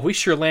 Wow, we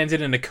sure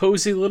landed in a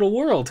cozy little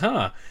world,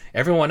 huh?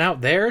 Everyone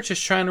out there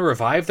just trying to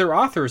revive their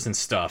authors and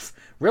stuff.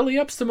 Really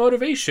ups the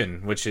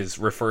motivation, which is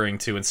referring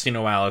to in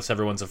Sino Alice,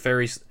 everyone's a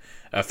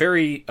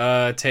fairy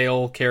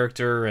tale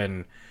character,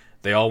 and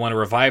they all want to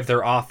revive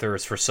their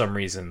authors for some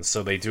reason,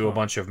 so they do a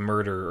bunch of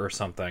murder or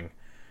something.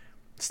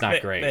 It's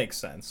not great. Makes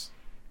sense.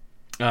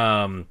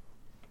 Everyone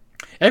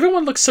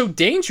looks so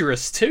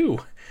dangerous, too.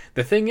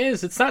 The thing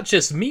is, it's not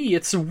just me,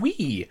 it's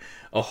we.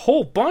 A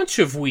whole bunch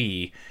of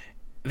we.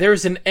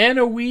 There's an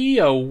ANOE,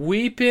 a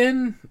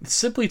Weepin,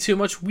 simply too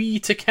much we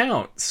to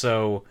count.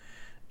 So,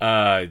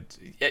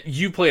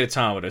 you played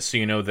Automata, so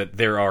you know that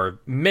there are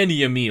many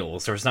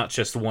Emils. There's not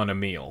just one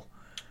Emil.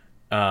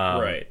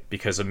 Right.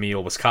 Because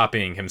Emil was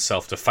copying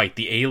himself to fight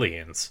the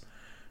aliens.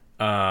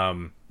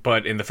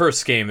 But in the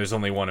first game, there's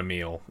only one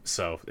Emil,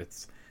 so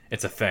it's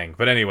a thing.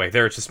 But anyway,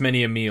 there are just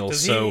many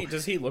Emils.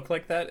 Does he look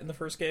like that in the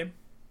first game?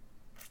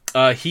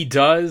 He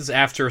does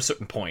after a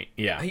certain point.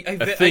 Yeah,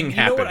 a thing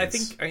happens. You know what? I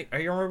think I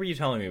remember you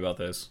telling me about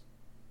this.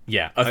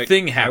 Yeah, a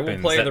thing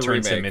happens that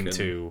turns him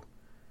into.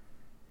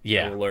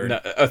 Yeah,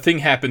 a thing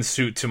happens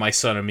to my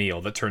son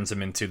Emil that turns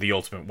him into the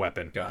ultimate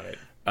weapon. Got it.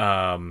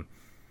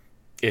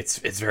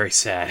 It's very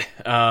sad.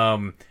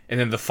 And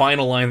then the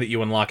final line that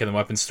you unlock in the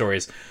weapon story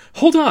is,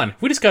 "Hold on,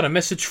 we just got a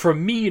message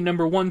from me,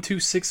 number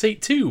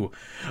 12682.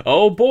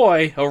 Oh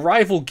boy, a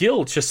rival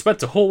guild just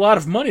spent a whole lot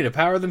of money to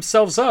power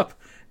themselves up.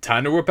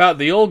 Time to whip out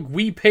the old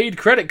we paid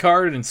credit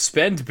card and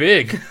spend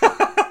big."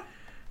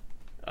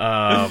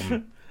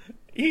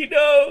 He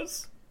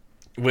knows.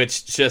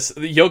 Which just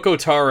Yoko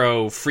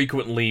Taro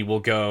frequently will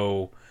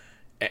go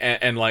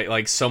and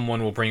like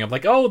someone will bring up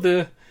like, oh,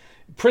 the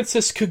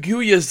Princess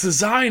Kaguya's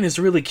design is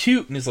really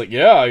cute, and he's like,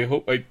 yeah,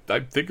 I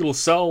think it'll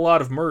sell a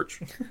lot of merch.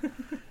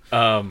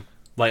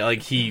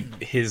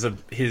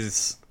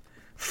 His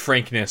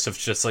frankness of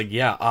just like,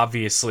 yeah,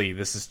 obviously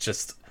this is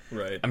just,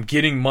 Right. I'm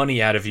getting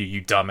money out of you,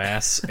 you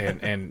dumbass,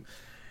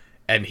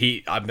 and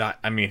he I'm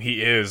not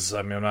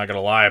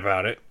gonna lie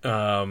about it.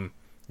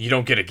 You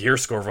don't get a gear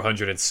score of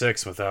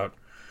 106 without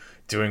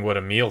doing what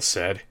Emil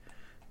said.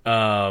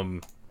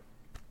 But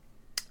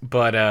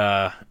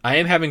I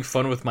am having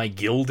fun with my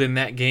guild in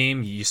that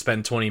game. You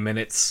spend 20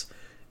 minutes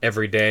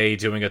every day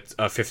doing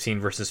a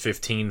 15 versus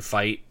 15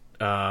 fight.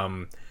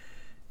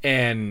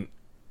 And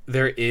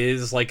there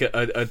is like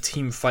a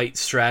team fight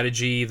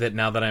strategy that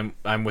now that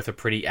I'm with a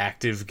pretty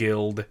active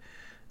guild,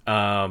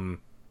 and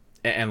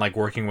like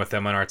working with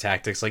them on our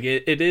tactics, like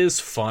it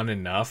is fun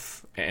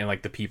enough, and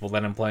like the people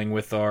that I'm playing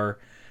with are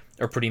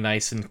pretty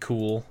nice and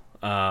cool.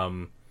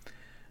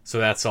 So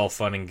that's all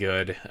fun and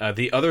good.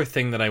 The other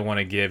thing that I want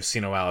to give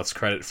Sino Alex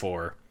credit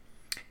for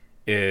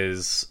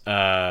is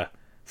for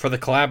the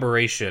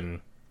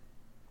collaboration.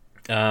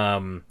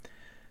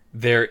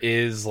 There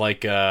is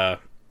like a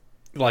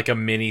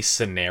mini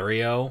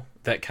scenario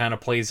that kind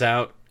of plays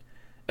out.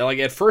 Like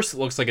at first, it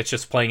looks like it's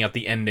just playing out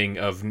the ending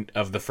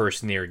of the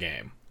first Nier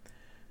game,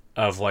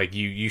 of like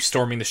you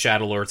storming the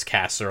Shadow Lord's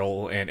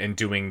castle and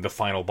doing the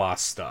final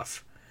boss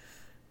stuff.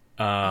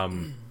 But.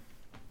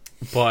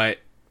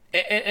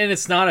 And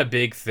it's not a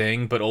big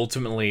thing, but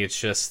ultimately it's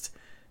just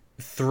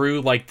through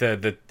like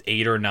the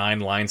 8 or 9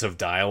 lines of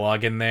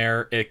dialogue in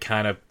there, you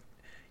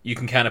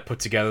can kind of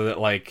put together that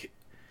like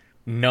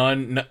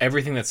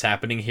everything that's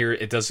happening here,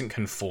 it doesn't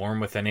conform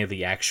with any of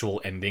the actual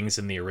endings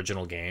in the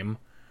original game.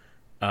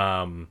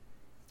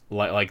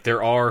 Like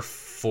there are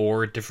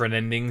 4 different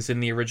endings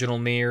in the original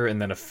Nier,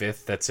 and then a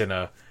 5th that's in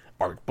a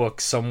art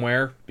book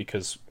somewhere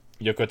because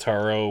Yoko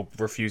Taro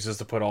refuses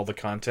to put all the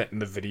content in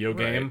the video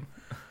game.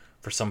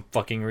 For some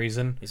fucking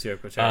reason. He's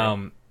Yoko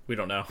Taro. We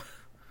don't know.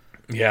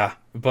 Yeah,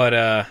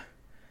 but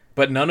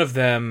none of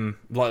them,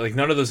 like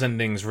none of those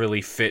endings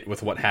really fit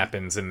with what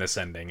happens in this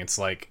ending. It's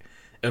like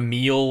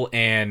Emil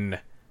and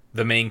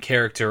the main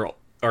character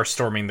are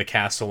storming the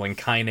castle, and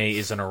Kaine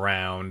isn't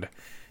around,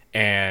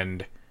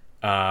 and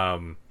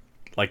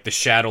like the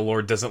Shadow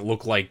Lord doesn't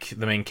look like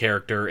the main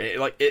character.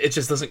 It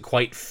just doesn't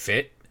quite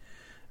fit.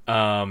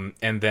 And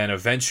then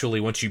eventually,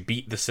 once you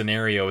beat the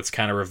scenario, it's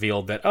kind of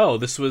revealed that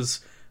this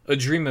was a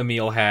dream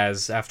Emil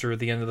has after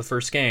the end of the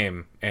first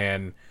game,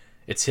 and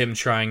it's him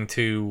trying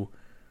to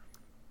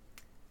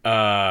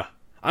I'm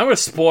gonna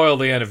spoil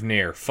the end of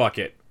Nier. Fuck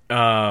it.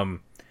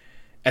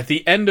 At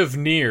the end of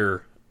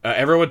Nier,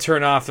 everyone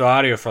turn off the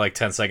audio for like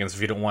 10 seconds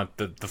if you don't want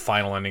the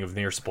final ending of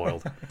Nier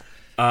spoiled.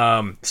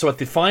 So at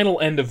the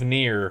final end of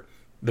Nier,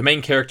 the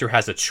main character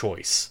has a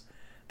choice.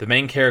 The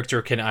main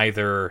character can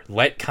either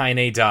let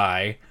Kaine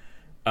die,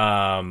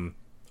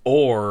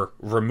 or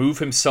remove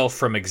himself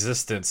from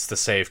existence to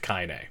save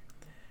Kaine.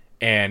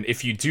 And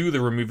if you do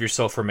the remove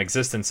yourself from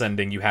existence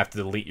ending, you have to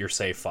delete your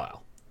save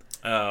file.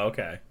 Oh,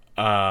 okay.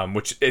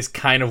 Which is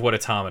kind of what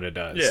Automata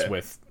does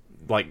with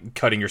like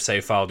cutting your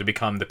save file to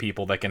become the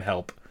people that can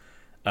help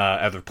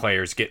other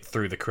players get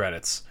through the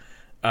credits.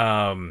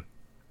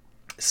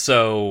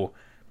 So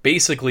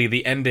basically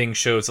the ending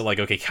shows that like,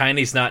 okay,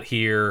 Kaine's not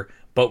here,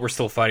 but we're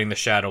still fighting the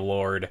Shadow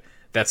Lord.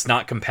 That's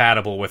not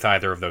compatible with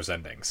either of those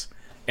endings.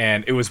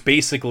 And it was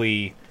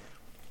basically,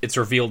 it's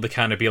revealed to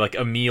kind of be like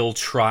Emil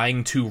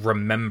trying to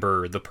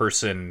remember the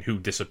person who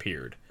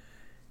disappeared.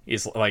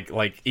 Is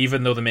like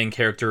even though the main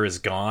character is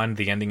gone,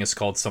 the ending is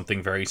called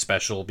something very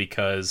special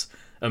because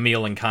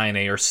Emil and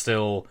Kaine are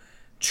still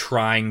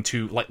trying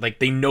to like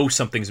they know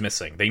something's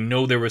missing. They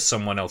know there was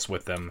someone else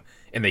with them,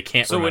 and they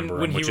can't remember.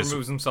 So when he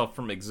removes himself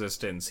from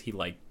existence, he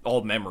like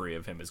all memory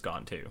of him is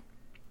gone too.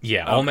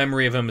 Yeah, all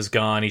memory of him is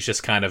gone. He's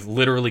just kind of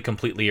literally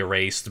completely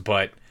erased.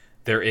 But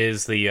there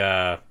is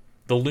the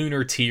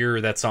lunar tear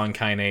that's on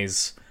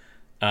Kaine's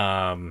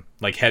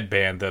like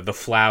headband, the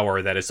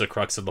flower that is the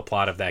crux of the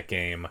plot of that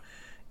game.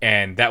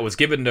 And that was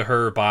given to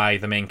her by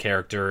the main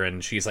character,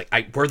 and she's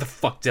like, where the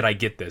fuck did I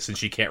get this? And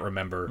she can't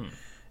remember.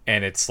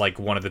 And it's like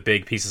one of the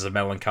big pieces of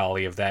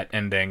melancholy of that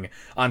ending.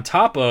 On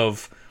top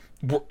of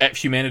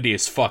humanity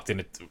is fucked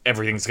and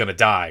everything's gonna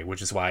die,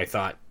 which is why I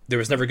thought there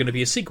was never gonna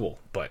be a sequel.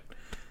 But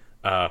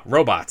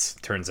robots,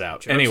 turns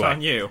out. Joke's anyway,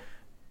 on you.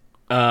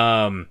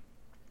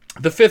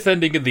 The fifth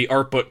ending of the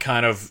art book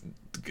kind of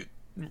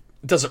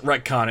doesn't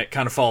retcon it,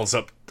 kind of follows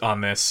up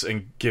on this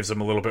and gives them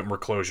a little bit more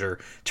closure.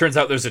 Turns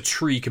out there's a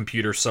tree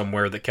computer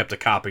somewhere that kept a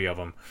copy of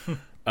them.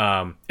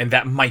 And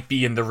that might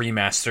be in the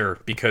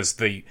remaster because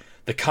the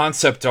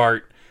concept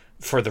art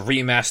for the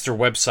remaster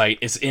website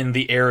is in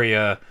the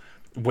area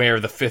where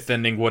the fifth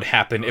ending would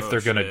happen if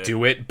they're going to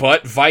do it.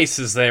 But Vice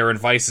is there and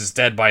Vice is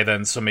dead by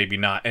then, so maybe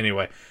not.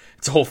 Anyway,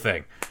 it's a whole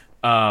thing.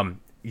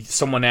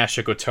 Someone asked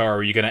Yoko Taro,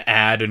 are you going to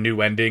add a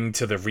new ending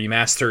to the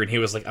remaster? And he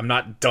was like, I'm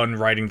not done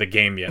writing the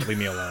game yet. Leave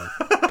me alone.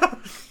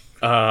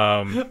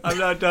 I'm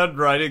not done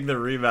writing the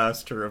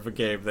remaster of a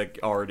game that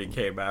already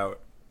came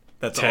out.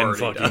 That's 10 already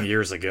fucking done.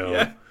 years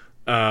ago.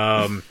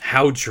 Yeah.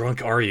 How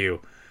drunk are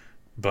you?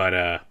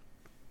 But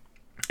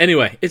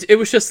Anyway, it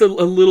was just a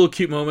little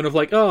cute moment of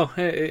like, oh,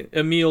 hey,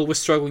 Emil was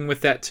struggling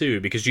with that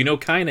too, because you know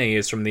Kaine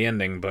is from the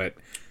ending, but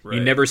you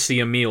never see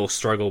Emil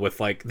struggle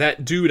with like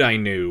that dude I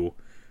knew.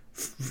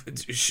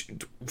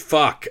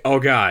 Fuck,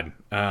 oh god.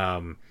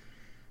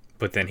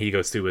 But then he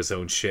goes through his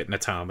own shit in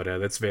Automata.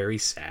 That's very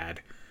sad.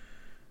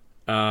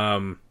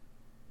 So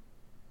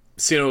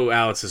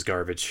Alice is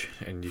garbage,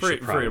 and you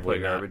should probably free to play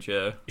not, garbage.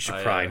 Yeah, you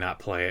should probably not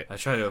play it. I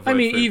try to avoid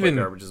free to play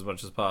garbage as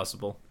much as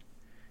possible.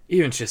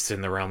 Even just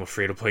in the realm of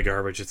free to play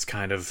garbage, it's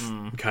kind of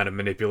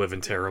manipulative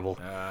and terrible.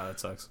 That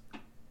sucks.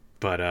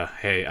 But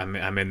hey,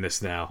 I'm in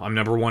this now. I'm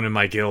number 1 in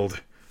my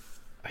guild.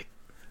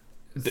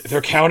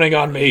 They're counting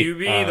on me. You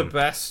be the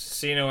best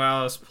Sino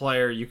Alice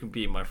player you can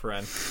be, my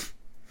friend.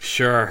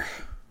 Sure.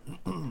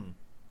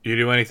 You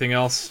do anything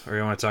else, or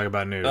you want to talk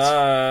about news?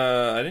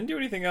 I didn't do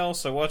anything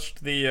else. I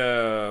watched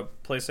the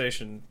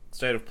PlayStation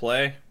State of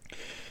Play.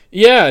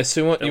 Yeah,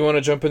 so you want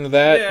to jump into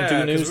that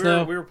and do news now?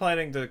 now? We were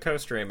planning to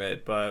co-stream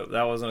it, but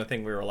that wasn't a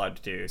thing we were allowed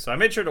to do. So I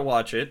made sure to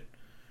watch it.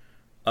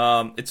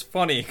 It's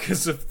funny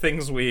because of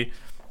things we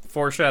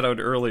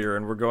foreshadowed earlier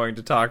and we're going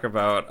to talk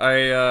about.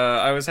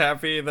 I was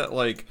happy that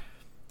like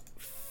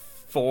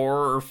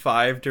 4 or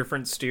 5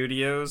 different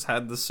studios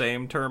had the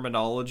same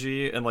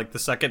terminology, and like the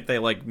second they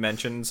like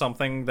mentioned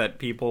something that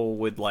people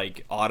would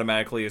like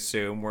automatically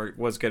assume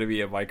was going to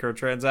be a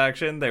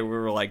microtransaction, they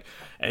were like,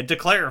 and to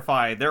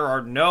clarify, there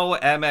are no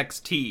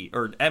MXT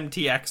or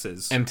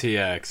MTXs.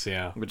 MTX,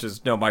 yeah, which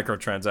is no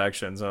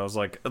microtransactions. And I was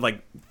like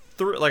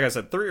I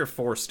said, 3 or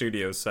 4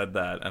 studios said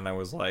that, and I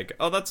was like,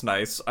 oh, that's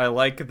nice. I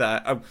like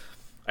that.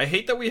 I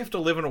hate that we have to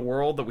live in a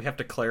world that we have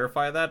to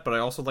clarify that, but I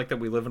also like that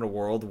we live in a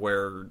world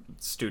where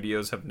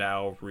studios have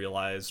now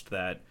realized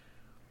that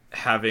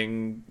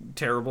having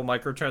terrible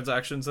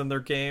microtransactions in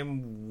their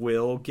game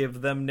will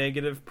give them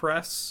negative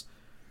press,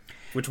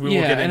 which we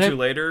will get into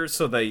later.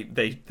 So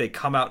they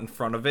come out in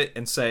front of it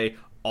and say,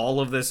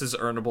 all of this is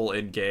earnable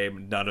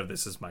in-game, none of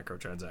this is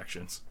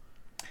microtransactions.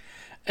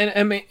 And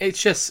I mean,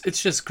 it's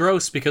just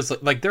gross because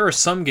like there are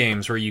some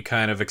games where you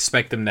kind of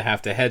expect them to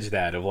have to hedge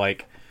that of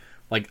like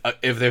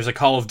if there's a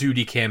Call of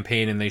Duty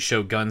campaign and they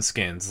show gun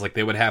skins, like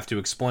they would have to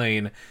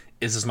explain,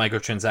 is this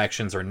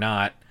microtransactions or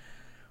not?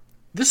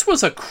 This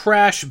was a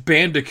Crash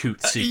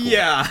Bandicoot sequel.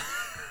 Yeah.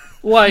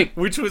 Like,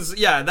 which was,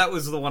 that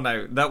was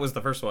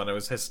the first one. It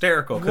was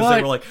hysterical because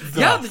they were like,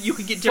 you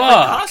can get different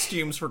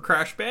costumes for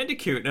Crash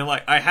Bandicoot. And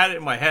like, I had it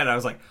in my head. I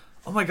was like,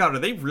 oh my god, are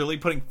they really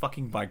putting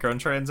fucking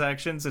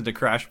microtransactions into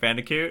Crash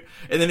Bandicoot?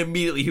 And then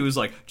immediately he was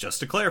like,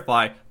 just to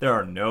clarify, there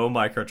are no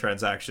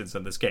microtransactions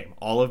in this game.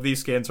 All of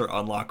these skins are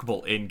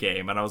unlockable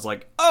in-game. And I was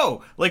like,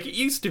 oh, like it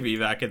used to be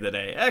back in the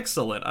day.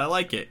 Excellent, I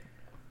like it.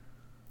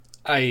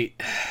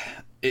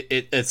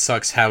 It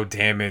sucks how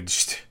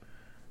damaged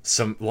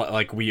some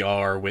like we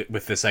are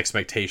with this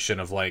expectation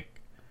of like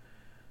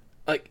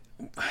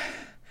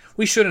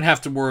we shouldn't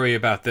have to worry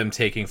about them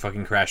taking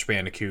fucking Crash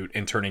Bandicoot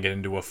and turning it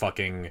into a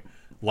fucking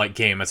like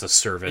game as a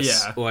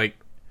service. Yeah. Like,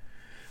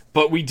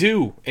 but we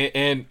do,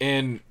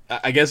 and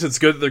I guess it's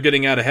good that they're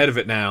getting out ahead of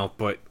it now.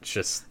 But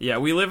just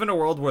we live in a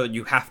world where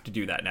you have to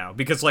do that now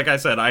because, like I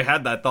said, I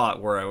had that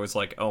thought where I was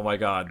like, oh my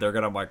god, they're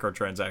gonna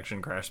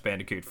microtransaction Crash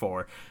Bandicoot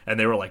 4, and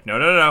they were like,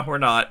 no, we're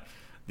not.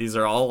 These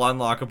are all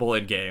unlockable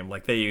in game,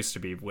 like they used to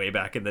be way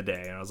back in the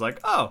day. And I was like,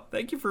 oh,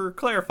 thank you for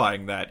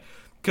clarifying that,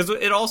 because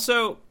it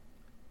also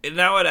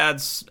now it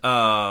adds it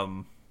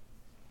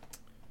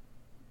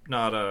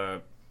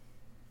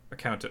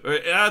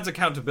adds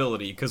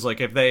accountability, because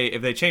like if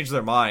they change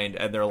their mind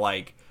and they're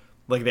like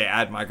they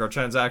add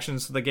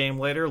microtransactions to the game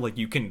later, like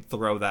you can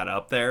throw that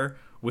up there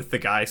with the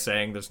guy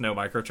saying there's no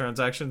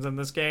microtransactions in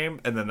this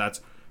game, and then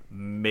that's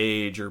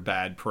major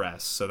bad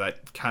press. So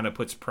that kind of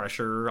puts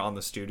pressure on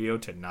the studio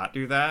to not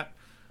do that.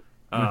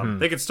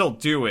 They could still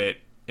do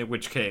it, in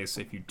which case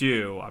if you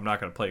do, I'm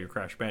not going to play your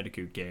Crash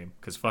Bandicoot game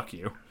because fuck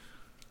you.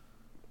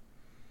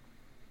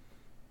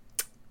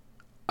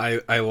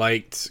 I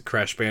liked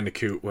Crash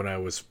Bandicoot when I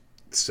was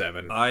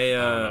 7.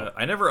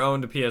 I never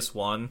owned a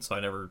PS1, so I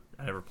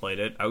never played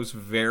it. I was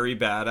very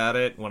bad at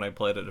it when I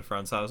played it at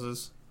friends'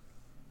 houses.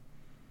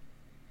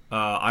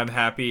 I'm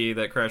happy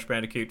that Crash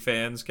Bandicoot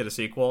fans get a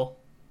sequel.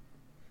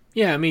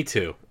 Yeah, me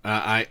too.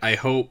 I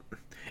hope,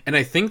 and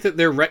I think that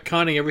they're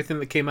retconning everything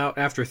that came out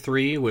after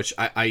 3, which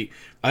I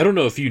don't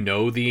know if you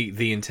know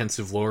the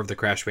intensive lore of the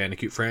Crash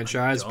Bandicoot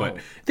franchise, but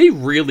they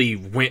really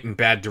went in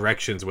bad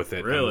directions with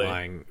it. Really?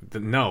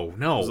 No.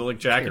 Was it like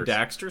Jak and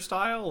Daxter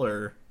style,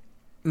 or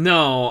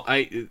no?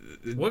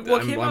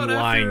 What came out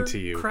lying after to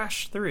you.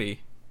 Crash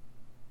 3?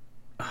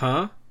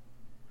 Huh?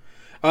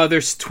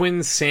 There's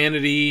Twin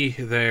Sanity.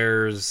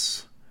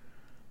 There's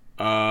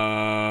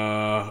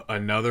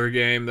another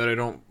game that I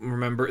don't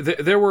remember.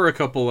 There were a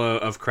couple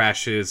of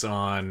crashes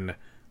on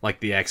like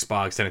the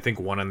Xbox, and I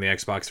think one on the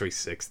Xbox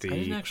 360. I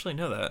didn't actually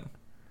know that.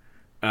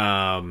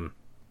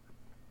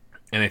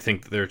 And I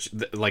think they're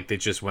like they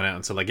just went out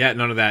and said like, yeah,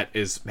 none of that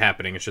is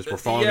happening. It's just we're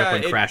following up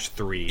on Crash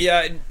 3.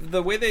 Yeah,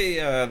 the way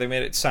they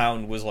made it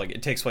sound was like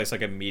it takes place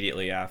like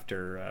immediately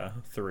after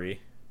 3.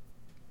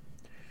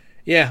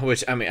 Yeah,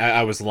 which I mean,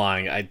 I was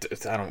lying. I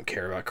don't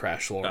care about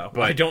Crash lore, No,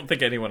 but I don't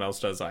think anyone else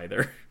does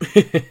either.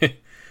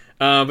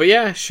 but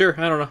yeah, sure.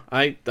 I don't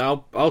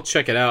know. I'll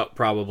check it out.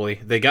 Probably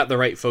they got the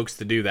right folks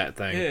to do that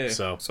thing. Yeah.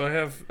 So I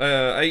have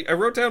I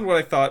wrote down what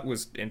I thought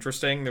was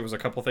interesting. There was a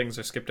couple things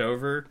I skipped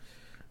over.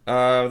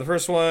 The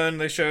first one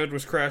they showed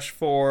was Crash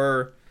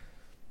 4.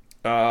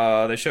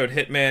 They showed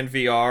Hitman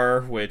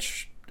VR,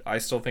 which I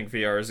still think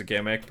VR is a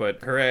gimmick,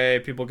 but hooray,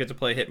 people get to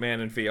play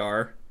Hitman in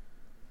VR.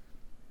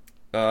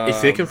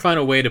 if they can find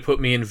a way to put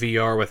me in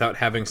VR without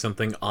having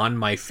something on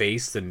my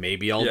face, then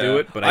maybe I'll do Yeah.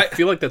 it. But I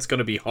feel like that's going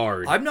to be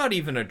hard. I'm not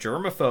even a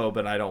germaphobe,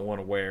 and I don't want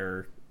to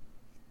wear.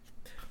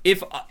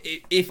 If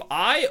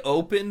I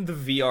open the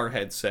VR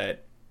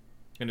headset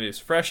and it is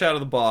fresh out of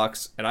the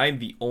box, and I am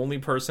the only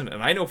person,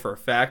 and I know for a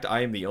fact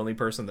I am the only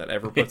person that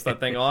ever puts that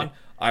thing on,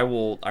 I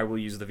will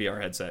use the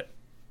VR headset.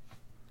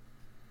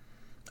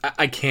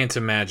 I can't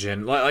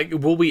imagine. Like,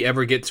 will we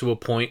ever get to a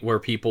point where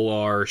people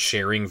are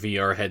sharing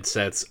VR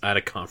headsets at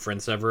a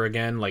conference ever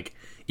again? Like,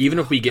 even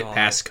if we get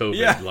past COVID,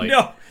 Yeah, like,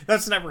 no,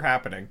 that's never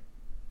happening.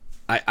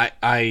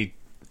 I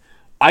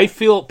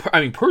feel. I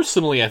mean,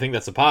 personally, I think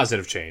that's a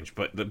positive change,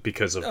 but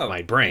because of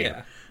my brain.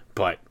 yeah.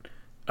 But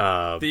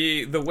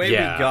The way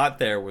yeah. we got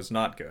there was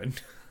not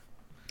good.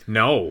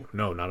 no,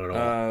 not at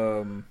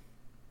all.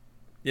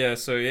 Yeah,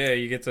 so yeah,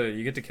 you get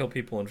to kill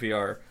people in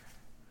VR.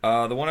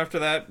 The one after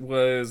that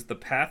was the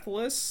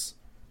Pathless,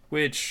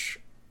 which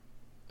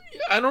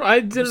I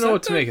didn't know that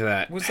what to the- make of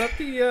that. was that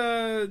the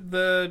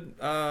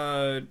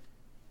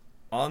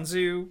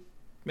Anzu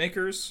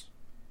makers,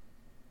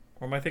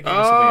 or am I thinking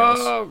of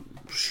something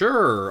else?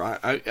 Sure.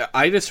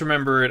 I just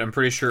remember it. I'm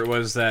pretty sure it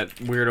was that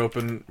weird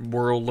open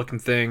world looking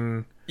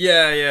thing.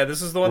 Yeah,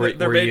 this is the one Where- that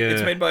they're where made. you-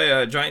 It's made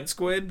by Giant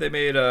Squid. They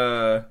made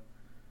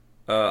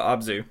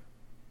Abzu.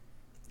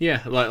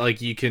 Yeah,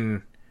 like you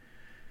can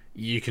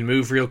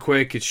move real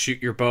quick and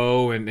shoot your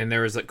bow, and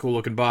there was that cool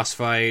looking boss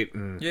fight.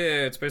 And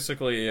Yeah, it's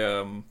basically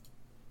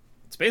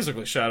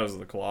Shadows of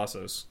the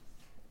Colossus.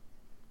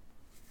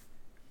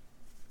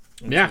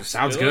 yeah,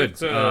 sounds good.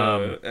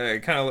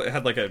 It kind of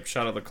had like a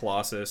Shadow of the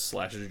Colossus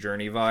 /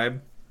 Journey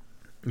vibe.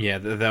 Yeah,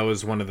 that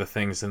was one of the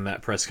things in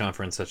that press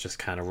conference that just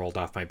kind of rolled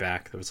off my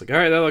back. That was like, all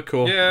right, that looked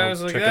cool. Yeah, I I'll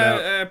was like, check it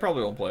out. I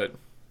probably won't play it.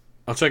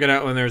 I'll check it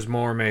out when there's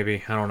more.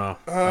 Maybe, I don't know.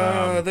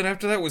 Then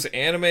after that was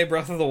Anime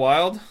Breath of the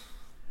Wild.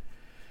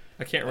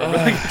 I can't remember.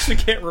 I actually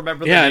can't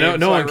remember. Yeah, the name,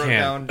 no so one I wrote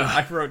can. Down,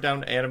 I wrote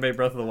down Anime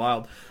Breath of the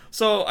Wild.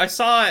 So I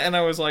saw it and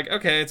I was like,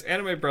 okay, it's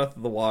Anime Breath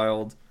of the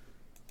Wild.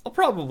 I'll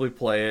probably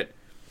play it.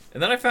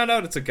 And then I found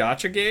out it's a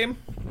gacha game.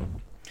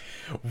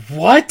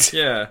 What?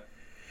 Yeah.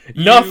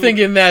 Nothing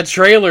in that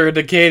trailer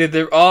indicated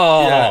that.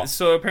 Oh, Yeah,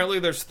 so apparently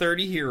there's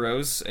 30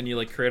 heroes, and you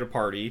like create a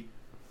party,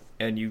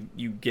 and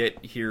you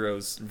get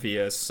heroes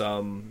via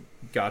some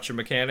gacha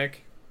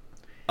mechanic.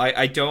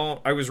 I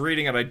was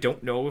reading it. I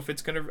don't know if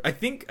it's gonna. I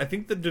think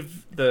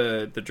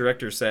the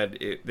director said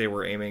they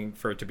were aiming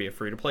for it to be a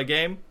free to play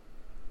game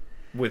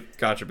with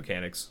gacha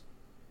mechanics.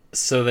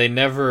 So they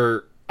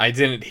never. I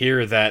didn't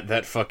hear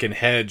that fucking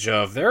hedge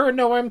of there are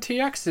no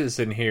MTXs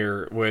in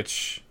here,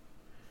 which.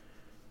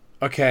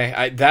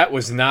 Okay, that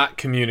was not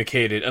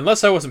communicated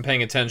unless I wasn't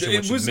paying attention,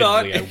 which It was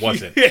not. admittedly I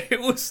wasn't. It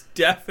was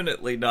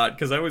definitely not,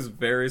 because I was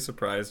very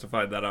surprised to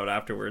find that out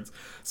afterwards.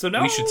 So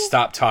now We should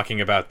stop talking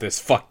about this.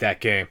 Fuck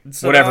that game.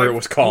 So Whatever now it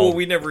was called. Well,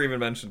 we never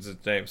even mentioned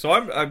its name, so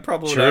I'm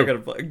probably True. not gonna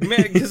play.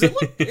 Man, because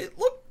it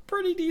looked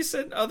pretty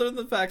decent, other than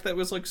the fact that it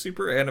was like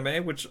super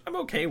anime, which I'm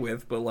okay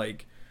with. But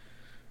like,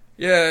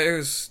 yeah, it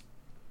was,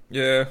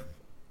 yeah.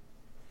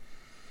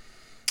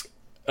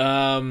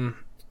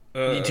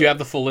 Do you have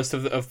the full list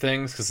of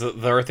things? Because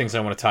there are things I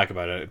want to talk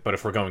about, but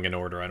if we're going in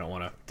order, I don't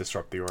want to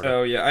disrupt the order.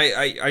 Oh yeah,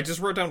 I just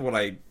wrote down what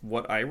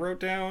I wrote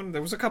down.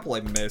 There was a couple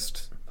I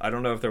missed. I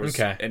don't know if there was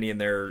Okay. any in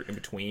there in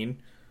between.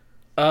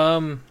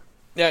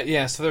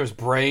 Yeah. So there's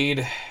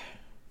Braid.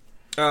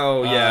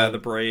 Oh yeah, the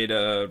Braid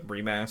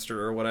remaster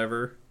or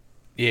whatever.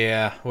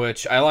 Yeah,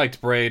 which I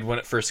liked Braid when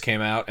it first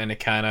came out, and it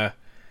kind of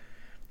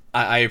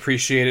I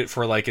appreciate it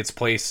for like its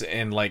place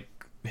in like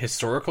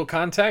historical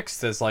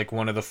context as like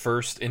one of the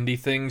first indie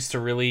things to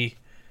really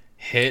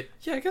hit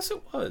Yeah, I guess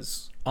it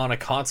was. on a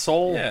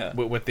console. Yeah.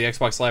 with the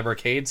Xbox Live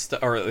Arcade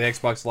or the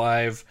Xbox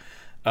Live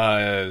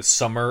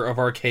summer of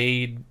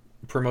arcade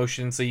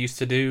promotions they used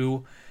to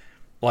do.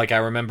 Like I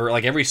remember,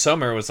 like every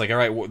summer it was like, all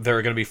right, there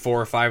are going to be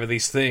 4 or 5 of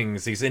these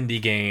things, these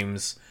indie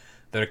games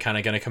that are kind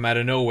of going to come out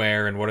of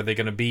nowhere, and what are they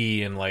going to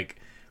be? And like,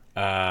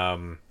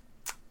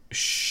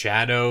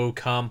 Shadow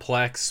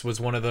Complex was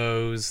one of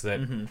those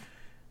that. Mm-hmm.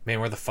 Man,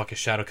 where the fuck is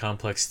Shadow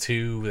Complex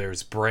 2?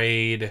 There's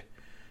Braid,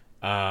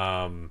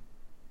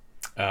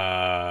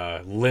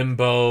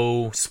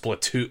 Limbo,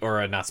 Splatoon,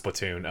 or not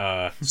Splatoon,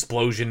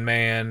 Splosion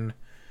Man.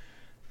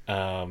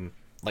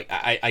 Like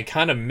I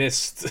kind of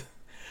missed.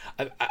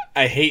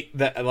 I hate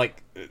that.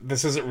 Like,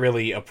 this isn't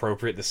really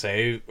appropriate to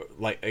say,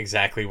 like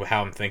exactly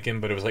how I'm thinking,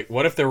 but it was like,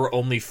 what if there were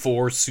only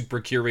 4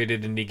 super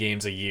curated indie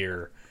games a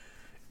year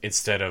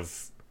instead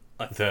of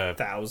the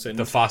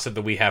 1,000. faucet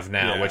that we have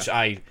now, Yeah. which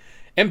I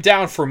am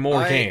down for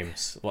more I-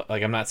 games.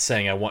 Like, I'm not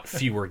saying I want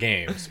fewer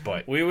games,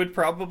 but We would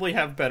probably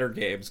have better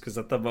games because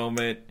at the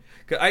moment,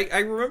 'cause I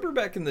remember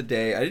back in the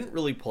day, I didn't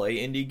really play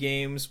indie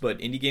games, but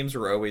indie games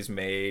were always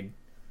made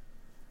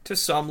to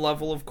some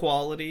level of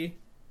quality,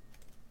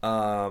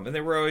 and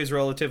they were always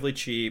relatively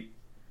cheap,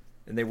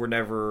 and they were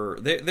never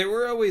they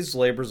were always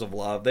labors of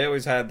love. They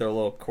always had their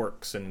little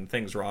quirks and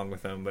things wrong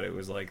with them, but it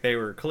was like they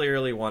were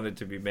clearly wanted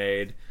to be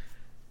made,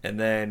 and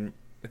then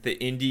the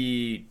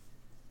indie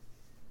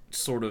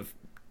sort of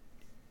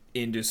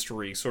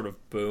industry sort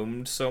of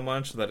boomed so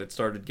much that it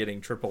started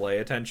getting AAA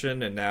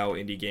attention, and now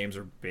indie games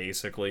are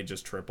basically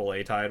just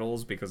AAA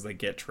titles because they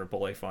get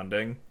AAA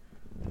funding.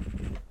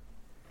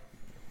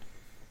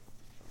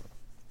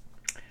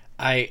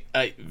 I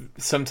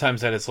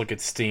sometimes I just look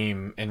at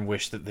Steam and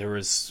wish that there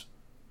was,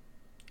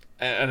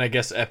 and I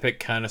guess Epic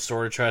kind of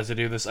sort of tries to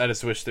do this. I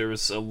just wish there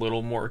was a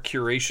little more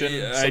curation.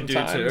 Yeah,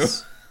 sometimes. I do too.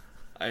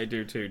 I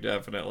do too,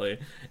 definitely.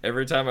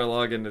 Every time I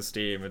log into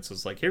Steam, it's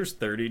just like, here's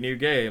 30 new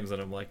games,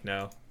 and I'm like,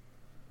 no,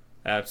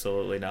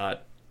 absolutely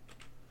not.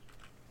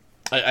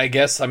 I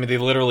guess, I mean, they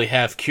literally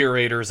have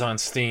curators on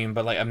Steam,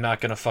 but, like, I'm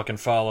not gonna fucking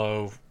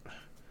follow,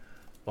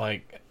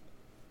 like,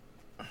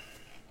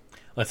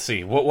 let's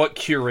see, what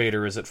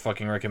curator is it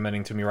fucking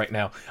recommending to me right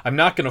now? I'm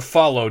not gonna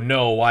follow,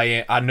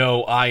 I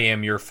know I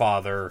am your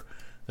father,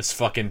 this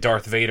fucking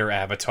Darth Vader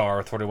avatar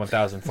with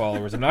 41,000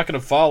 followers. I'm not gonna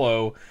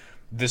follow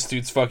this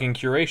dude's fucking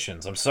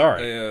curations. I'm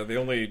sorry. The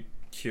only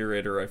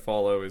curator I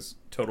follow is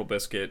Total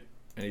Biscuit,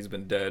 and he's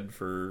been dead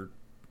for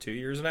 2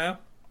 years now.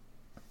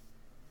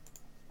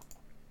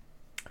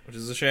 Which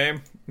is a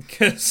shame,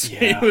 because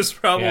Yeah. he was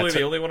probably Yeah,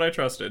 the only one I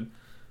trusted.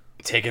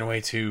 Taken way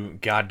too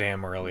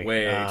goddamn early.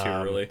 Way too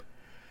early.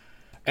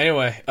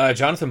 Anyway,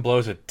 Jonathan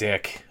Blow's a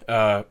dick,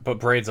 but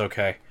Braid's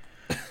okay.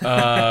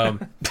 Let's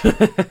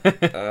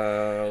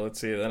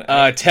see then.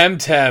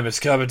 Temtem is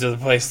coming to the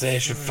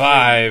PlayStation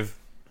 5.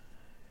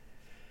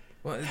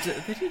 Well,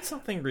 they did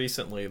something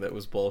recently that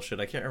was bullshit.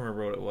 I can't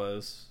remember what it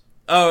was.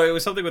 Oh, it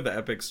was something with the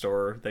Epic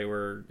Store. They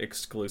were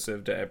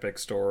exclusive to Epic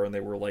Store, and they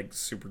were like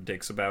super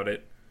dicks about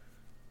it.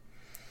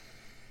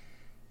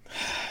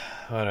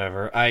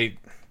 Whatever.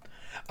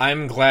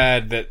 I'm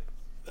glad that,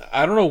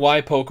 I don't know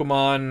why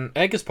Pokemon,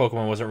 I guess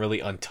Pokemon wasn't really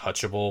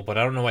untouchable, but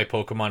I don't know why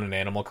Pokemon and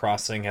Animal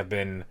Crossing have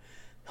been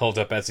held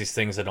up as these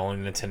things that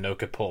only Nintendo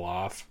could pull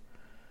off.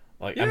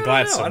 Like, Yeah, I'm I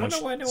glad don't know. I don't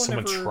know why no one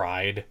someone ever-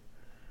 tried.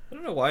 I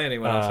don't know why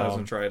anyone else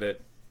hasn't tried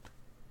it.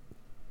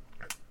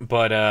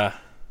 But, I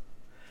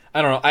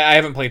don't know. I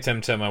haven't played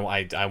Temtem.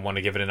 I want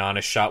to give it an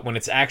honest shot when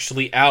it's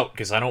actually out,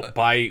 because I don't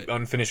buy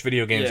unfinished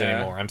video games Yeah.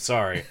 anymore. I'm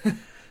sorry.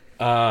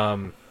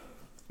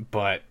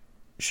 But,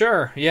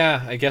 sure,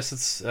 yeah, I guess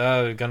it's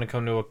gonna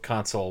come to a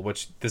console,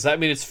 which, does that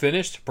mean it's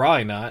finished?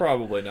 Probably not.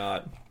 Probably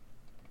not.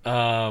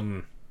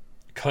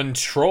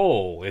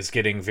 Control is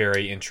getting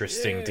very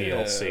interesting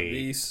DLC.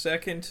 The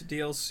second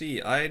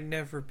DLC. I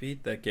never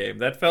beat that game.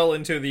 That fell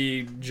into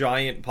the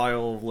giant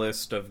pile of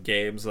list of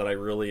games that I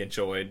really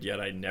enjoyed, yet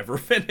I never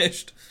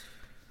finished.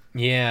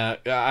 Yeah,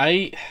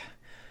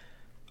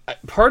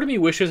 part of me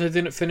wishes I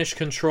didn't finish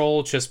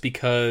Control just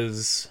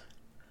because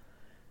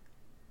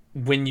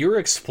when you're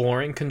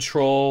exploring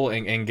Control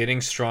and getting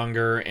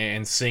stronger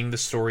and seeing the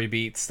story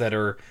beats that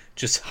are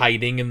just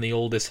hiding in the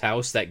oldest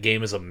house, that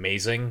game is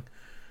amazing.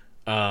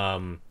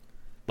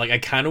 Like, I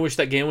kind of wish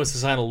that game was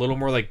designed a little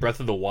more like Breath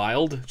of the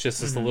Wild,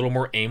 just a little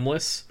more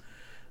aimless.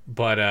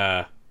 But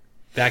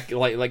that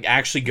like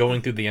actually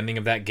going through the ending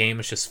of that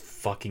game is just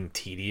fucking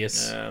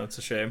tedious. Yeah, that's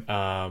a shame.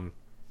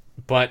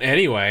 But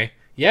anyway,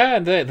 yeah,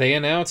 they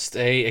announced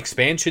a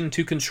expansion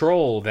to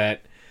Control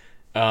that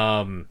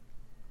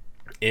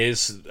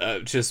is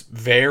just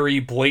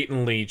very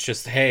blatantly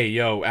just, hey,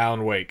 yo,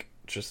 Alan Wake.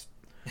 Just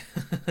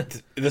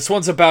this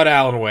one's about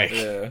Alan Wake.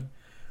 Yeah.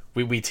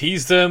 We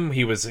teased him.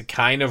 He was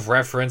kind of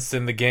referenced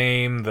in the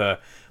game. The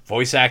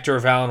voice actor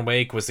of Alan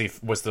Wake was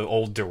the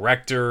old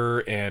director,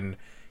 and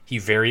he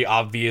very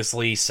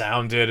obviously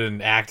sounded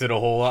and acted a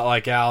whole lot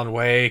like Alan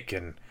Wake.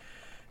 And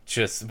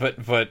just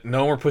but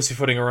no more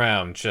pussyfooting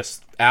around.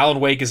 Just Alan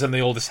Wake is in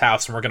the oldest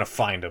house, and we're gonna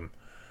find him.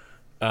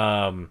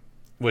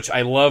 Which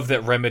I love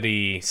that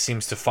Remedy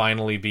seems to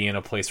finally be in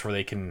a place where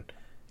they can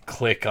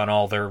click on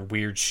all their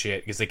weird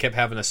shit, because they kept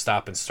having to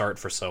stop and start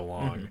for so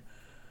long. Mm-hmm.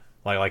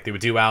 Like they would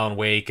do Alan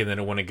Wake, and then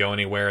it wouldn't go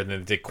anywhere, and then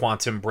they did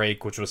Quantum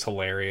Break, which was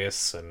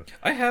hilarious. And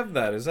I have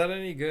that. Is that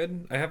any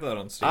good? I have that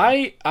on Steam.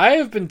 I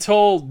have been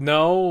told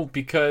no,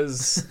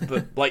 because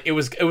it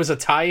was a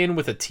tie-in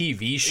with a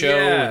TV show,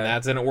 Yeah. and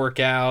that didn't work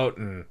out,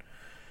 and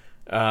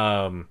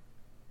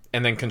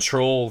then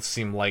Control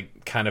seemed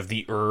like kind of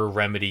the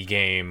Remedy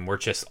game, where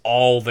just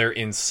all their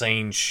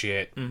insane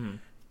shit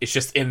is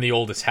just in the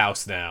oldest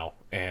house now,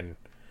 and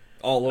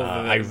all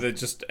of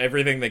just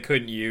everything they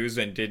couldn't use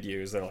and did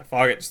use. They're like,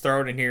 fuck it, just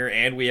throw it in here,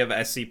 and we have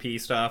SCP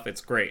stuff.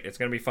 It's great. It's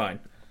gonna be fine.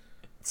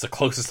 It's the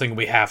closest thing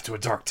we have to a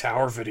Dark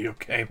Tower video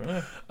game,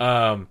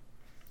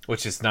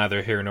 which is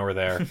neither here nor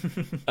there.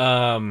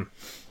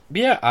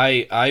 Yeah,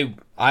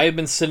 I've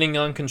been sitting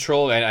on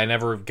Control. I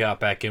never got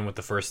back in with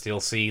the first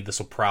DLC. This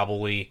will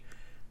probably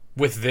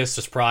with this,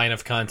 there's probably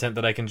enough content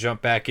that I can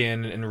jump back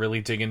in and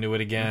really dig into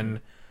it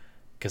again.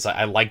 Because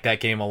I like that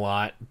game a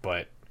lot,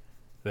 but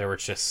there were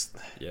just...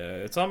 Yeah,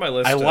 it's on my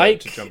list I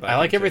to jump back I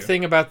like into.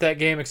 everything about that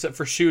game except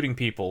for shooting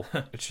people.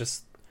 It's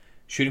just...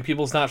 Shooting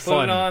people's not Put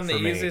fun it on for the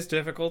me. easiest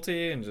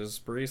difficulty and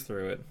just breeze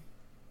through it.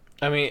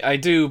 I mean, I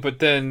do, but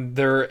then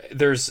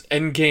there's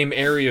endgame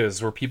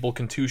areas where people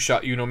can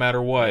two-shot you no matter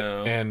what.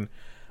 No. And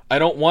I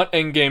don't want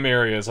endgame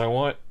areas. I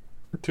want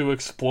to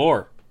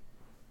explore.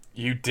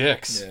 You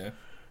dicks. Yeah.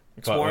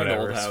 Exploring the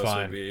whatever, old it's house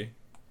fine. would be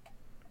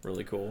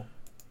really cool.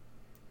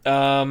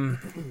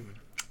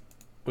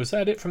 Was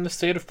that it from the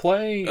State of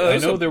Play? Oh, I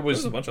know there was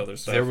was a bunch of other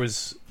stuff. There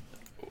was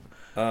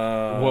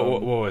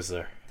what was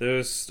there?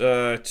 There's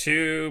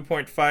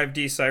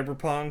 2.5D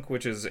Cyberpunk,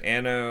 which is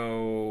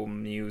Anno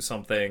Mu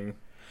something.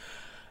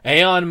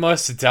 Aeon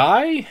Must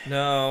Die?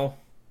 No,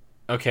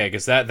 Okay,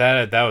 because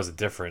that was a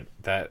different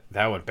that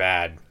went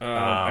bad.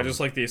 I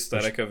just like the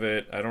aesthetic of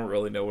it. I don't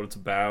really know what it's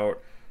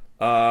about.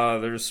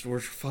 We're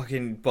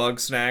fucking bug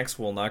snacks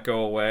will not go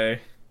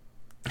away.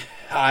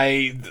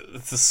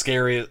 It's the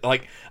scariest.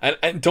 Like,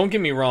 I don't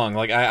get me wrong.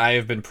 Like, I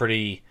have been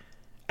pretty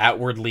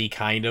outwardly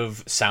kind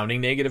of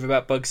sounding negative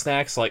about bug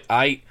snacks. Like,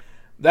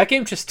 that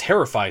game just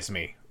terrifies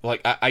me.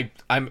 Like,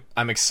 I'm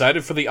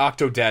excited for the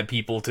Octodad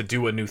people to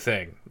do a new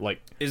thing.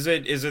 Like, Is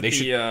it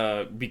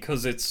They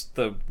because it's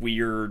the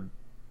weird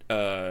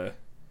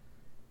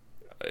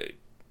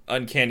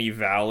uncanny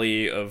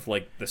valley of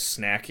like the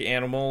snack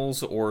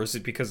animals, or is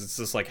it because it's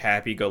this like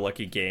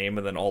happy-go-lucky game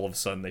and then all of a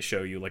sudden they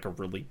show you like a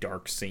really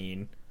dark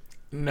scene?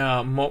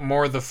 no,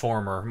 more the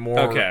former. More,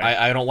 Okay.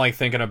 I don't like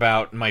thinking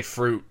about my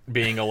fruit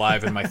being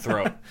alive in my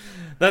throat.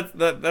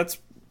 That's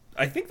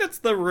I think that's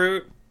the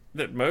route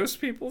that most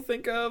people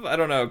think of. I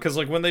don't know, because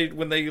like when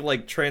they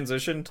like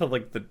transition to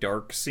like the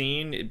dark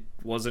scene, it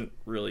wasn't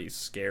really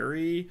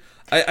scary.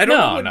 I don't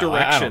know what No, I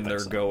direction don't think they're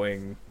so.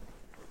 going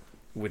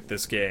with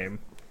this game.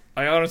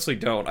 I honestly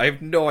don't. I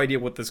have no idea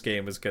what this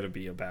game is going to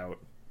be about.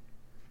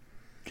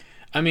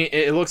 I mean,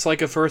 it looks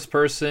like a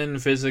first-person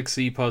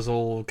physics-y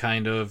puzzle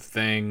kind of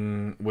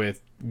thing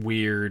with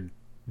weird,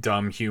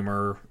 dumb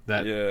humor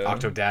that Yeah.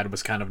 Octodad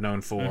was kind of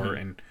known for.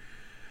 And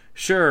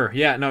sure,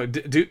 yeah, no,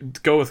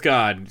 go with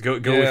God. Go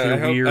with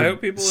your weird I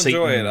hope people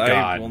Satan enjoy it.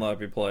 God. I will not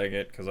be playing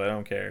it because I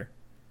don't care.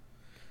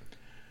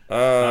 We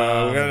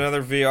got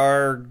another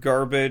VR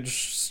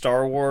garbage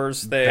Star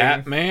Wars thing.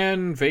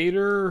 Batman,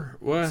 Vader,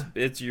 what?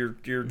 It's your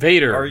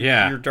Vader,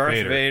 yeah, you're Darth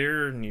Vader.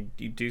 Vader, and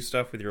you do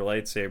stuff with your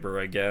lightsaber,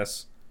 I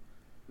guess.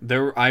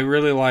 I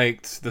really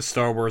liked the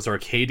Star Wars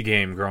arcade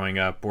game growing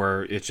up,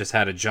 where it just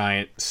had a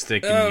giant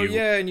stick Oh and you.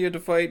 yeah, and you had to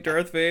fight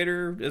Darth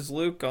Vader as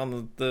Luke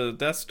on the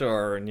Death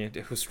Star, and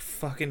it was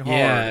fucking hard.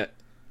 Yeah,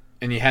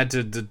 and you had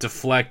to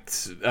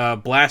deflect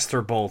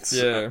blaster bolts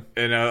Yeah.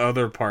 in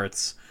other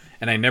parts,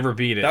 and I never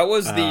beat it. That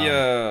was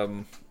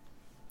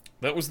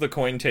the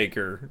coin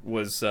taker,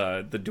 was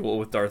the duel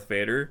with Darth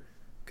Vader,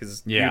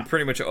 because Yeah. you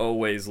pretty much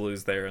always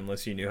lose there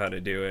unless you knew how to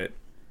do it.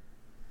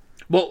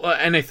 Well,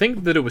 and I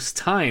think that it was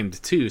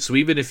timed too, so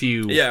even if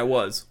you Yeah, it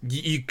was.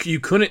 you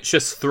couldn't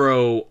just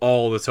throw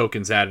all the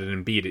tokens at it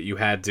and beat it. You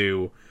had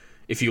to,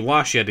 if you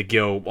lost, you had to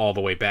go all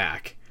the way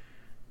back.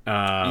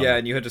 Yeah,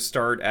 and you had to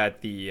start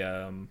at the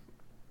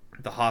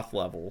Hoth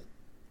level.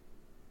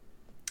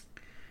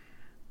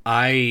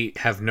 I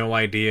have no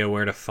idea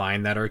where to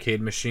find that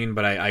arcade machine,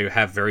 but I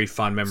have very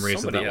fond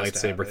memories Somebody of has that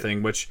to have lightsaber it.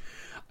 thing, which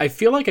I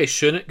feel like I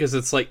shouldn't, because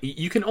it's like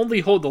you can only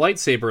hold the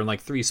lightsaber in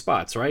like 3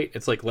 spots, right?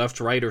 It's like left,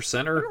 right, or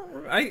center.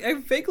 I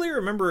vaguely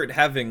remember it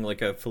having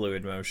like a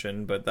fluid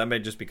motion, but that may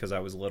just because I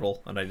was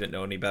little and I didn't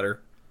know any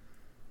better.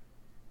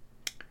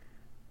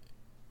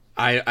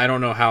 I don't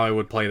know how I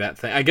would play that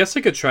thing. I guess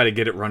I could try to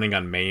get it running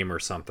on MAME or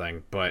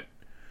something, but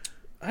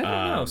I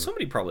don't know.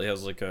 Somebody probably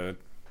has like a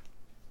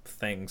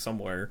thing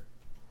somewhere.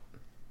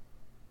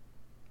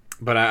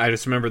 I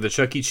just remember the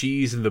Chuck E.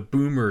 Cheese and the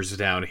Boomers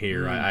down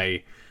here.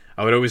 I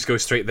would always go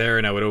straight there,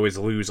 and I would always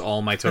lose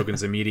all my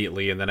tokens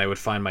immediately, and then I would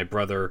find my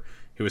brother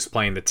who was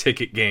playing the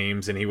ticket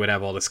games, and he would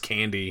have all this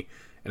candy,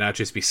 and I'd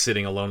just be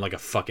sitting alone like a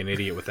fucking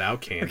idiot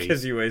without candy.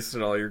 Because you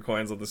wasted all your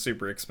coins on the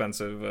super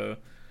expensive.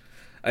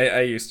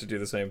 I used to do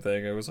the same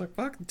thing. I was like,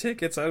 fuck the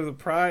tickets out of the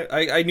prize.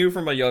 I knew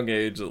from a young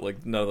age that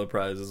like none of the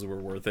prizes were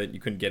worth it. You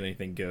couldn't get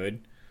anything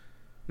good.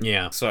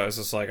 Yeah. So I was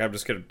just like, I'm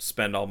just gonna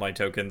spend all my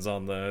tokens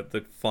on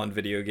the fun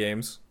video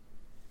games.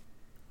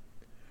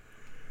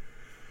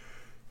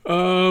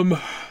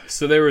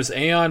 So there was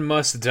Aeon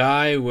Must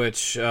Die,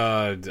 which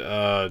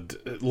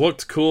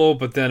looked cool,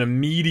 but then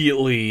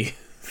immediately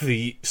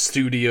the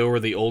studio, or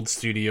the old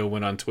studio,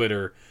 went on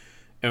Twitter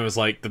and was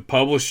like, the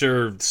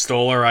publisher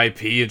stole our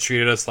IP and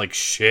treated us like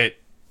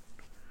shit.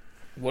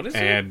 What is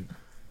And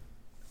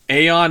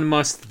Aeon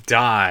Must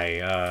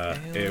Die.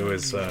 it? It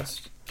was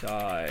Must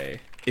die.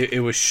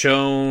 it was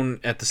shown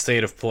at the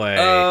State of Play,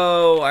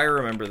 Oh, I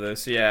remember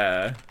this.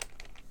 Yeah.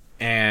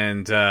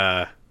 and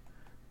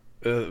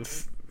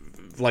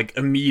like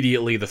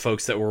immediately the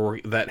folks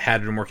that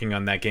had been working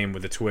on that game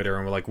with the Twitter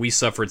and were like, we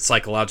suffered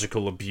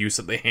psychological abuse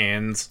at the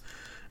hands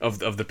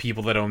of the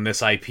people that own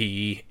this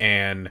IP,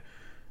 and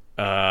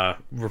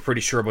we're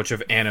pretty sure a bunch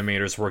of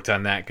animators worked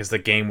on that because the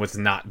game was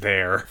not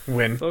there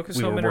when Focus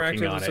we were Home working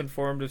Interactive on was it.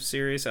 informed of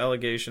serious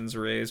allegations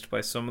raised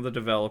by some of the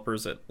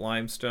developers at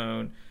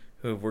Limestone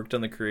who have worked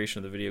on the creation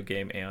of the video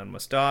game Aeon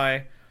Must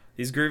Die.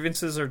 These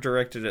grievances are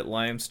directed at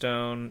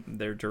Limestone,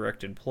 their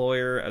direct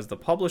employer. As the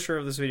publisher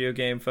of this video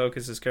game,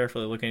 Focus is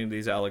carefully looking into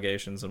these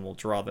allegations and will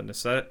draw the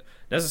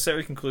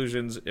necessary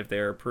conclusions if they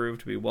are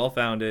proved to be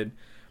well-founded,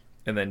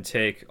 and then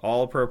take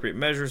all appropriate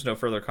measures. No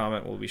further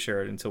comment will be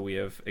shared until we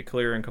have a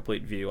clear and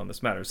complete view on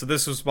this matter. So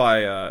this was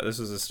this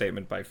was a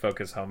statement by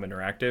Focus Home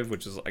Interactive,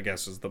 which is, I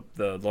guess, is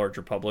the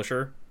larger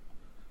publisher.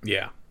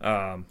 Yeah.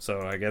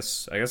 So I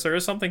guess there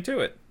is something to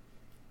it.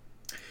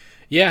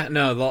 Yeah,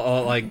 no,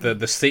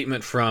 the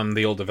statement from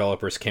the old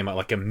developers came out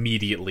like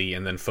immediately,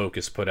 and then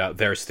Focus put out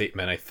their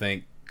statement, I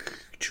think,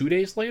 2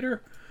 days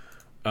later?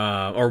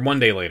 Or 1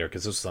 day later,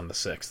 because this was on the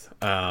 6th.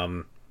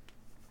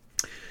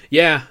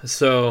 Yeah,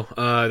 so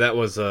that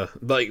was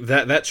like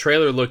that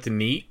trailer looked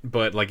neat,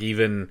 but like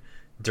even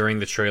during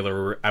the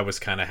trailer, I was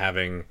kind of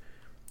having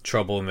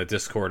trouble in the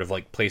Discord of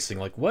like placing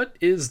like, what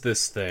is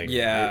this thing?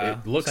 Yeah,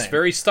 it looks same.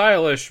 very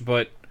stylish,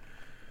 but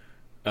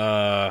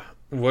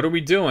what are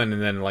we doing?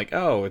 And then like,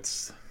 oh,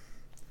 it's,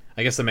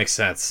 I guess that makes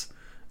sense.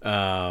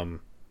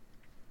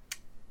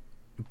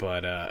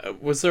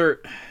 But was there?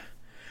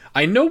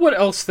 I know what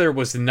else there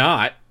was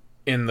not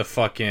in the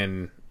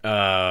fucking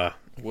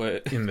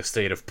What? in the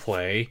state of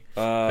play.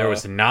 There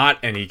was not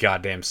any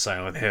goddamn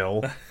Silent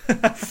Hill.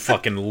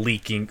 fucking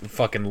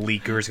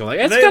leakers going like,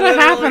 it's They gonna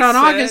literally happen on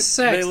said- August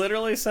 6th. They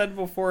literally said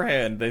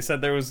beforehand. They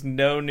said there was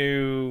no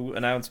new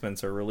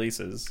announcements or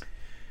releases.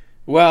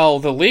 Well,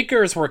 the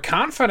leakers were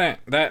confident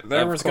that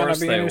there Of was going to course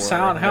be they a new were.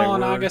 Silent Hill They on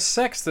were- August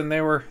 6th, and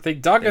they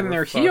dug in were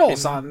their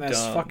heels fucking on this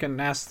dumb. fucking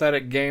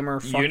aesthetic gamer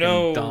fucking You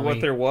know dummy.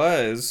 what there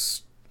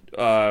was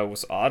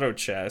Auto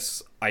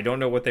Chess. I don't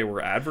know what they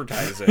were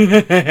advertising.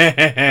 I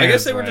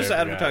guess they were just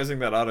advertising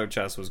that Auto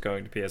Chess was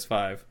going to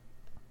PS5.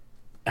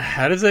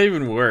 How does that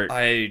even work?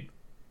 I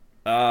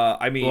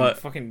mean, What?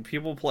 fucking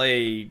people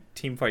play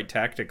Teamfight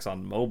Tactics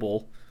on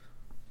mobile.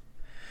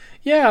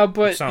 Yeah,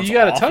 but sounds you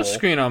got a awful.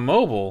 touchscreen on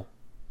mobile.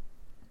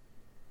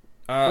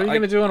 What are you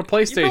going to do on a You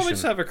probably PlayStation?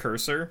 just have a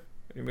cursor.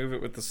 You move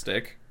it with the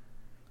stick.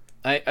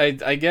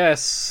 I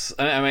guess.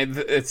 I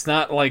mean, it's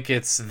not like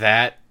it's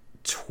that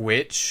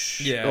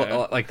Twitch.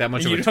 Yeah. Like that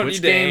much You of a don't Twitch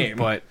need to game, aim.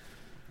 but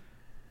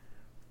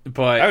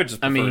I would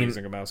just I prefer mean,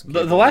 using a mouse and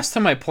the keyboard. last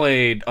time I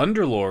played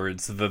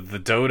Underlords, the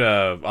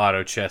Dota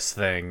auto chess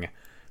thing,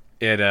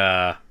 it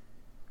I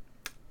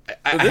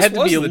This had to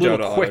was be a the little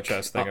Dota quick. Auto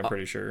Chess thing, I'm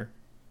pretty sure.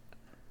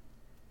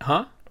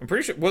 Huh? I'm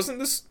pretty sure. Wasn't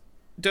this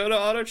Dota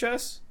Auto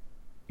Chess?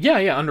 Yeah,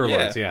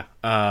 Underlords, yeah.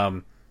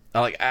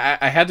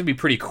 I had to be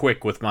pretty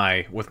quick with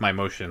my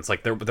motions.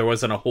 Like there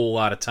wasn't a whole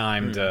lot of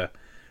time to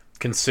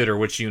consider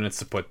which units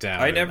to put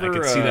down. I and never, I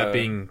could see that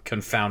being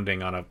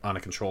confounding on a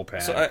control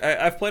pad. So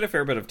I've played a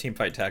fair bit of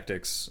Teamfight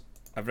Tactics.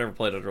 I've never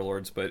played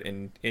Underlords, but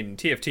in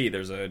TFT,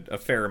 there's a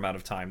fair amount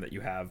of time that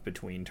you have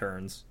between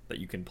turns that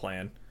you can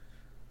plan.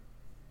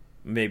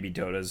 Maybe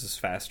Dota's is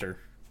faster,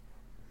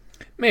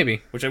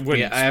 Maybe. which I wouldn't.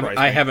 Yeah, surprise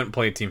I me. haven't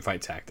played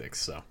Teamfight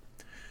Tactics, so.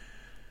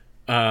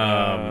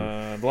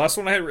 The last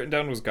one I had written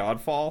down was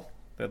Godfall.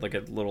 They had like a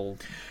little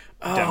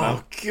demo.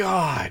 Oh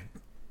God,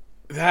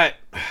 that.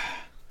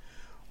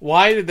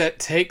 Why did that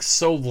take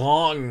so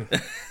long?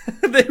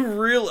 They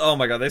really. Oh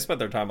my god, they spent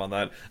their time on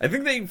that. I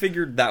think they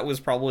figured that was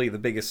probably the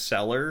biggest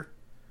seller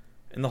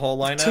in the whole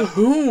To lineup.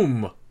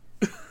 whom?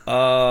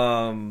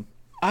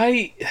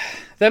 I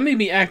That made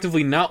me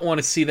actively not want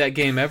to see that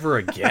game ever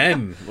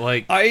again.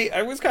 Like,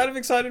 I was kind of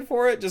excited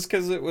for it just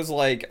because it was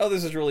like, oh,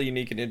 this is really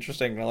unique and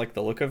interesting, and I like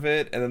the look of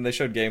it. And then they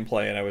showed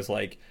gameplay, and I was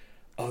like,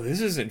 oh, this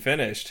isn't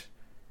finished.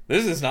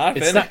 This is not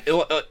it's finished.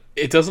 not.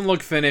 It doesn't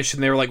look finished,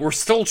 and they were like, "We're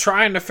still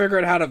trying to figure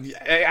out how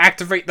to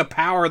activate the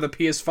power of the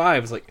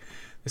PS5." It's like,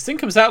 this thing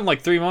comes out in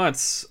like 3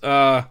 months.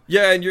 Yeah,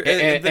 and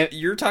and-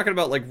 you're talking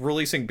about like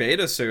releasing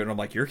beta soon. I'm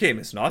like, your game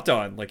is not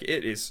done. Like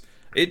it's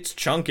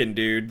chunking,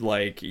 dude.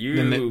 Like you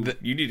Then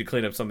you need to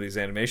clean up some of these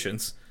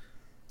animations.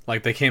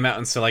 Like they came out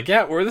and said, like,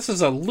 "Yeah, this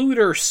is a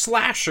looter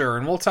slasher,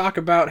 and we'll talk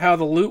about how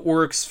the loot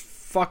works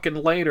fucking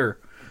later."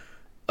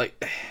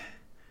 Like,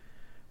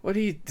 what are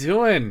you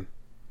doing,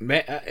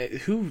 man?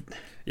 Who?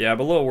 Yeah, I'm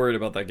a little worried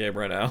about that game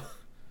right now.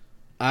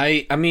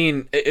 I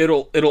mean,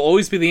 it'll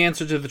always be the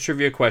answer to the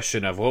trivia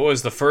question of what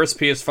was the first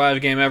PS5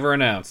 game ever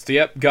announced?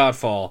 Yep,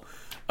 Godfall.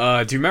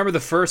 Do you remember the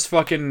first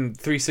fucking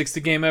 360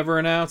 game ever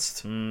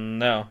announced?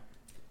 No.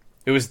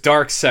 It was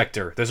Dark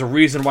Sector. There's a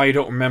reason why you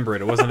don't remember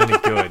it. It wasn't any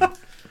good.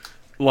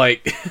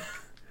 like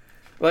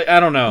I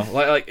don't know.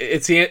 Like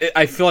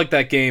I feel like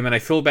that game, and I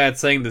feel bad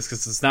saying this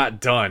because it's not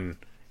done,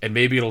 and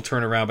maybe it'll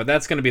turn around. But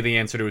that's going to be the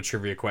answer to a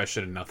trivia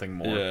question and nothing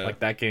more. Yeah. Like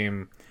that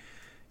game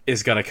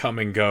is going to come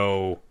and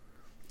go.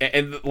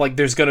 And like,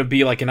 there's gonna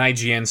be like an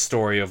IGN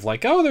story of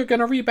like, oh, they're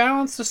gonna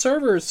rebalance the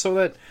servers so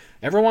that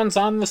everyone's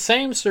on the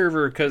same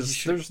server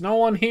because there's no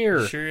one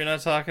here. Sure, you're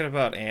not talking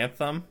about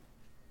Anthem?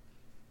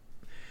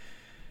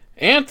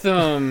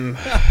 Anthem,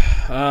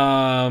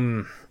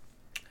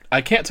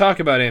 I can't talk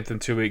about Anthem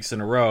 2 weeks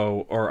in a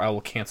row, or I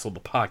will cancel the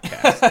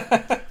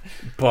podcast.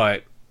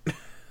 But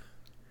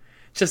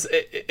just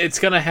it's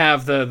gonna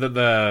have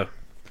the.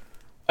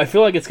 I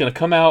feel like it's gonna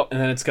come out,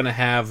 and then it's gonna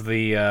have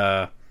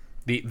the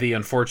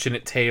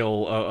unfortunate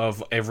tale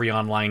of every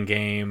online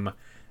game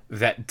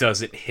that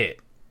doesn't hit,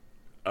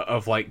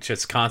 of like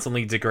just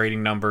constantly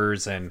degrading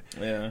numbers and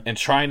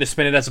trying to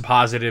spin it as a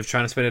positive,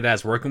 trying to spin it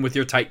as working with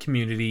your tight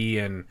community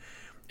and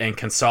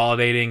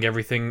consolidating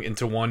everything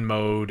into one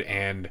mode,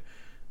 and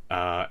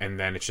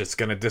then it's just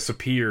gonna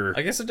disappear.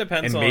 I guess it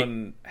depends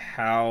on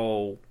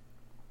how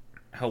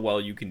well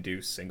you can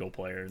do single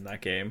player in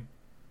that game.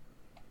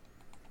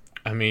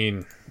 I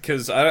mean,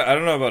 because I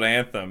don't know about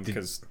Anthem,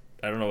 because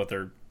I don't know what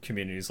their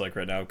community is like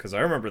right now, because I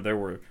remember there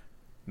were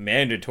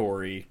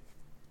mandatory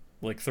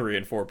like 3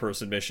 and 4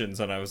 person missions,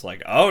 and I was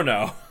like, oh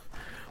no.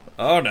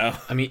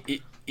 I mean,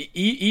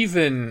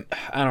 even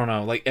I don't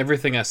know, like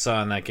everything I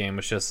saw in that game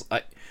was just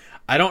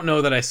I don't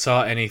know that I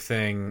saw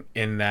anything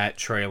in that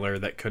trailer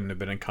that couldn't have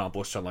been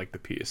accomplished on like the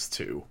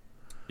PS2.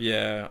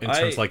 Yeah, in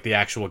terms of like the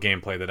actual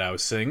gameplay that I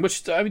was seeing,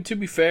 which, I mean, to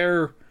be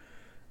fair,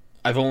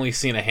 I've only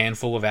seen a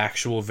handful of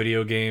actual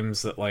video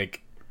games that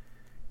like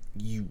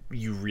you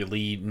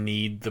really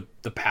need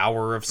the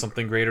power of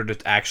something greater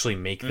to actually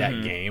make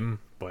that game.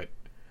 But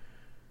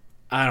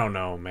I don't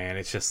know, man.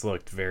 It just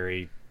looked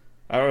very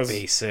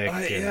basic.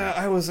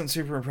 I wasn't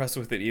super impressed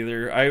with it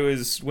either.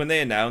 When they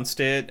announced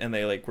it and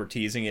they like were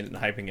teasing it and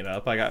hyping it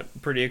up, I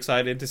got pretty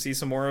excited to see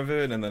some more of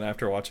it, and then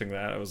after watching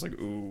that, I was like,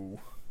 ooh,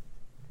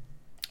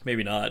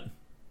 maybe not.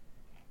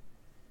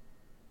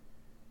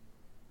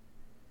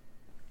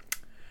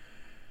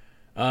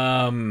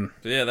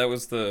 Yeah, that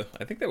was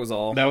I think that was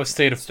all. That was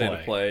State of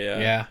Play.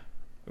 Yeah.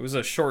 It was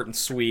a short and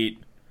sweet,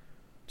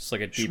 just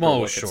like a deeper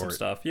look at some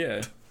stuff.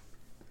 Yeah.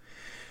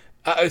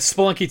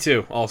 Spelunky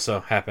 2 also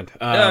happened.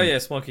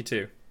 Spelunky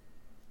 2.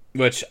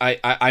 Which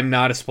I'm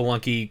not a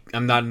Spelunky.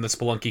 I'm not in the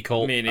Spelunky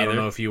cult. Me neither. I don't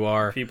know if you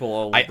are. People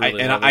all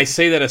I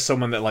say that as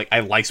someone that like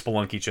I like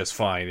Spelunky just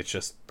fine. It's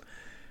just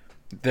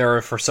there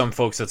are for some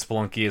folks that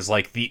Spelunky is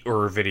like the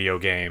video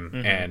game,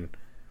 and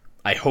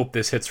I hope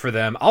this hits for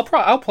them. I'll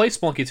play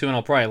Spelunky 2 and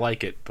I'll probably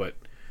like it, but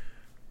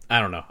I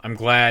don't know. I'm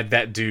glad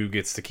that dude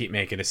gets to keep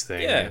making his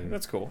thing. Yeah,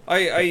 that's cool.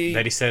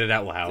 That he said it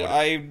out loud.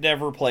 I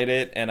never played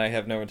it, and I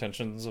have no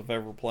intentions of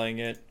ever playing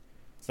it.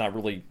 It's not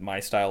really my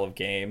style of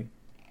game.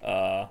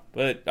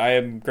 But I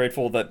am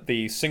grateful that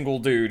the single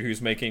dude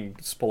who's making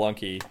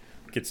Spelunky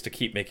gets to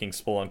keep making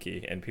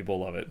Spelunky, and people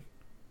love it.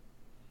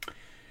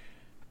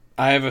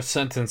 I have a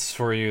sentence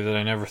for you that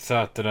I never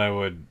thought that I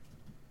would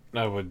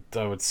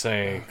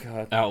say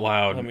out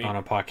loud on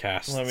a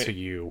podcast to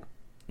you.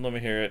 Let me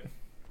hear it.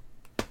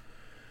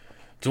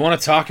 Do you want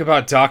to talk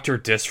about Dr.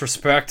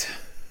 Disrespect?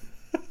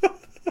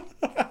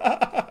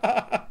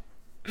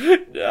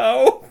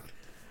 No.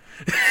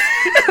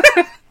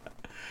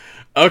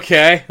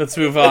 Okay, let's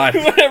move on.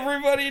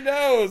 Everybody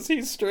knows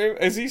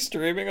is he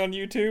streaming on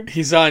YouTube?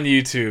 He's on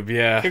YouTube,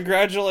 yeah.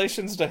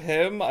 Congratulations to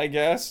him, I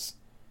guess.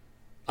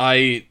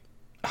 I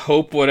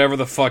hope whatever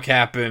the fuck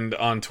happened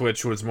on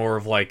Twitch was more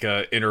of like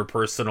a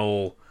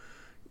interpersonal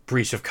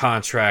breach of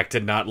contract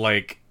and not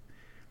like,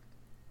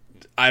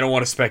 I don't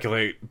want to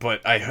speculate,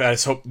 but I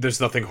just hope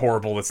there's nothing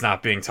horrible that's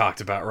not being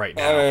talked about right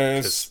now.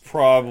 It's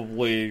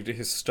probably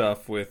his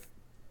stuff with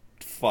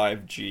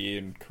 5G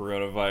and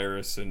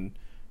coronavirus and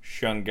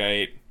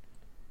Shungite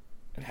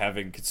and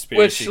having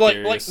conspiracy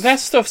theories. Like that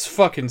stuff's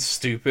fucking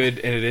stupid,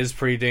 and it is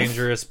pretty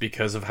dangerous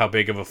because of how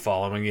big of a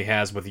following he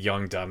has with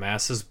young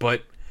dumbasses.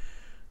 But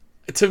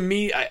to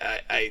me,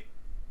 I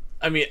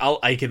mean,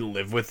 I can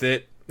live with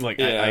it. Like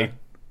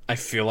I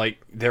feel like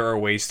there are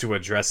ways to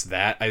address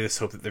that. I just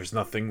hope that there's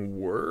nothing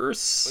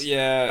worse.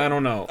 Yeah. I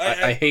don't know.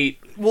 I hate...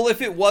 Well, if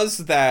it was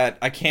that,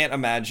 I can't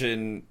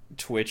imagine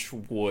Twitch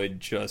would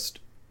just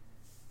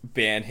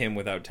ban him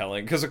without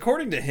telling. Because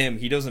according to him,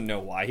 he doesn't know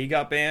why he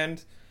got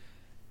banned.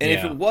 And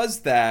if it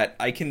was that,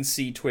 I can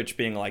see Twitch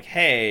being like,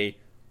 hey,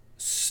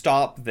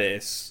 stop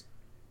this.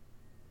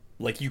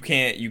 Like, you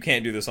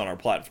can't do this on our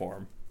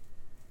platform.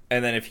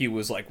 And then if he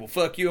was like, well,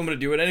 fuck you, I'm going to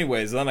do it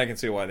anyways, then I can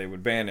see why they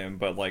would ban him.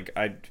 But, like,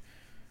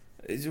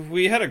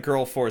 we had a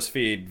girl force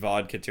feed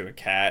vodka to a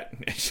cat.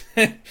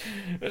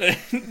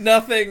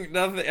 nothing,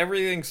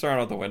 everything's thrown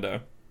out the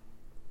window.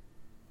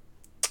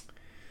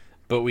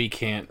 But we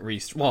can't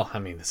well, I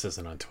mean, this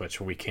isn't on Twitch,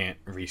 but we can't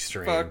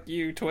restream. Fuck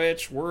you,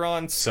 Twitch. We're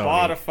on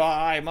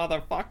Spotify,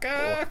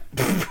 motherfucker.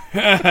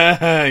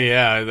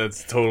 Yeah,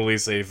 that's totally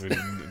safe.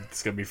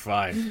 It's gonna be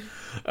fine.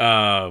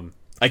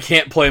 I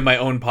can't play my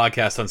own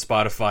podcast on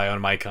Spotify on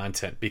my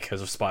content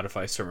because of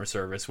Spotify server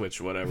service,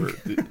 which whatever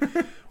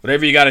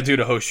you got to do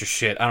to host your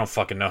shit. I don't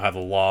fucking know how the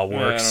law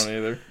works. I don't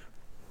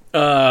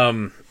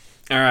either.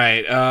 All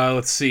right.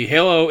 Let's see.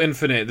 Halo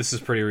Infinite. This is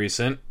pretty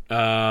recent.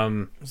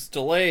 It's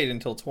delayed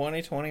until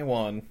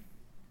 2021.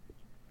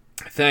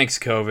 Thanks,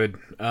 COVID.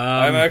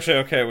 I'm actually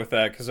okay with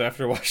that because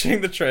after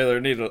watching the trailer,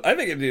 I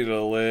think it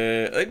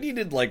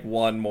needed like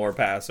one more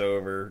pass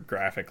over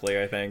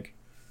graphically. I think.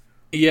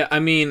 Yeah, I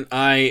mean,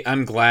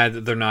 I'm glad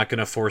that they're not going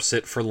to force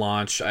it for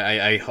launch.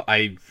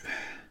 I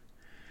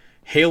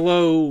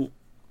Halo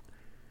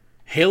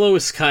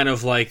is kind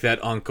of like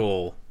that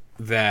uncle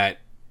that,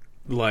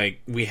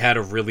 like, we had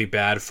a really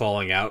bad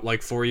falling out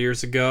like 4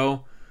 years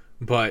ago,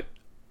 but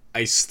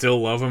I still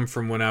love him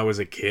from when I was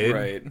a kid.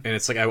 Right. And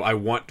it's like, I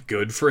want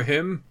good for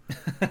him.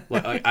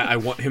 Like, I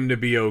want him to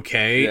be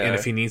okay, Yeah. and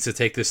if he needs to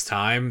take this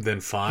time, then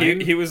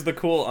fine. He was the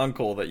cool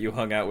uncle that you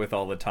hung out with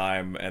all the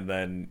time, and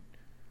then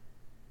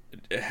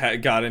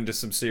got into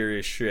some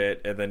serious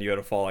shit, and then you had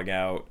a falling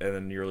out, and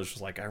then you're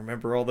just like, I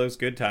remember all those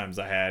good times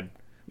I had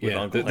with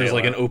Uncle there's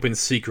like Halo. an open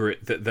secret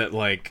that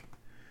like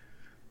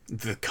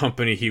the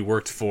company he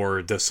worked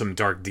for does some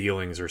dark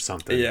dealings or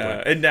something. Yeah,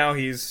 but, and now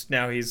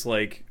he's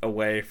like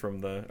away from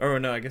the. Oh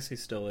no, I guess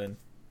he's still in.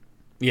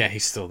 yeah,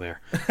 he's still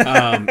there.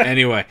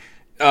 Anyway,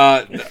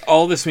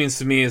 all this means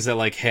to me is that,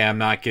 like, hey, I'm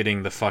not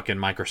getting the fucking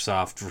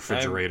Microsoft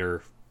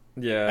refrigerator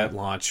Yeah, at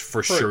launch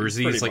for pretty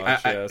Scherzies.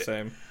 Like, much,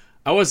 same.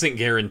 I wasn't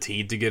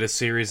guaranteed to get a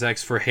Series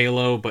X for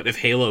Halo, but if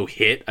Halo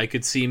hit, I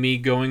could see me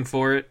going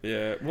for it.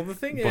 Yeah, well, the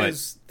thing But-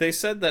 is, they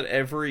said that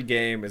every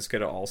game is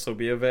going to also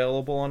be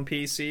available on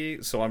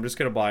PC, so I'm just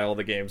going to buy all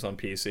the games on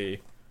PC.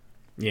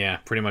 Yeah,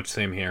 pretty much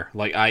same here.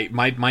 Like,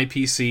 my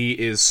PC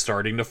is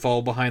starting to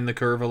fall behind the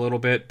curve a little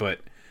bit, but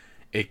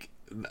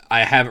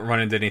I haven't run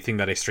into anything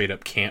that I straight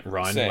up can't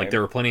run. Same. Like, there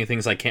were plenty of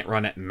things I can't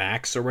run at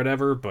max or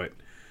whatever, but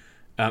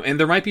and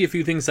there might be a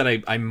few things that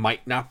I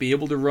might not be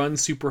able to run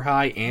super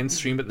high and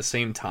stream at the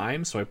same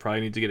time, so I probably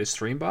need to get a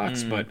stream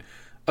box. But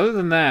other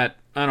than that,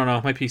 I don't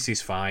know. My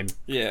PC's fine.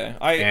 Yeah,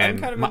 I'm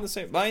And kind of in the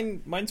same.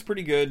 Mine's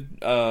pretty good.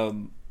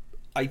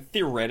 I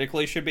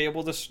theoretically should be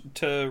able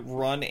to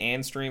run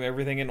and stream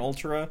everything in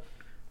Ultra.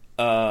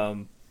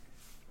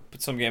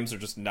 But some games are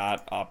just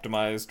not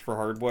optimized for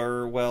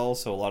hardware well,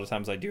 so a lot of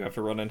times I do have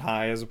to run in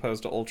high as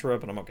opposed to Ultra,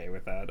 but I'm okay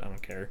with that. I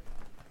don't care.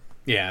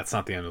 Yeah, it's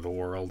not the end of the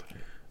world.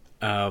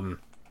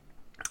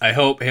 I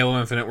hope Halo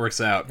Infinite works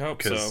out. Hope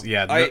Because, so.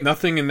 yeah,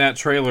 nothing in that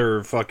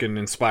trailer fucking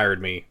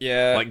inspired me.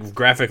 Yeah. Like,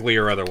 graphically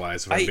or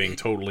otherwise, if I'm I- being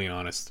totally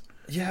honest.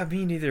 Yeah,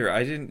 me neither.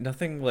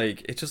 Nothing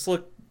like, it just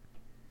looked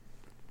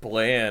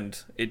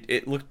bland.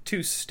 It looked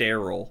too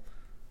sterile.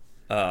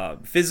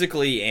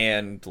 Physically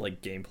and,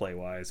 like, gameplay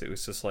wise. It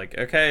was just like,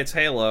 okay, it's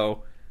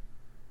Halo,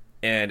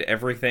 and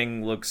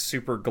everything looks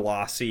super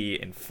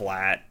glossy and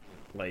flat.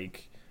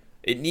 Like,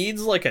 it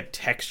needs like a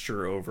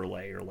texture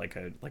overlay or like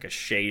a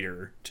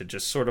shader to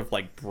just sort of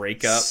like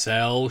break up.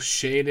 Cell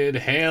shaded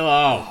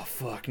Halo. Oh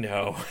fuck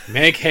no!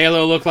 Make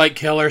Halo look like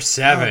Killer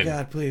 7. Oh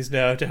god, please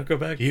no! Don't go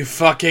back. You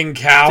fucking Don't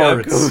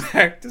cowards. go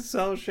back to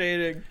cell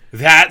shading.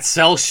 That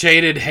cell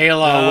shaded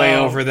Halo No. way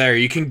over there.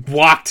 You can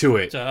walk to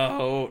it.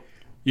 Don't.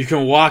 You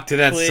can walk to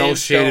that Please cell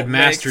shaded don't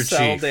Master make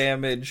cell Chief.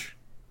 damage.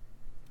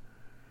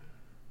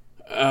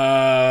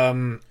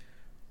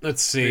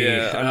 Let's see.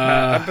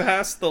 Yeah, I'm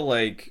past the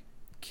like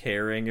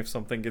caring if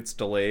something gets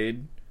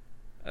delayed.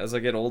 As I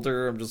get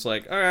older, I'm just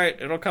like, all right,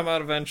 it'll come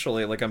out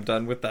eventually. Like I'm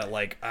done with that.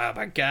 Like, oh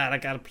my god, I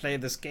gotta play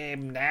this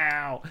game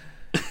now.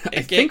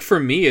 I think for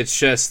me, it's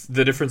just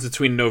the difference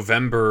between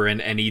November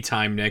and any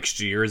time next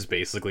year is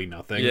basically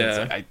nothing.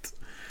 Yeah. It's like,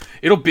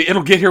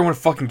 it'll get here when it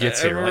fucking gets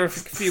I here. remember Like,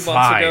 a few fine.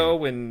 months ago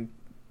when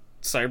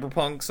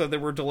Cyberpunk said they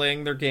were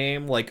delaying their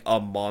game like a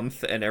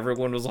month, and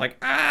everyone was like,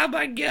 "Ah,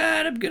 my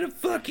god, I'm gonna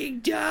fucking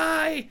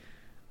die."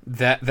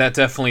 That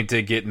definitely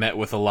did get met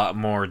with a lot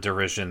more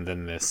derision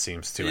than this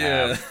seems to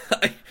have.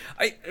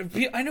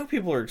 I know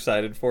people are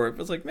excited for it,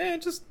 but it's like, man,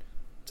 just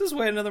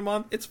wait another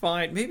month. It's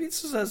fine. Maybe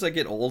it's just as I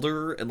get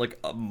older and like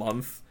a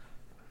month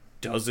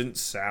doesn't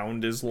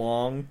sound as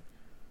long.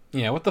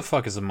 Yeah, what the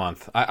fuck is a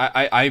month?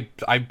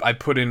 I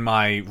put in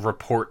my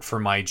report for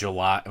my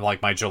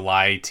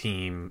July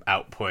team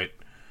output,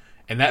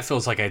 and that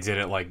feels like I did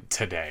it like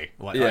today.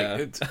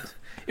 Yeah.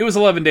 It was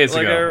 11 days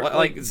Like, ago.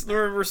 I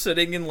remember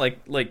sitting in like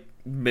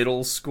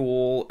middle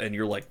school, and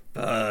you're like,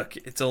 "Fuck,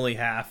 it's only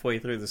halfway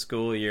through the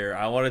school year.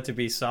 I want it to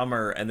be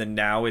summer," and then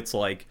now it's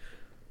like,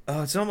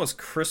 "Oh, it's almost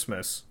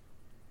Christmas."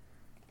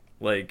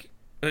 Like,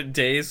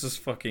 days just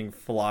fucking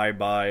fly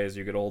by as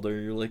you get older.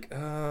 You're like,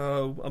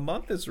 "Oh, a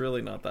month is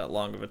really not that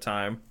long of a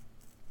time."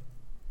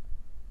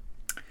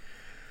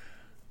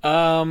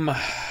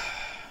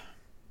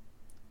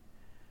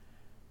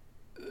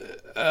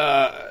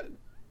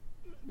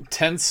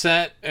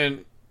 Tencent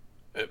and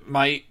it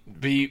might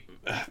be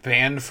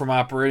banned from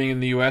operating in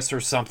the U.S. or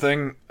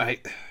something.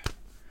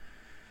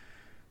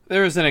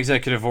 There is an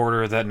executive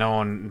order that no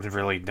one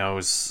really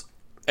knows.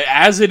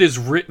 As it is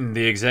written,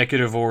 the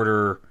executive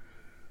order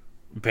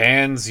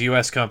bans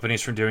U.S.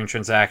 companies from doing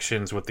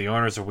transactions with the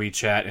owners of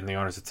WeChat and the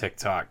owners of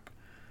TikTok,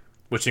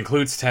 which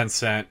includes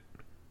Tencent,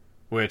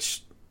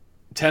 which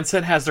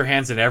Tencent has their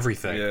hands in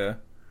everything. Yeah.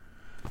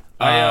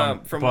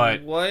 From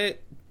but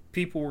what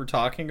people were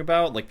talking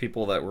about, like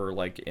people that were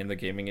like in the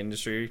gaming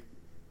industry,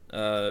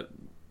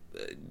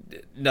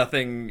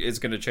 nothing is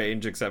going to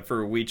change except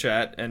for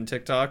WeChat and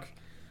TikTok.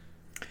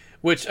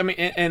 which I mean,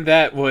 and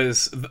that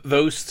was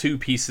those two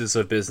pieces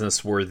of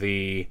business were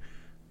the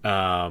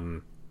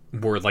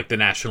were like the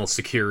national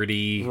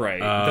security Right.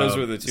 Those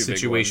were the two big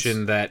situation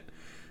ones. that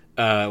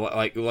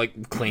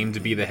like claimed to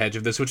be the hedge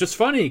of this, which is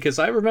funny because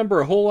I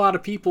remember a whole lot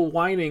of people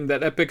whining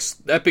that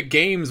Epic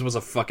Games was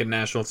a fucking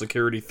national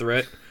security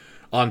threat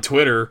on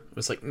Twitter. It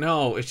was like,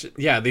 no,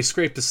 they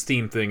scraped the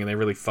Steam thing and they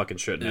really fucking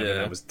shouldn't have. Yeah.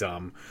 That was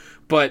dumb.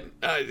 But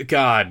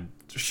God,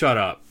 shut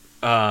up.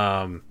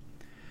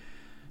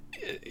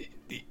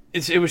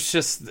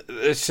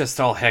 It's just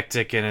all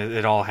hectic and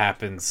it all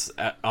happens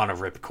on a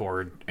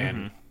ripcord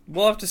and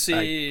We'll have to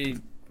see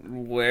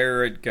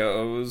where it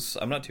goes.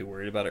 I'm not too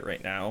worried about it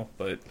right now,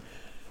 but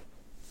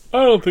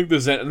I don't think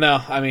there's any.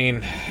 No, I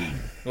mean,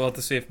 we'll have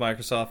to see if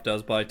Microsoft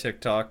does buy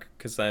TikTok,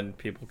 because then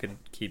people can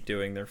keep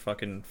doing their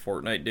fucking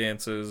Fortnite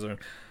dances or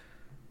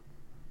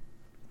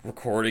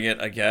recording it,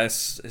 I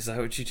guess. Is that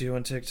what you do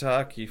on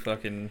TikTok? You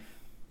fucking...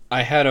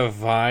 I had a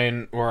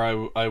Vine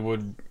where I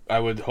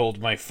would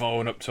hold my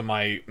phone up to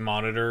my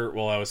monitor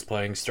while I was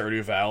playing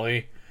Stardew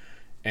Valley,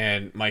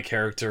 and my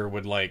character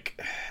would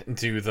like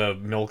do the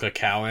milk a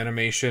cow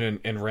animation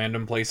in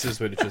random places,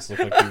 but it just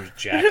looked like he was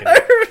jacking I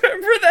it.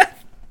 remember that.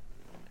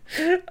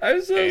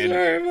 I'm so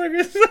sorry. I'm like,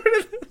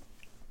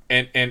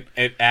 And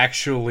it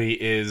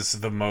actually is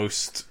the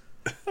most.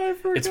 I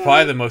forgot. It's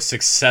probably the most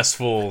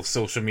successful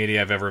social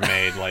media I've ever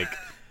made. Like,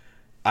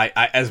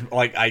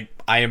 I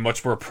am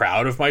much more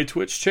proud of my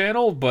Twitch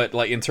channel, but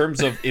like in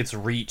terms of its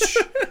reach,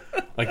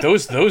 like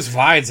those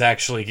vines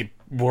actually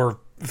were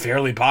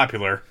fairly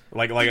popular.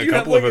 Like a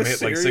couple of them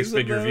hit like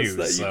 6-figure views.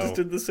 That So. you just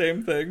did the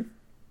same thing.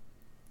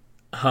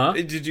 Huh?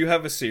 Did you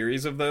have a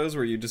series of those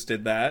where you just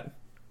did that?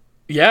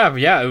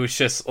 Yeah. It was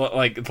just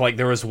like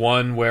there was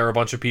one where a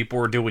bunch of people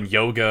were doing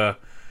yoga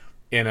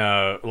in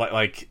a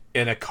like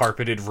in a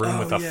carpeted room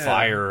with a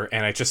fire,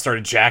 and I just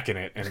started jacking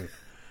it, and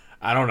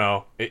I don't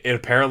know. It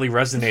apparently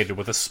resonated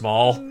with a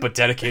small but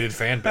dedicated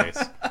fan base.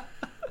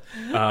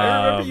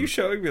 I remember you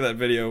showing me that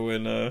video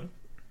when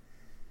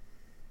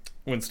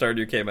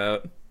Stardew came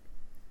out.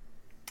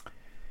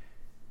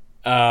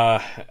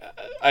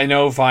 I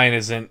know Vine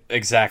isn't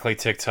exactly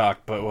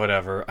TikTok, but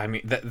whatever. I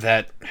mean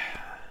that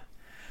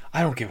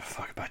I don't give a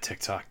fuck about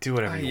TikTok. Do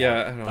whatever you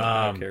want.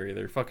 I don't care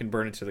either. Fucking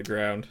burn it to the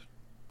ground.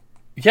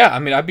 Yeah, I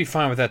mean I'd be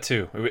fine with that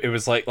too. It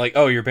was like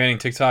oh, you're banning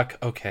TikTok?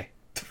 Okay.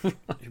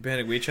 You're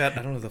banning WeChat? I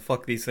don't know what the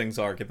fuck these things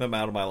are. Get them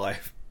out of my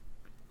life.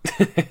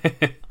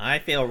 I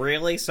feel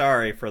really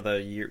sorry for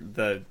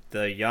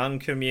the young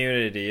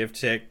community of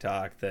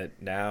TikTok that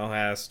now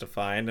has to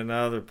find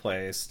another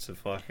place to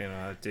fucking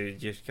dude,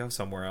 just go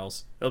somewhere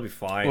else. It'll be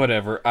fine.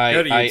 Whatever.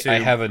 Go to YouTube. I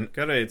haven't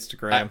Go to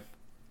Instagram.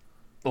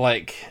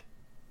 I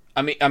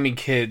mean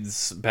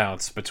kids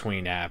bounce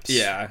between apps.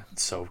 Yeah.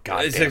 So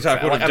goddamn.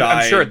 TikTok would have I'm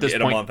died sure at this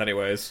in point, a month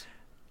anyways.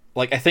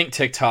 Like I think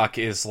TikTok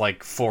is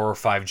like 4 or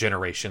 5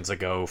 generations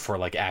ago for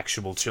like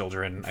actual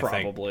children.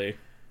 Probably. I think.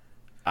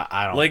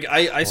 I don't like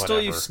I still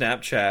whatever. use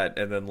Snapchat,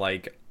 and then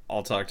like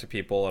I'll talk to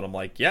people and I'm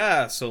like,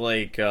 yeah, so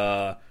like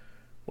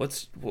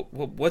what's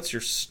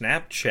your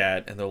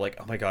Snapchat? And they're like,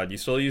 oh my god, you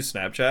still use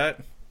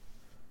Snapchat?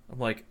 I'm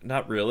like,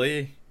 not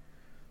really,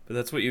 but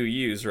that's what you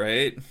use,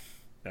 right?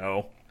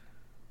 No,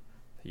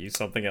 I use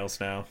something else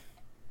now.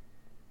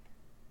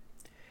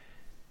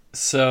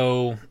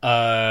 So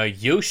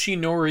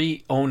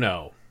Yoshinori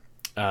Ono,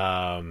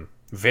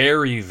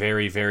 very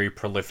very very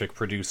prolific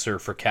producer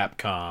for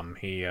Capcom.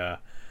 He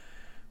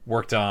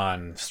worked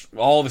on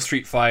all the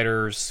Street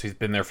Fighters. He's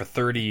been there for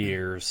 30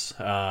 years.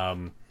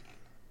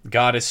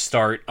 Got his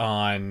start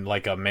on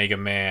like a Mega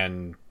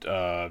Man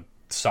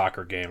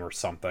soccer game or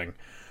something.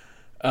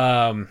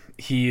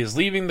 He is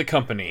leaving the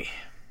company.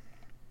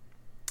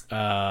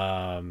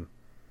 It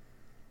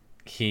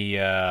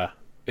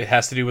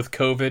has to do with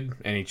COVID,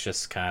 and he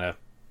just kind of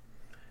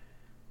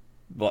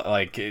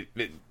like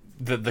the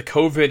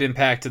COVID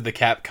impacted the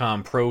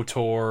Capcom Pro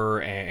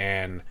Tour,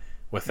 and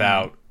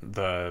without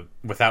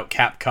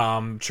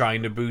Capcom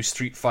trying to boost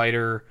Street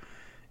Fighter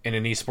in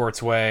an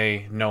esports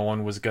way, no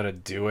one was gonna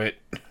do it.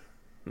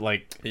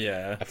 Like,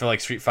 Yeah, I feel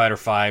like Street Fighter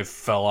V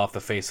fell off the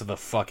face of the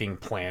fucking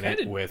planet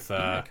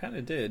kind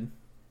of did.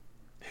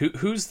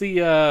 who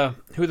are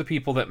the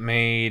people that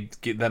made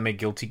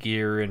Guilty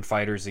Gear and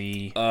Fighter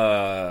Z?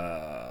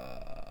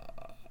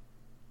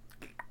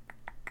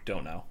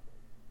 Don't know.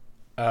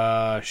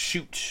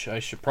 Shoot, I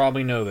should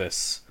probably know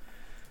this.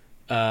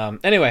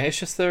 Anyway, it's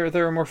just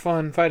there are more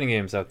fun fighting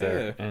games out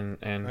there, Yeah.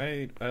 and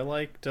I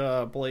liked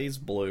Blaze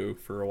Blue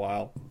for a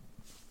while.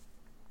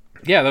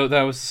 yeah,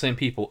 that was the same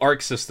people.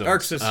 Arc Systems.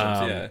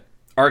 Yeah.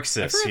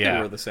 ArcSys, I forgot yeah.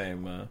 they were the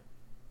same I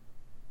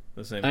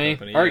mean,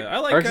 company. Arc, I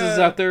like ArcSys is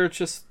out there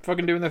just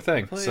fucking doing their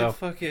thing. played So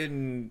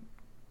fucking...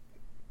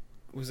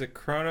 Was it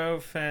Chrono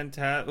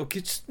Fantastic?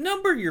 Okay, just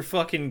number your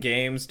fucking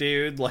games,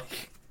 dude.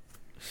 Like,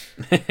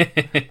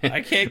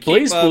 I can't keep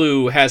Blaze up.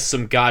 Blue has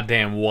some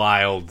goddamn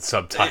wild It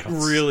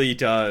subtitles. really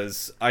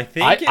does. I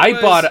think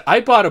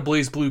I bought a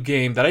Blaze Blue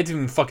game that I didn't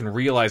even fucking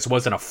realize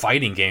wasn't a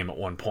fighting game at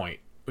one point.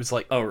 It was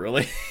like, Oh,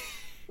 really?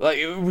 like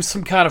it was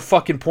some kind of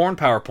fucking porn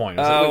PowerPoint.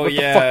 I was like, what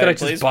yeah. the fuck did I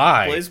just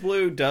buy? Blaze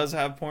Blue does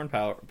have porn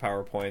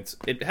PowerPoints.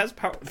 It has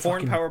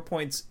porn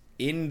PowerPoints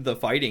in the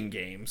fighting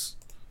games.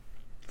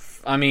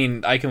 I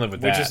mean, I can live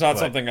with Which that. is not but-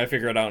 something I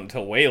figured out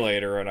until way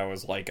later, and I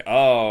was like,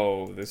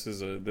 "Oh, this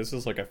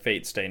is like a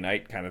Fate Stay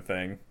Night kind of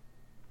thing."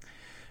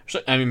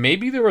 I mean,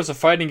 maybe there was a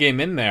fighting game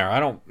in there.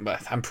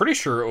 I'm pretty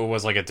sure it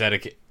was like a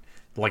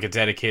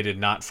dedicated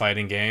not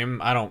fighting game.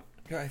 I don't.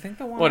 Yeah, I think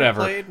the one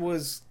Whatever. I played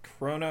was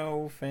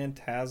Chrono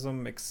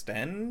Phantasm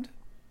Extend.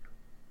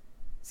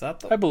 Is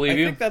that the? I believe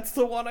you. I think that's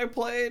the one I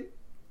played.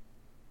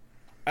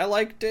 I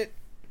liked it,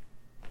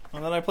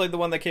 and then I played the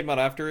one that came out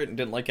after it and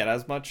didn't like it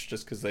as much,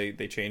 just because they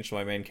changed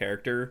my main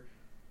character.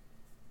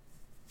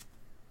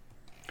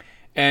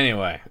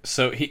 Anyway,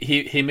 so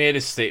he made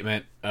his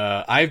statement.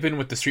 I've been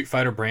with the Street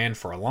Fighter brand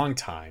for a long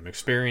time,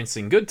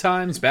 experiencing good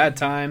times, bad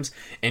times,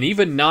 and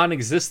even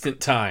non-existent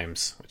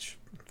times. Which,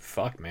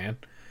 fuck, man.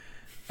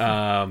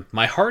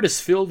 My heart is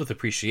filled with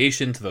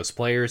appreciation to those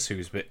players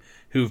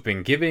who've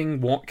been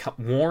giving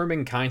warm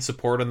and kind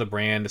support on the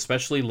brand,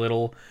 especially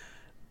Little,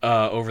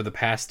 over the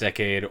past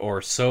decade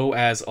or so,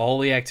 as all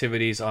the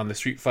activities on the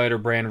Street Fighter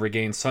brand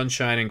regained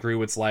sunshine and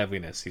grew its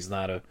liveliness. He's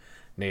not a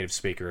native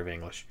speaker of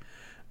English.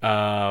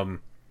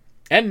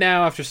 And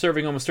now, after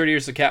serving almost 30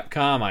 years at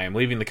Capcom, I am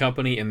leaving the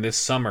company in this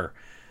summer.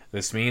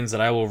 This means that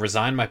I will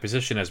resign my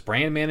position as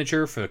brand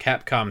manager for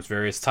Capcom's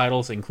various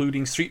titles,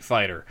 including Street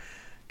Fighter.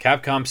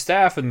 Capcom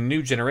staff and the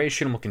new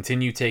generation will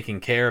continue taking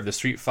care of the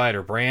Street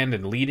Fighter brand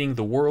and leading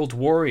the World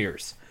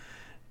Warriors.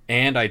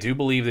 And I do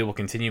believe they will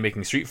continue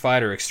making Street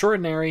Fighter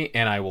extraordinary,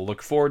 and I will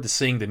look forward to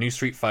seeing the new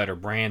Street Fighter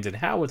brand and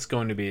how it's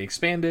going to be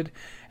expanded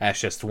as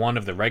just one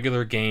of the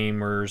regular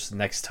gamers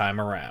next time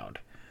around.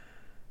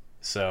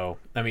 So,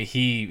 I mean,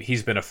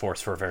 he's been a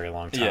force for a very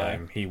long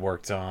time. Yeah. He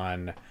worked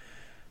on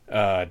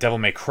Devil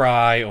May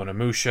Cry,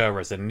 Onimusha,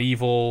 Resident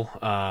Evil.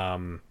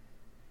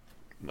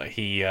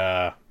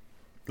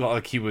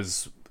 He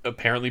was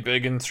apparently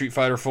big in Street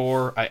Fighter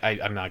 4.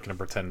 I'm not going to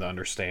pretend to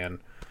understand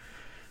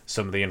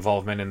some of the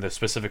involvement in the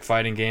specific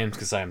fighting games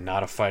because I am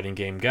not a fighting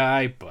game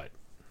guy, but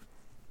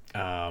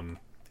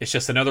it's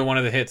just another one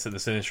of the hits that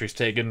this industry's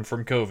taken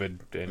from COVID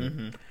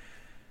and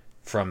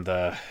from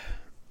the...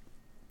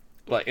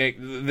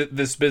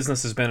 this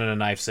business has been at a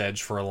knife's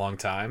edge for a long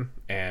time,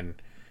 and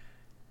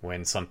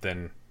when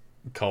something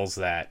calls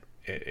that,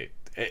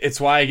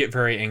 it's why I get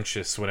very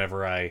anxious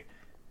whenever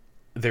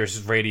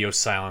there's radio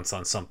silence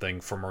on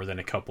something for more than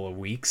a couple of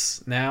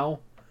weeks now.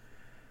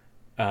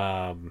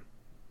 I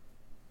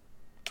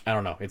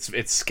don't know.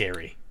 It's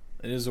scary.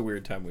 It is a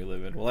weird time we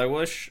live in. Well,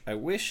 I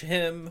wish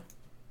him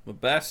the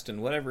best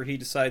in whatever he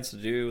decides to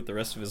do with the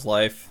rest of his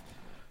life.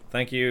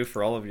 Thank you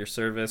for all of your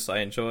service. I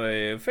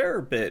enjoy a fair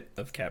bit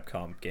of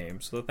Capcom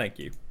games, so thank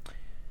you.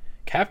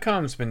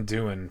 Capcom's been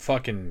doing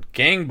fucking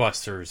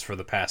gangbusters for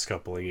the past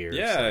couple of years.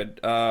 Yeah,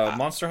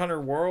 Monster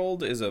Hunter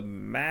World is a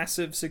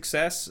massive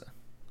success.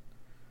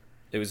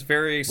 It was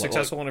very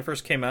successful when it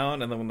first came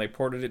out, and then when they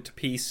ported it to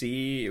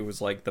PC, it was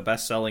like the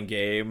best-selling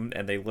game,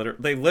 and they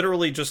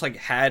literally just like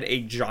had a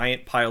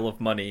giant pile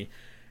of money,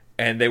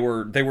 and they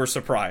were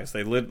surprised.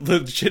 They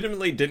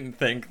legitimately didn't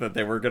think that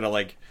they were gonna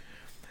like.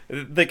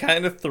 They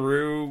kind of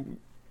threw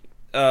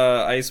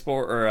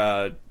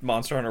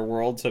Monster Hunter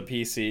World to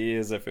PC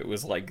as if it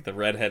was like the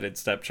redheaded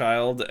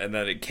stepchild, and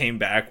then it came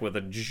back with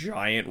a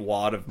giant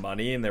wad of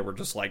money, and they were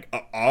just like,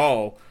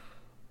 "Oh,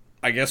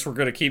 I guess we're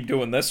gonna keep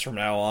doing this from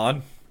now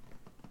on."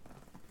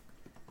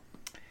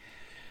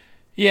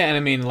 Yeah, and I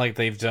mean, like,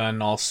 they've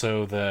done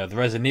also the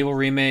Resident Evil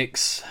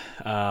remakes,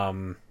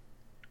 and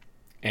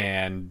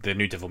the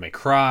new Devil May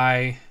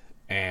Cry,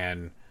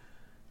 and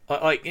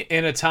like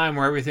in a time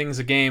where everything's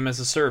a game as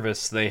a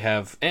service, they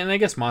have, and I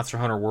guess Monster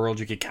Hunter World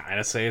you could kind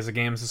of say is a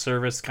game as a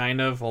service, kind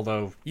of,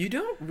 although You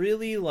don't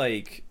really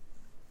like.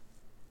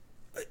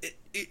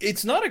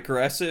 It's not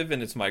aggressive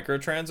in its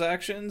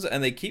microtransactions,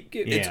 and they keep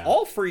it's Yeah.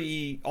 all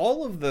free.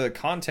 All of the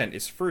content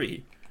is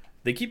free.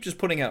 They keep just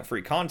putting out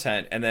free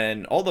content, and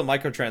then all the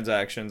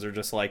microtransactions are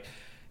just like,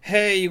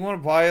 "Hey, you want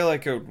to buy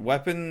like a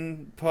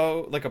weapon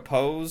like a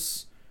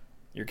pose?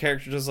 Your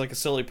character does like a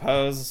silly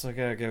pose. It's like,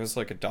 give us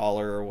like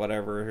 $1 or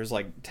whatever. Here's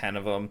like 10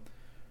 of them.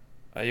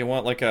 You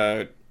want like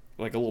a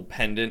little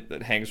pendant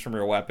that hangs from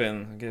your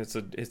weapon? It's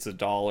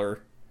 $1.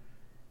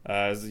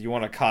 You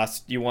want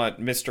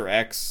Mr.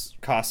 X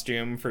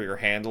costume for your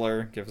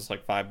handler? Give us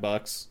like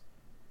 $5.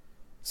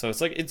 So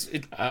it's like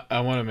I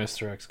want a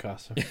Mr. X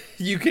costume.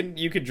 you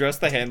can dress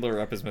the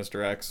handler up as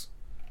Mr. X.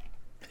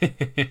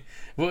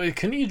 Well,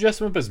 couldn't you dress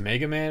him up as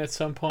Mega Man at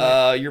some point?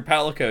 Your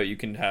Palico you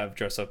can have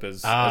dress up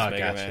as Mega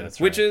gotcha, Man, that's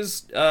which right.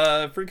 is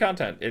free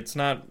content. It's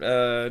not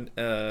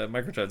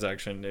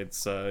microtransaction.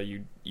 It's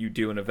you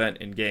do an event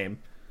in game.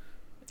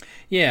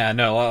 Yeah,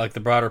 no, like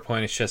the broader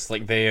point is just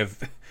like they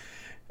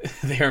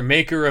are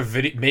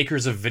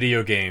makers of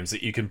video games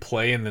that you can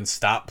play and then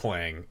stop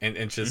playing,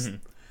 and just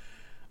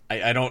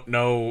I don't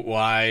know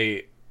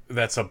why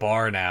that's a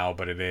bar now,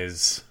 but it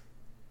is.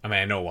 I mean,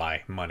 I know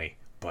why, money,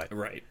 but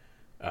Right.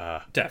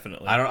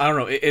 Definitely. I don't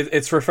know.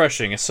 It's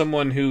refreshing as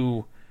someone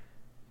who,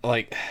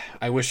 like,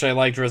 I wish I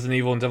liked Resident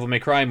Evil and Devil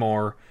May Cry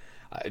more,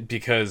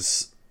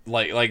 because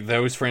like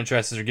those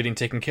franchises are getting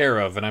taken care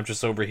of, and I'm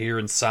just over here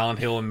in Silent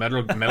Hill and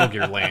Metal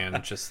Gear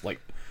Land, just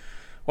like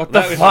What the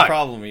That was fuck? the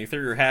problem. You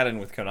threw your hat in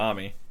with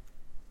Konami.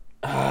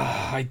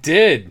 I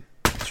did.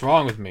 What's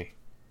wrong with me?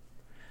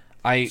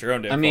 It's your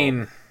own damn I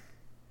mean,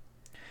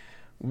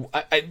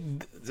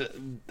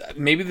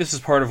 maybe this is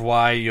part of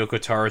why Yoko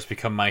Taro has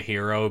become my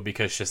hero,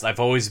 because just I've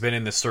always been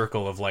in the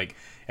circle of like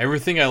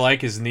everything I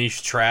like is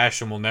niche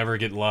trash and will never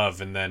get love,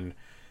 and then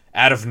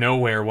out of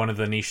nowhere one of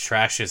the niche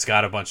trashes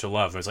got a bunch of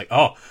love. I was like,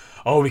 oh,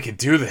 we could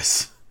do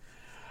this.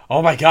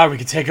 Oh my god, we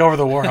could take over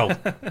the world.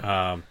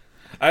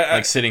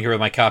 Like sitting here with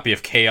my copy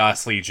of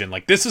Chaos Legion,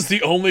 like this is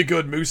the only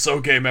good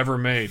Muso game ever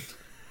made.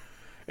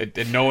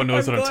 And no one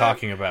knows what I'm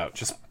talking about.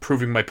 Just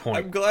proving my point.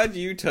 I'm glad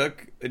you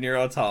took Nier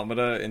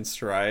Automata in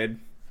stride.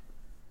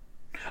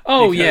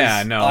 Oh because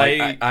yeah, no,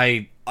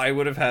 I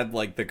would have had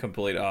like the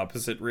complete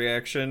opposite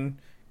reaction,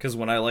 because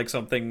when I like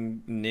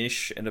something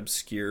niche and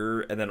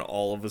obscure, and then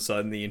all of a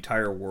sudden the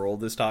entire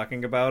world is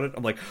talking about it,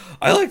 I'm like,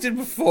 I liked it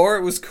before,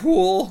 it was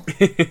cool.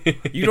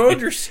 You don't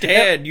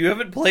understand. You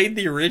haven't played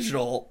the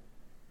original.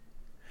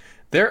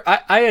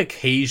 I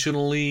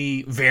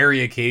occasionally,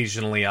 very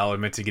occasionally, I'll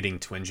admit to getting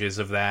twinges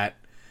of that.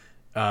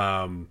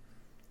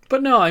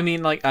 But no, I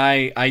mean, like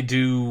I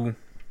do.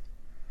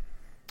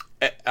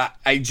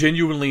 I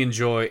genuinely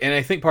enjoy, and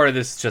I think part of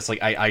this is just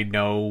like I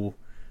know,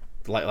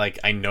 like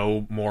I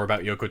know more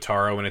about Yoko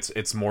Taro, and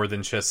it's more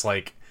than just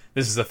like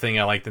this is a thing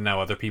I like that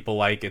now other people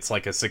like. It's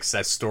like a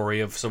success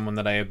story of someone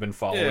that I have been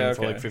following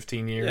for like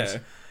 15 years. Yeah.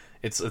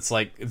 It's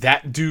like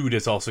that dude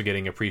is also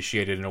getting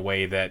appreciated in a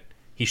way that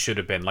he should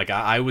have been. Like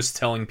I was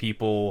telling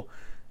people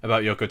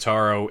about Yoko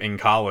Taro in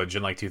college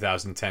in like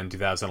 2010,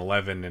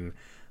 2011, and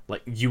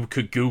like you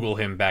could Google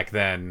him back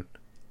then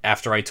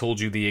after I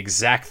told you the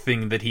exact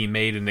thing that he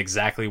made and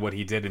exactly what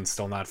he did and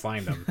still not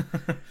find him.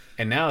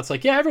 And now it's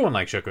like, yeah, everyone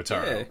likes Yoko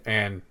Taro.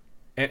 Yeah.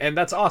 And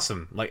that's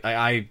awesome. Like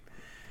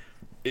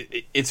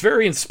it's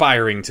very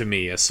inspiring to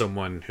me as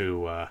someone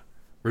who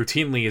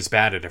routinely is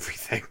bad at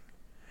everything.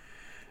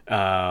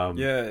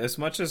 Yeah, as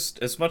much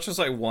as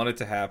I want it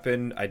to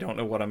happen, I don't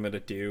know what I'm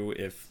gonna do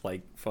if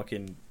like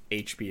fucking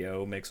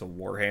HBO makes a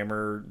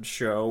Warhammer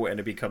show and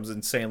it becomes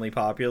insanely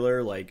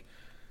popular. Like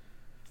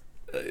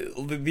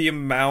the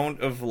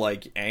amount of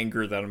like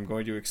anger that I'm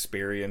going to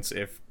experience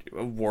if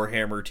a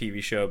Warhammer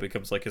TV show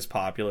becomes like as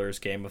popular as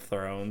Game of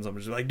Thrones. I'm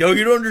just like, no,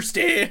 you don't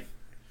understand.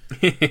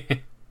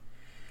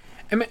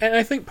 And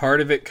I think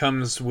part of it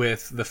comes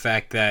with the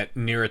fact that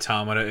Nier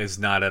Automata is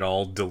not at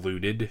all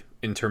diluted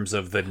in terms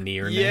of the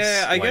nearness.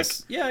 Yeah, I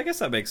guess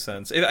that makes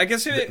sense. I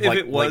guess if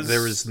it was like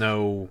there was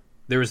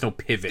no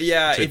pivot.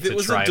 Yeah, to, if it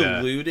was a try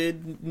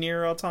diluted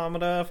Nier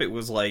Automata, if it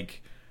was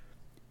like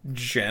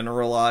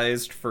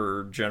generalized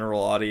for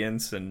general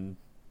audience and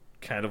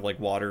kind of like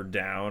watered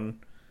down,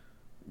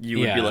 you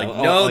would be like,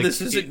 no, like,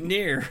 this isn't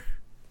Nier.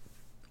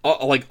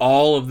 Like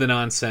all of the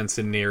nonsense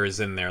in Nier is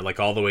in there, like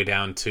all the way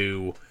down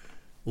to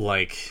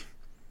like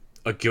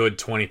a good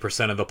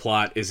 20% of the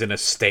plot is in a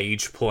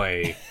stage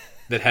play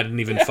that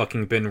hadn't even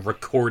fucking been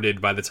recorded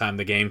by the time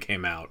the game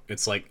came out.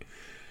 It's like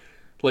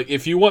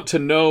if you want to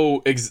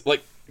know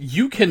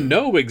you can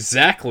know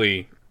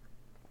exactly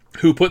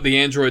who put the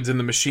androids in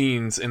the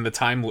machines in the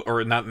time,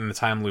 or not in the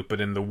time loop,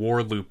 but in the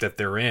war loop that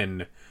they're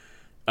in.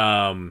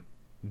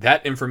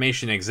 That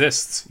information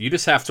exists. You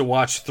just have to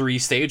watch 3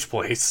 stage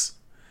plays,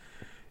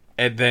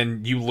 and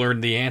then you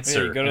learn the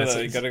answer. Yeah,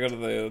 you gotta go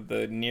to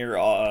the Nier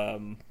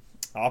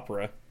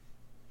opera.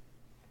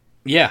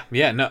 Yeah,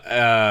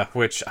 no,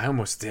 which I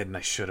almost did and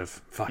I should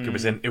have. Fuck, it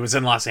was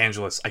in Los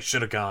Angeles. I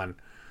should have gone.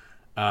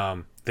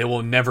 There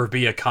will never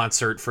be a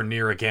concert for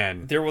Nier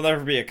again. There will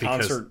never be a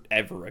concert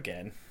ever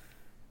again.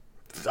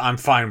 I'm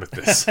fine with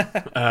this. So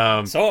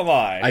am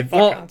I.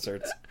 Fuck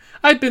concerts.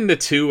 I've been to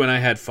 2 and I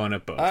had fun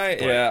at both.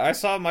 I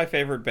saw my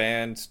favorite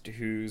band,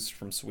 who's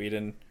from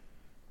Sweden,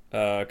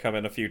 come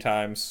in a few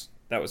times.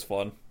 That was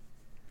fun.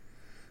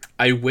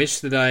 I wish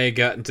that I had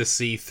gotten to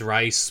see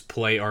Thrice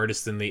play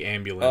Artist in the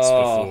Ambulance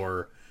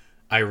before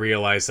I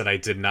realized that I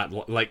did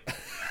not like.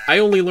 I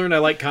only learned I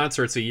like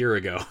concerts a year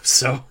ago,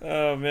 so.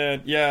 Oh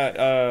man,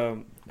 yeah.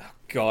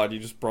 God, you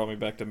just brought me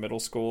back to middle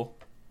school.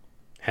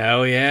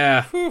 Hell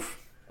yeah. Whew.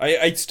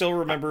 I still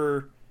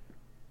remember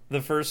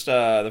the first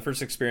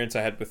experience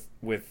I had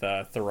with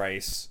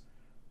Thrice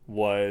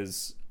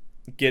was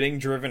getting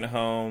driven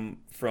home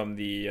from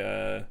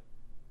the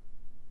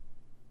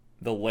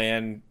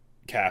LAN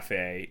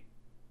cafe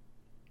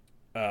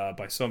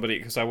by somebody,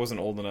 because I wasn't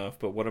old enough,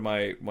 but one of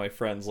my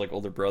friends, like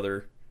older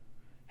brother,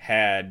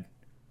 had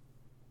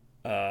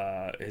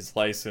his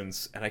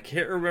license, and I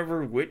can't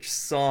remember which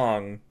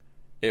song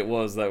it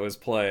was that was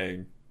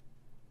playing.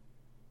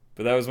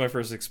 But that was my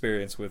first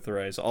experience with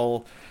Thrice.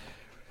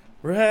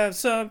 We have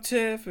some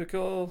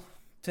technical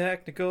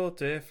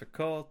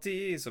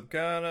difficulties. I'm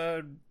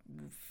gonna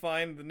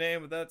find the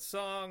name of that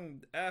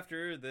song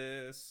after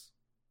this.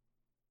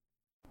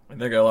 I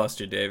think I lost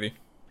you, Davey.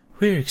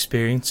 We're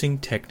experiencing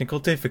technical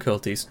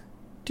difficulties.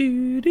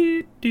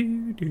 Anyway,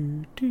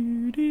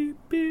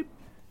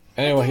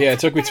 yeah, it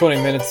took me 20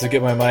 minutes to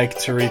get my mic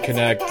to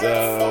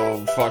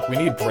reconnect. Fuck, we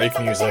need break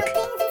music.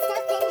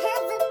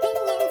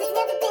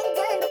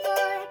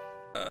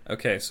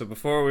 Okay, so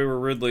before we were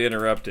rudely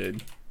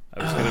interrupted,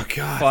 I was Oh, gonna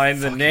God, find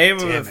the fucking name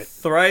of damn a it.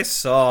 Thrice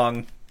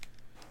song.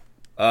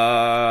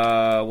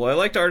 Well, I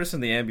liked Artist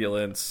in the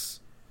Ambulance.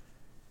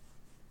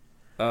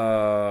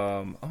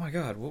 Oh my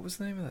god, what was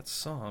the name of that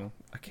song?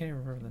 I can't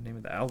even remember the name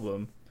of the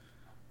album.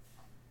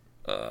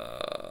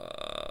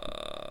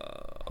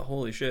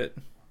 Holy shit.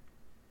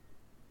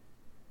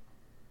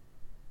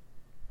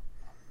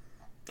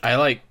 I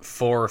like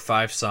 4 or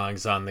 5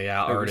 songs on the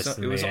Artist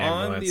in It was the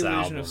on Ambulance The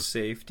Illusion album. of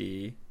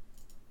Safety.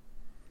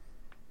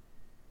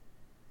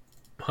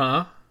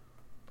 Huh?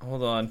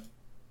 Hold on.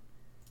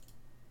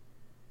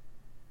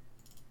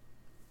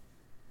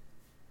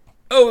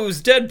 Oh, it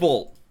was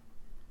Deadbolt.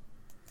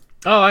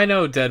 Oh, I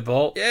know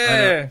Deadbolt. I know.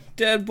 Yeah,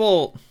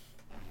 Deadbolt.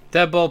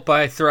 Deadbolt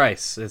by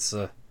Thrice. It's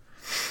a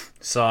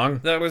song.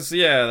 That was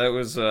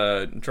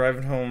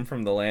driving home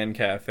from the Land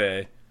Cafe.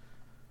 It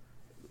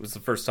was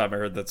the first time I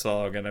heard that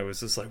song, and I was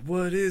just like,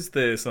 "What is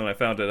this?" And I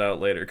found it out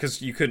later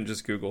because you couldn't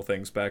just Google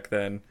things back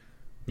then.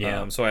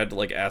 Yeah. So I had to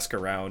like ask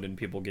around, and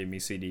people gave me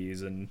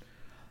CDs, and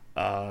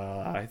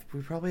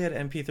we probably had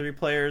MP3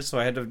 players, so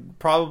I had to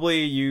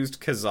probably used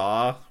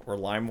Kazaa or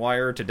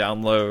LimeWire to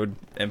download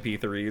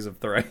MP3s of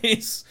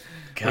Thrice.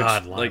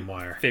 God, which,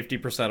 LimeWire.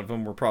 50% of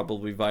them were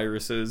probably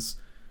viruses.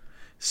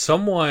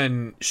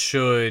 Someone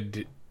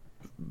should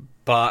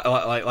buy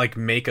like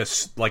make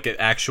like an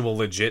actual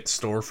legit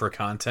store for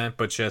content,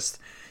 but just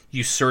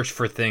you search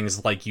for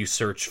things like you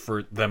search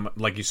for them on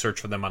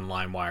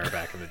LimeWire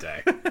back in the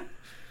day.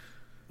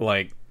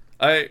 Like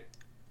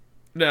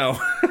No.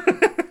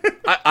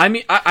 I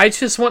mean I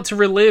just want to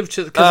relive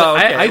because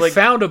I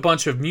found a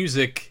bunch of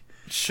music.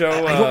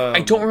 Show.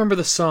 I don't remember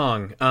the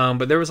song,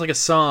 but there was like a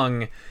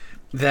song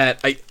that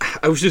I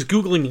was just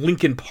googling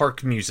Linkin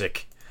Park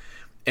music,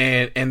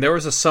 and there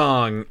was a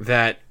song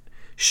that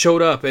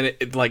showed up, and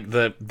it like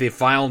the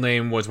file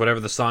name was whatever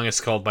the song is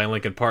called by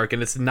Linkin Park,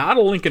 and it's not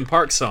a Linkin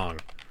Park song.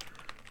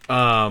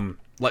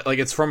 Like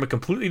it's from a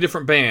completely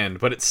different band,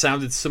 but it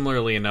sounded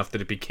similarly enough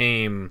that it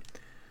became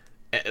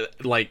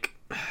like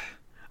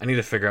I need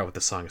to figure out what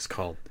the song is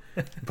called.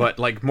 But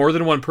like more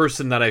than one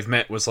person that I've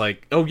met was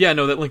like, "Oh yeah,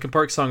 no, that Linkin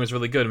Park song was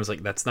really good." And I was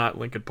like, "That's not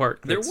Linkin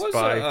Park." There That's was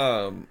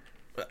by...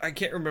 I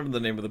can't remember the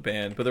name of the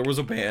band, but there was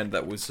a band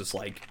that was just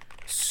like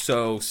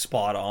so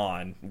spot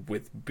on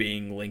with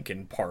being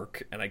Linkin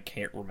Park, and I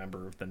can't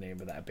remember the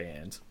name of that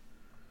band.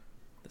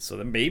 So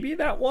then maybe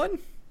that one.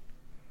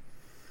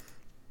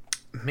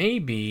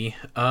 Maybe.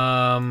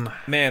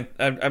 Man,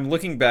 I'm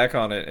looking back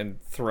on it, and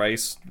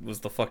Thrice was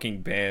the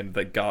fucking band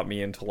that got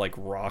me into like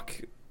rock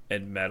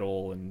and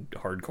metal and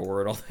hardcore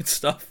and all that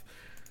stuff.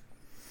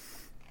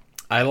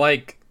 I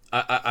like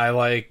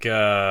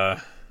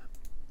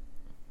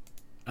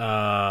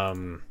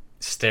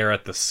Stare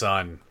at the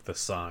Sun, the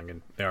song,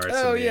 and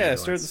Oh yeah,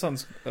 Stare at the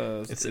Sun's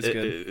is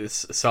good.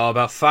 It's all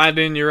about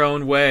finding your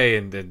own way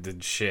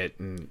and shit,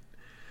 and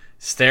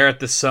stare at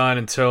the sun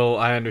until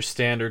I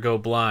understand or go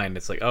blind.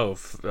 It's like,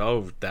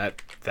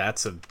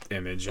 that's an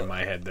image in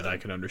my head that I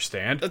can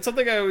understand. That's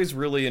something I always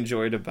really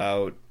enjoyed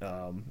about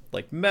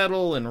like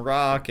metal and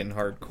rock and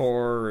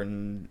hardcore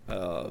and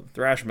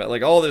thrash metal,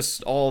 like all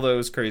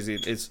those crazy.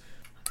 It's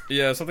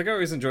something I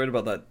always enjoyed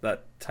about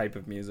that type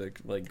of music,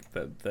 like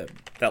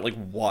that like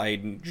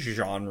wide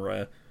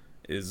genre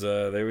is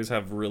they always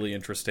have really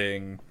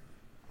interesting.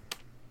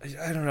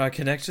 I don't know, I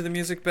connect to the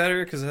music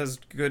better because it has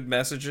good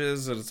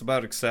messages and it's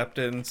about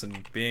acceptance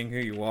and being who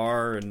you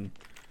are, and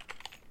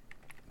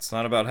it's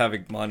not about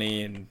having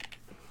money and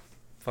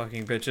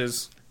fucking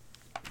bitches.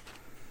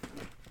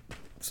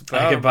 It's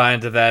about... I can buy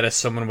into that as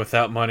someone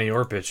without money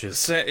or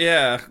bitches.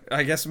 Yeah,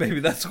 I guess maybe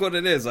that's what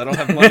it is. I don't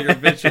have money or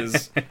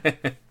bitches.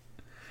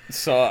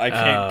 So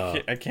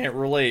I can't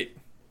relate.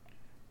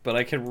 But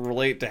I can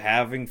relate to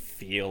having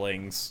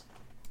feelings.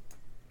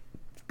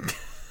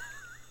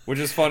 Which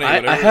is funny.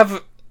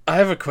 I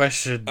have a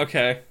question.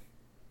 Okay.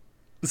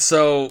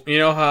 So, you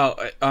know how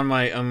on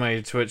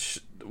my Twitch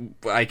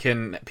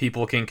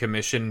people can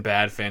commission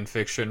bad fan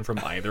fiction from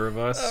either of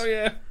us? Oh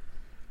yeah.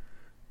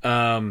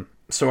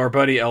 So our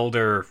buddy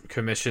Elder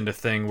commissioned a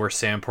thing where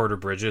Sam Porter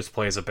Bridges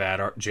plays a bad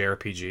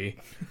JRPG.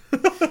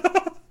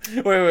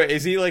 Wait,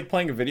 is he like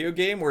playing a video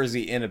game or is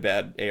he in a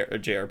bad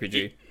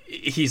JRPG?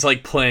 He's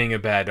like playing a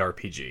bad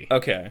RPG.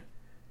 Okay.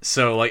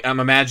 So like I'm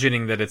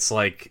imagining that it's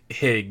like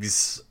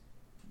Higgs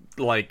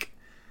like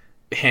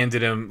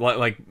handed him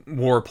like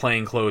wore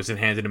plain clothes and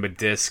handed him a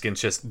disc and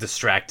just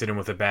distracted him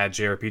with a bad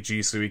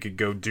JRPG so he could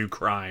go do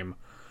crime.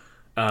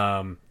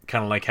 Kind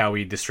of like how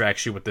he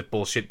distracts you with the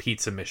bullshit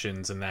pizza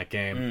missions in that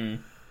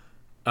game.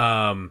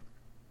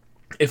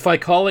 If I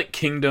call it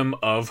Kingdom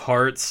of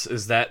Hearts,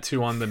 is that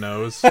too on the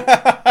nose?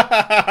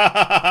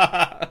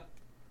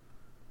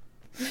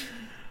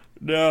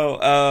 No.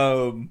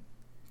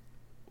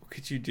 What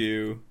could you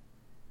do?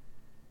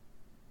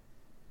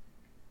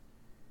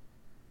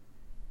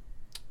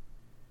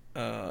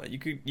 You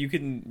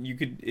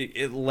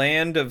could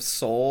Land of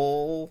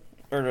Soul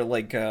or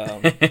like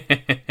I'm trying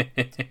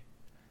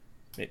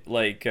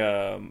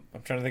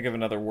to think of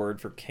another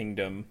word for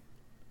kingdom.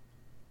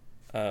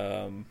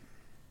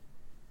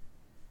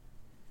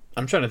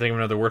 I'm trying to think of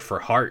another word for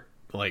heart.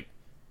 Like,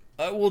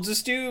 We'll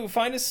just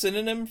find a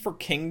synonym for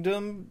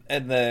kingdom,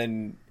 and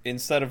then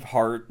instead of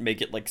heart,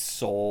 make it like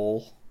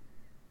soul.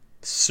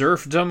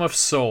 serfdom of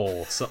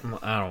soul. Something,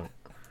 I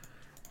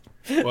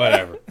don't...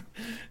 Whatever.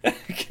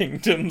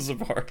 Kingdoms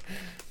of heart.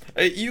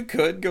 You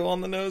could go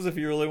on the nose if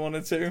you really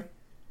wanted to.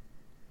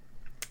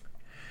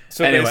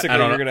 So Anyway, basically, I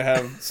don't you're know. gonna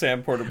have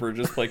Sam Porter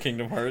Bridges play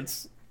Kingdom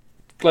Hearts.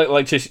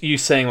 Like just you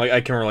saying, like, I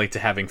can relate to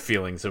having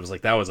feelings. It was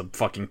like, that was a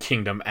fucking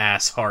Kingdom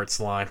ass hearts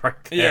line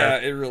right there. Yeah,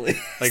 it really.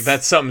 Like,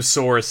 that's something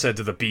Sora said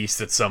to the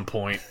Beast at some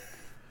point.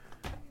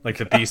 Like,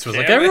 the Beast was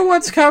like, damn it.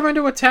 everyone's coming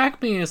to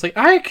attack me. And it's like,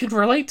 I can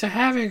relate to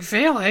having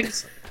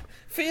feelings.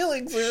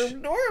 Feelings are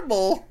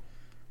normal.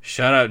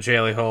 Shut up,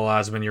 Jaylee Hole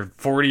Osmond. You're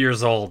 40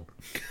 years old.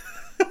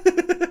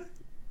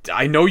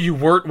 I know you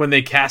weren't when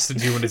they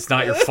casted you, and it's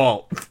not your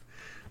fault.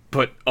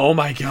 But, oh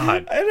my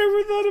god. I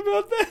never thought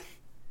about that.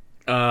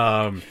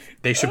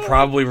 They should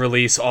probably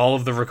release all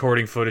of the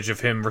recording footage of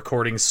him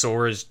recording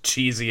Sora's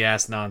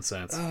cheesy-ass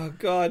nonsense. Oh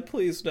God,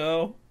 please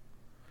no.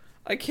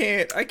 I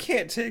can't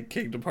take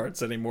Kingdom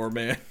Hearts anymore,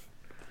 man.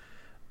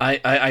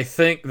 I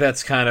think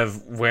that's kind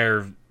of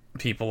where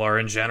people are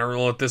in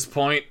general at this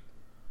point.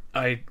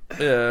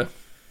 Yeah.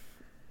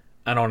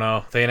 I don't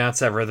know. They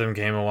announced that rhythm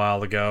game a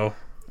while ago.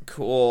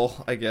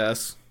 Cool, I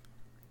guess.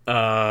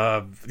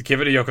 Give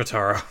it to Yoko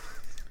Taro.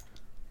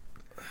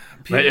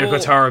 Let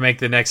Yoko Taro make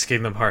the next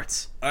Kingdom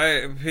Hearts.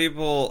 I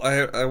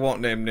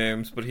won't name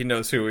names, but he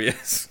knows who he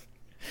is.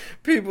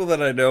 People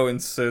that I know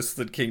insist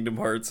that Kingdom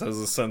Hearts has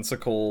a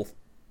sensical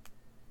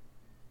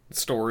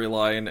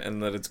storyline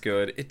and that it's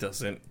good. It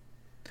doesn't.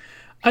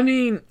 I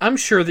mean, I'm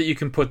sure that you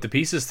can put the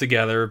pieces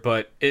together,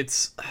 but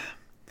it's...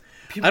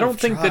 People I don't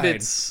have think that tried.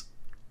 it's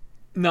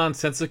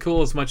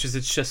nonsensical as much as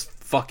it's just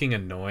fucking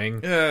annoying.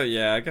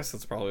 Yeah, I guess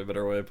that's probably a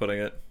better way of putting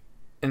it.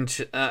 And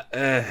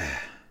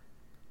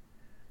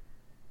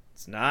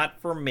It's not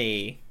for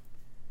me.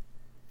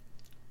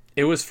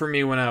 it was for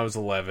me when I was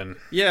 11.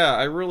 Yeah,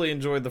 I really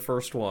enjoyed the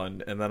first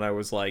one, and then I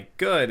was like,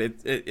 good.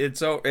 It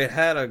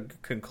had a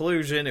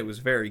conclusion. It was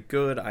very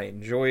good. I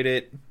enjoyed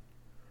it.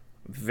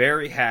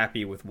 Very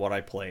happy with what I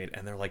played.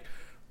 And they're like,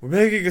 we're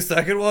making a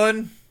second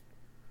one?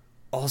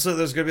 Also,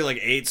 there's going to be like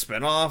 8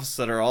 spin-offs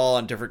that are all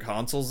on different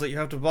consoles that you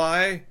have to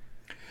buy?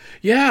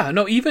 Yeah,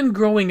 no, even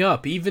growing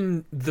up,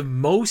 even the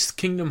most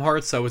Kingdom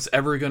Hearts I was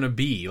ever gonna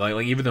be,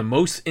 like even the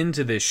most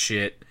into this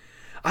shit,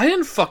 I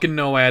didn't fucking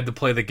know I had to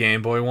play the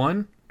Game Boy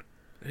one.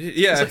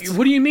 Yeah. It's like,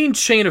 what do you mean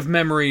Chain of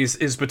Memories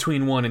is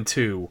between 1 and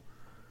 2?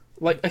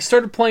 Like, I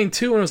started playing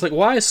 2 and I was like,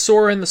 why is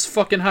Sora in this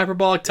fucking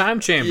hyperbolic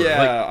time chamber? Yeah,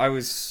 Like, I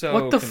was so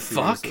what the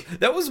confused. fuck?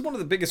 That was one of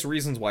the biggest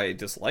reasons why I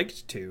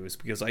disliked 2, is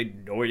because I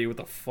had no idea what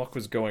the fuck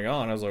was going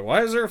on. I was like,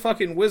 why is there a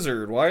fucking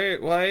wizard? Why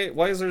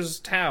is there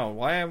this town?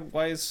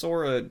 Why is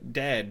Sora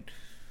dead?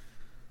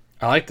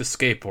 I like the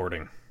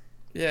skateboarding,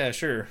 Yeah,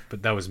 sure.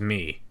 but that was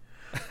me.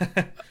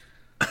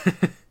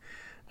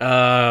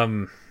 How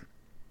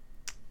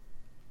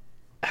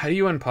do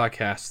you end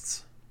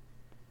podcasts?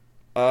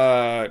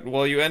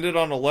 Well, you ended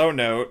on a low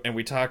note, and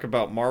we talk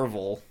about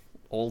Marvel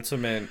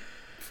Ultimate,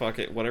 fuck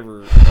it,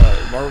 whatever.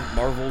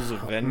 Marvel's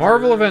Avengers.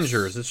 Marvel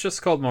Avengers. It's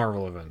just called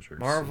Marvel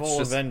Avengers. Marvel It's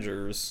just-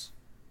 Avengers.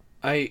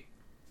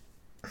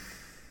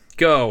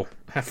 Go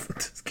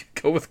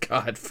with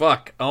God.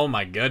 Fuck. Oh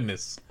my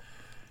goodness.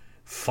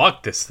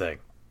 Fuck this thing.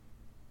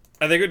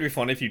 I think it would be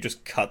fun if you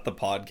just cut the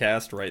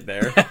podcast right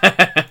there.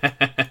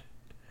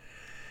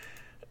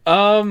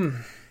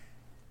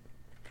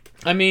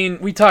 I mean,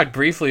 we talked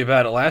briefly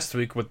about it last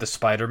week with the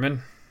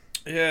Spider-Man.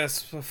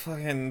 Yes,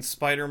 fucking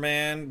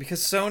Spider-Man.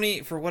 Because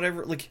Sony, for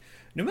whatever, like,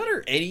 no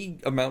matter any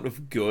amount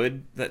of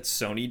good that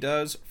Sony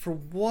does, for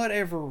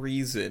whatever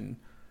reason,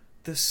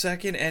 the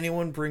second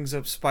anyone brings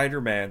up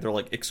Spider-Man, they're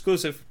like,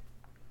 exclusive.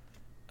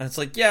 And it's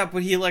like, yeah,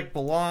 but he, like,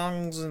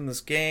 belongs in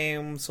this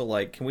game, so,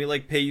 like, can we,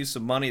 like, pay you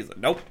some money? It's like,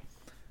 nope.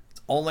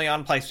 It's only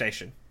on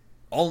PlayStation.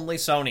 Only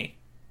Sony.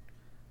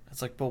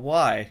 It's like, but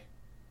why?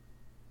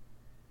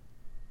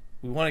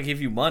 We want to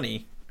give you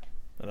money.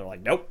 And they're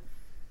like, nope.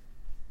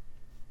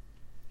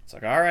 It's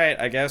like, all right,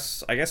 I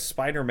guess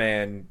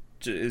Spider-Man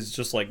is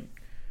just like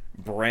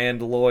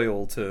brand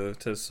loyal to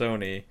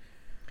Sony.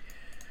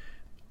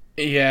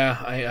 Yeah,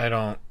 I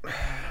don't.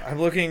 I'm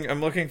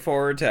looking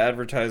forward to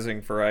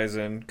advertising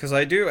Verizon, because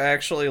I do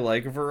actually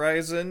like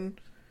Verizon,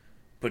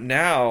 but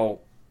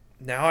now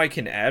I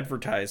can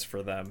advertise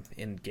for them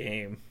in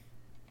game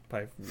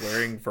by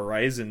wearing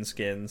Verizon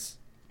skins.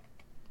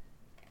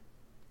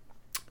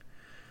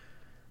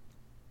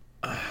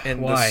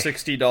 And Why? the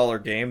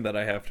 $60 game that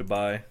I have to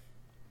buy.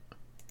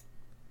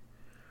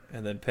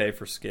 And then pay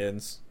for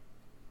skins.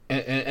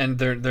 And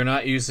they're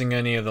not using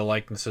any of the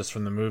likenesses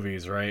from the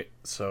movies, right?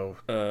 So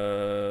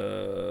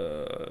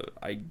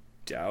I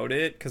doubt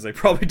it, because I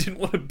probably didn't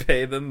want to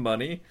pay them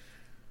money.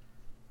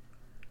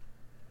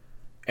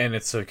 and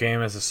it's a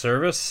game as a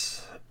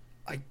service.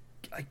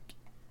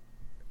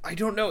 I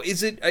don't know.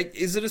 Is it a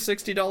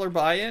 $60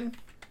 buy-in?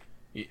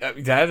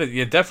 That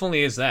it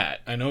definitely is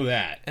that. I know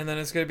that. And then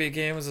it's going to be a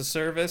game as a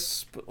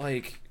service? But,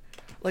 like,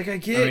 Like, I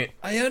mean-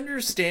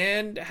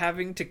 understand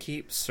having to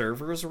keep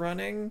servers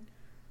running,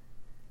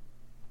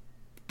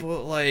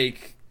 but,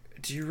 like,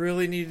 do you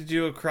really need to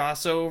do a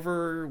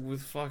crossover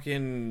with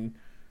fucking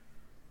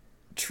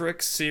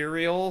Trick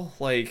Cereal?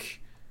 Like,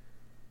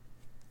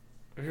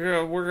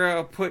 we're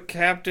gonna put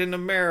Captain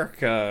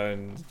America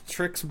and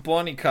Trick's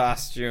bunny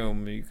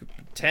costume.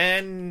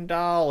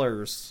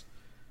 $10.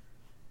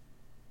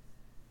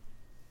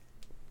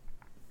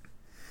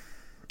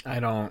 I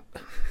don't.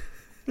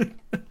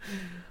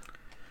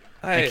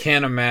 I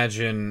can't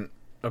imagine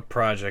a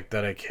project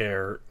that I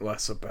care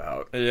less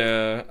about.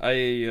 Yeah,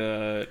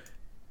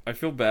 I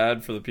feel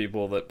bad for the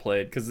people that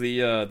played, because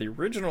the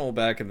original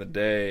back in the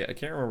day, I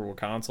can't remember what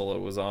console it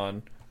was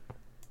on,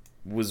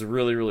 was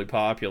really, really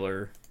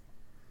popular,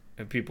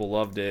 and people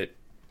loved it.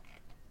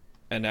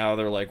 And now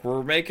they're like,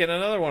 we're making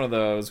another one of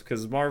those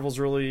because Marvel's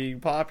really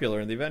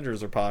popular and the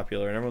Avengers are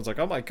popular, and everyone's like,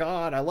 oh my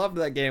god, I loved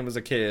that game as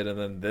a kid, and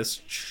then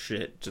this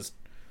shit just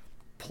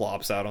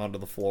plops out onto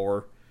the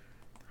floor.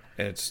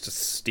 And it's just a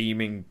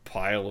steaming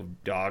pile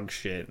of dog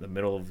shit in the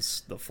middle of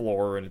the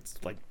floor, and it's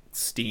like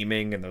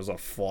steaming, and there's a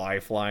fly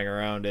flying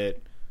around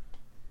it.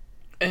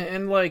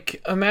 And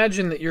like,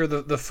 imagine that you're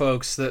the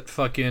folks that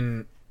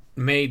fucking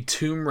made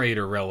Tomb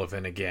Raider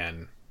relevant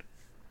again,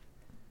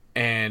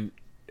 and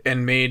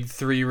made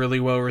 3 really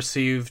well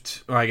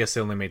received. Well, I guess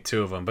they only made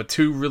 2 of them, but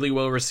 2 really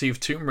well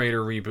received Tomb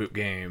Raider reboot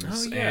games.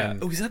 Oh yeah,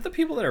 and, is that the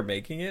people that are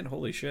making it?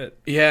 Holy shit!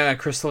 yeah,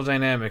 Crystal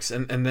Dynamics,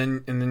 and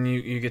then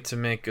you get to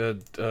make a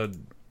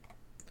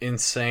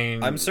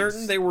insane. I'm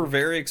certain they were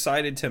very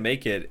excited to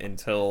make it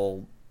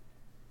until,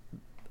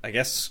 I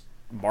guess,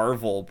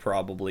 Marvel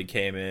probably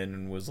came in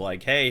and was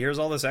like, hey, here's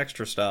all this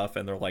extra stuff,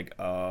 and they're like,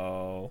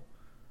 oh.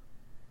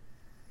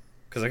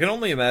 Because I can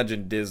only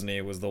imagine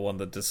Disney was the one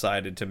that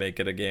decided to make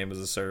it a game as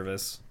a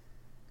service.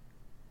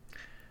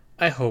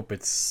 I hope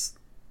it's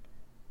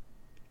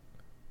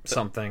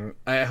something.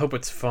 I hope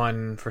it's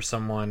fun for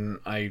someone.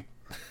 We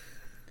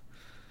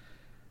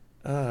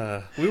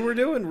were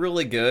doing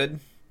really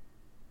good.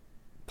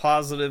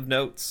 Positive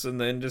notes in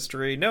the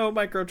industry. No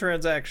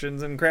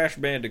microtransactions in Crash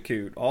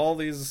Bandicoot. All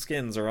these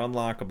skins are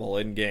unlockable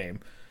in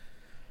game.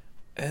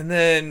 And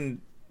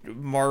then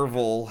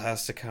Marvel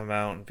has to come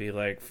out and be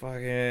like,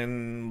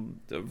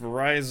 fucking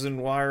Verizon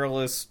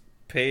Wireless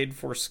paid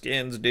for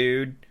skins,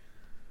 dude.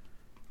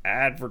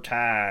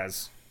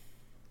 Advertise.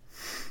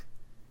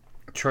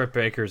 Troy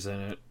Baker's in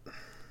it.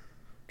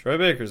 Troy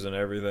Baker's in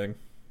everything.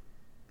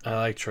 I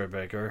like Troy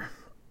Baker.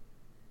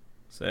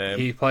 Same.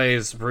 He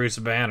plays Bruce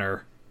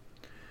Banner,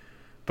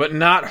 but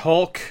not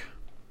Hulk.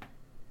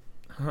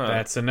 Huh.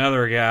 That's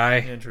another guy.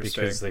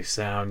 Interesting. Because they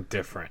sound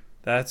different.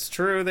 That's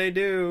true, they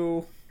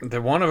do.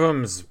 The one of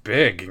them's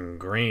big and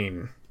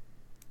green.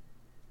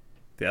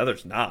 The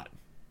other's not.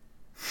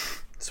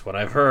 That's what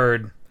I've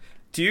heard.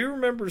 Do you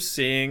remember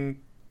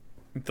seeing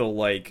the,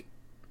 like,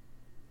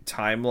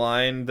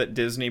 timeline that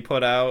Disney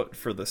put out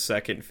for the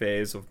second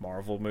phase of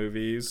Marvel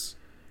movies?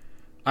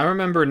 I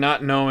remember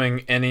not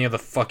knowing any of the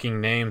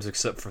fucking names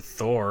except for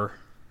Thor.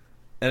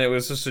 And it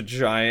was just a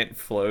giant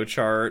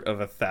flowchart of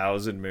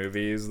 1,000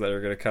 movies that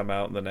are going to come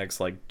out in the next,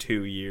 like,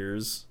 2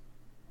 years.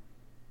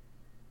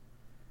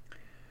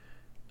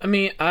 I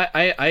mean,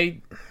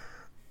 I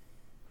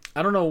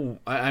don't know.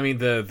 I mean,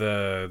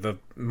 the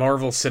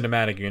Marvel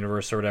Cinematic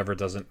Universe or whatever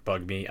doesn't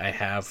bug me. I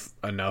have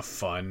enough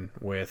fun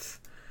with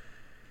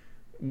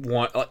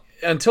one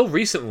until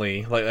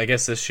recently. Like, I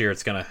guess this year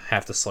it's gonna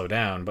have to slow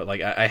down. But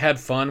like, I had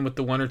fun with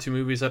the 1 or 2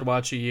 movies I'd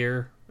watch a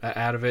year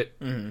out of it.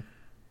 Mm-hmm.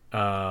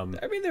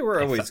 I mean, they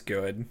were always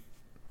good.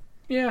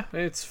 Yeah,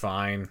 it's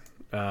fine.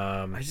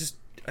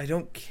 I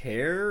don't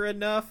care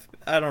enough.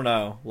 I don't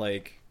know.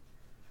 Like,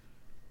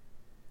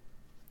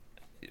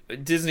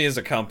 Disney as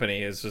a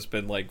company has just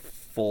been like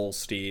full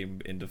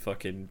steam into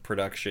fucking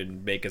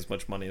production, make as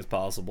much money as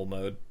possible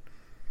mode.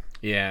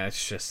 Yeah,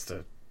 it's just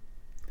a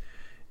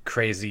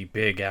crazy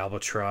big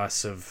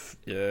albatross of...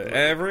 Yeah,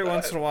 every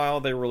once in a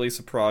while they release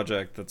a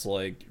project that's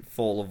like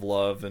full of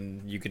love,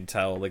 and you can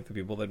tell like the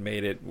people that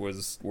made it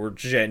were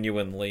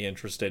genuinely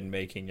interested in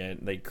making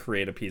it. They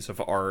create a piece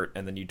of art,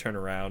 and then you turn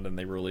around and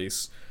they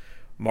release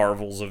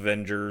Marvel's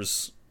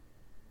Avengers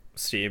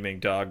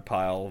steaming dog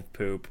pile of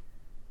poop.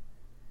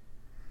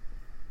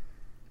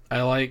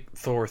 I like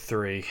Thor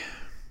 3.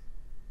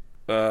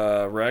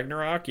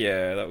 Ragnarok,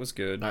 yeah, that was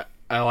good.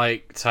 I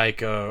like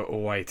Taika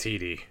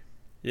Waititi.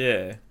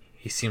 Yeah.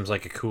 He seems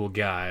like a cool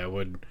guy.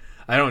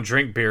 I don't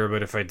drink beer,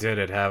 but if I did,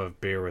 I'd have a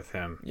beer with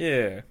him.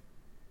 Yeah.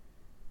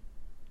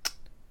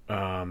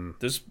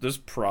 There's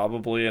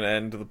probably an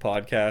end to the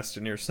podcast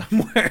in here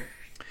somewhere.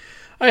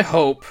 I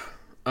hope.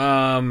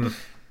 I'm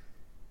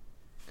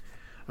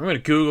going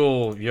to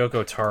Google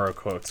Yoko Taro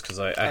quotes because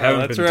I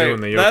haven't been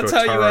doing the Yoko Taro quotes.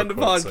 That's how you end the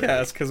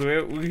podcast, because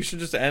we should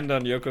just end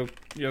on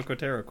Yoko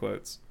Taro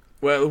quotes.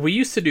 Well, we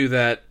used to do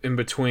that in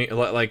between,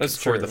 like That's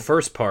for true. the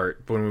first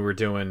part when we were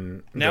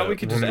doing We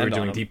could just when we were end on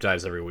doing them. deep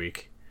dives every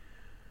week.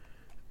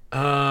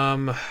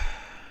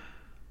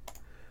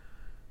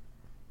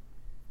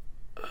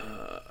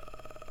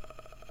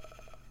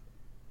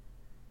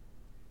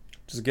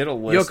 Just get a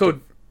list.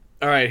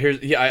 All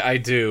right, I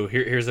do.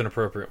 Here's an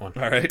appropriate one.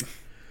 All right.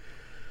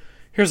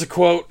 Here's a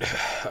quote.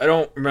 I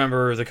don't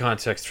remember the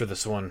context for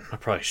this one. I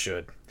probably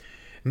should.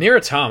 Nier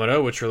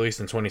Automata, which released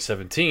in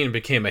 2017,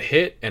 became a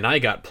hit, and I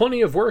got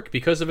plenty of work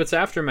because of its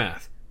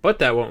aftermath. But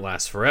that won't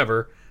last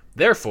forever.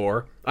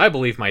 Therefore, I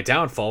believe my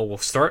downfall will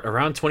start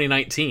around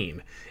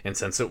 2019, and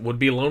since it would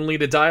be lonely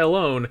to die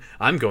alone,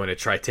 I'm going to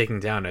try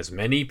taking down as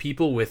many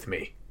people with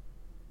me.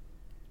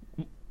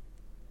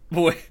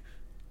 Boy,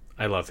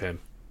 I love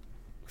him.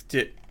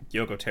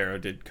 Yoko Taro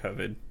did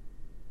COVID?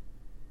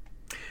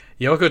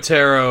 Yoko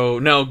Taro...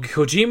 No,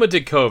 Kojima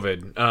did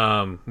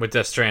COVID with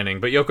Death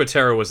Stranding, but Yoko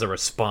Taro was the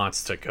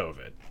response to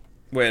COVID.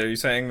 Wait, are you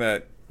saying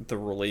that the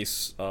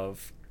release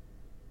of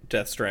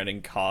Death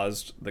Stranding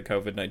caused the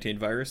COVID-19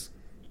 virus?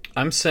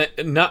 I'm saying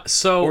not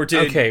so. Or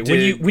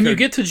when you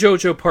get to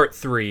JoJo Part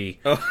 3,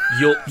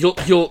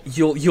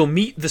 you'll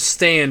meet the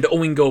stand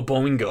Oingo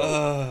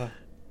Boingo,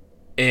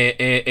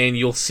 and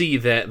you'll see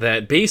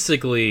that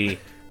basically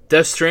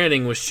Death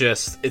Stranding was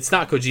just, it's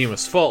not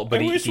Kojima's fault,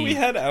 but I wish we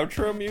had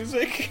outro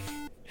music,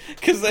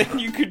 because then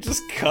you could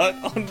just cut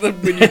on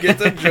when you get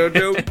to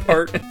JoJo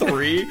Part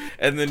 3,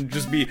 and then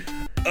just be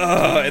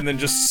and then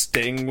just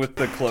sting with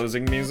the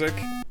closing music.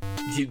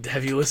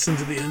 Have you listened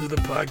to the end of the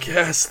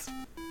podcast?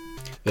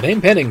 The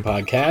Name Pending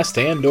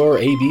Podcast and or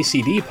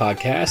ABCD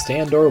Podcast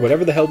and or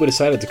whatever the hell we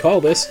decided to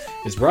call this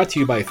is brought to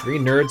you by three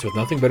nerds with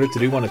nothing better to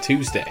do on a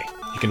Tuesday.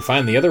 You can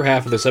find the other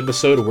half of this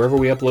episode wherever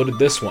we uploaded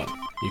this one.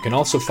 You can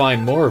also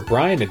find more of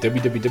Brian at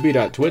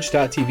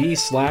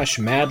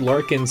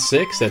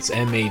www.twitch.tv/madlarkin6, that's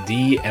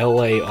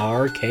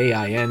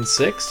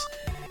MADLARKIN6,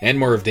 and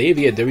more of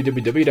Davey at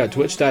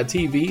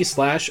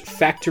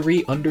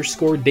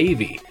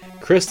www.twitch.tv/factory_Davey.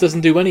 Chris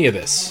doesn't do any of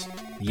this.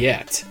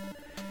 Yet.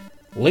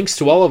 Links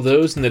to all of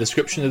those in the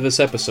description of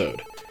this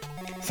episode.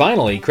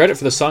 Finally, credit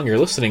for the song you're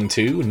listening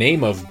to,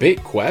 Name of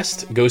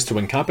BitQuest, goes to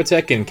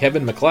Incompetech and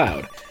Kevin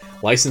MacLeod,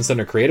 licensed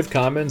under Creative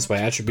Commons by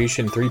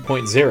Attribution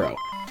 3.0.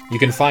 You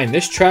can find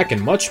this track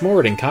and much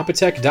more at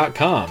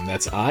Incompetech.com,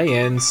 that's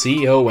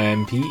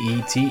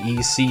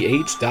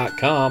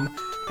INCOMPETECH.com,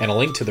 and a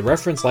link to the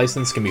reference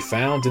license can be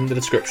found in the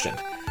description.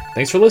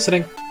 Thanks for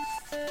listening!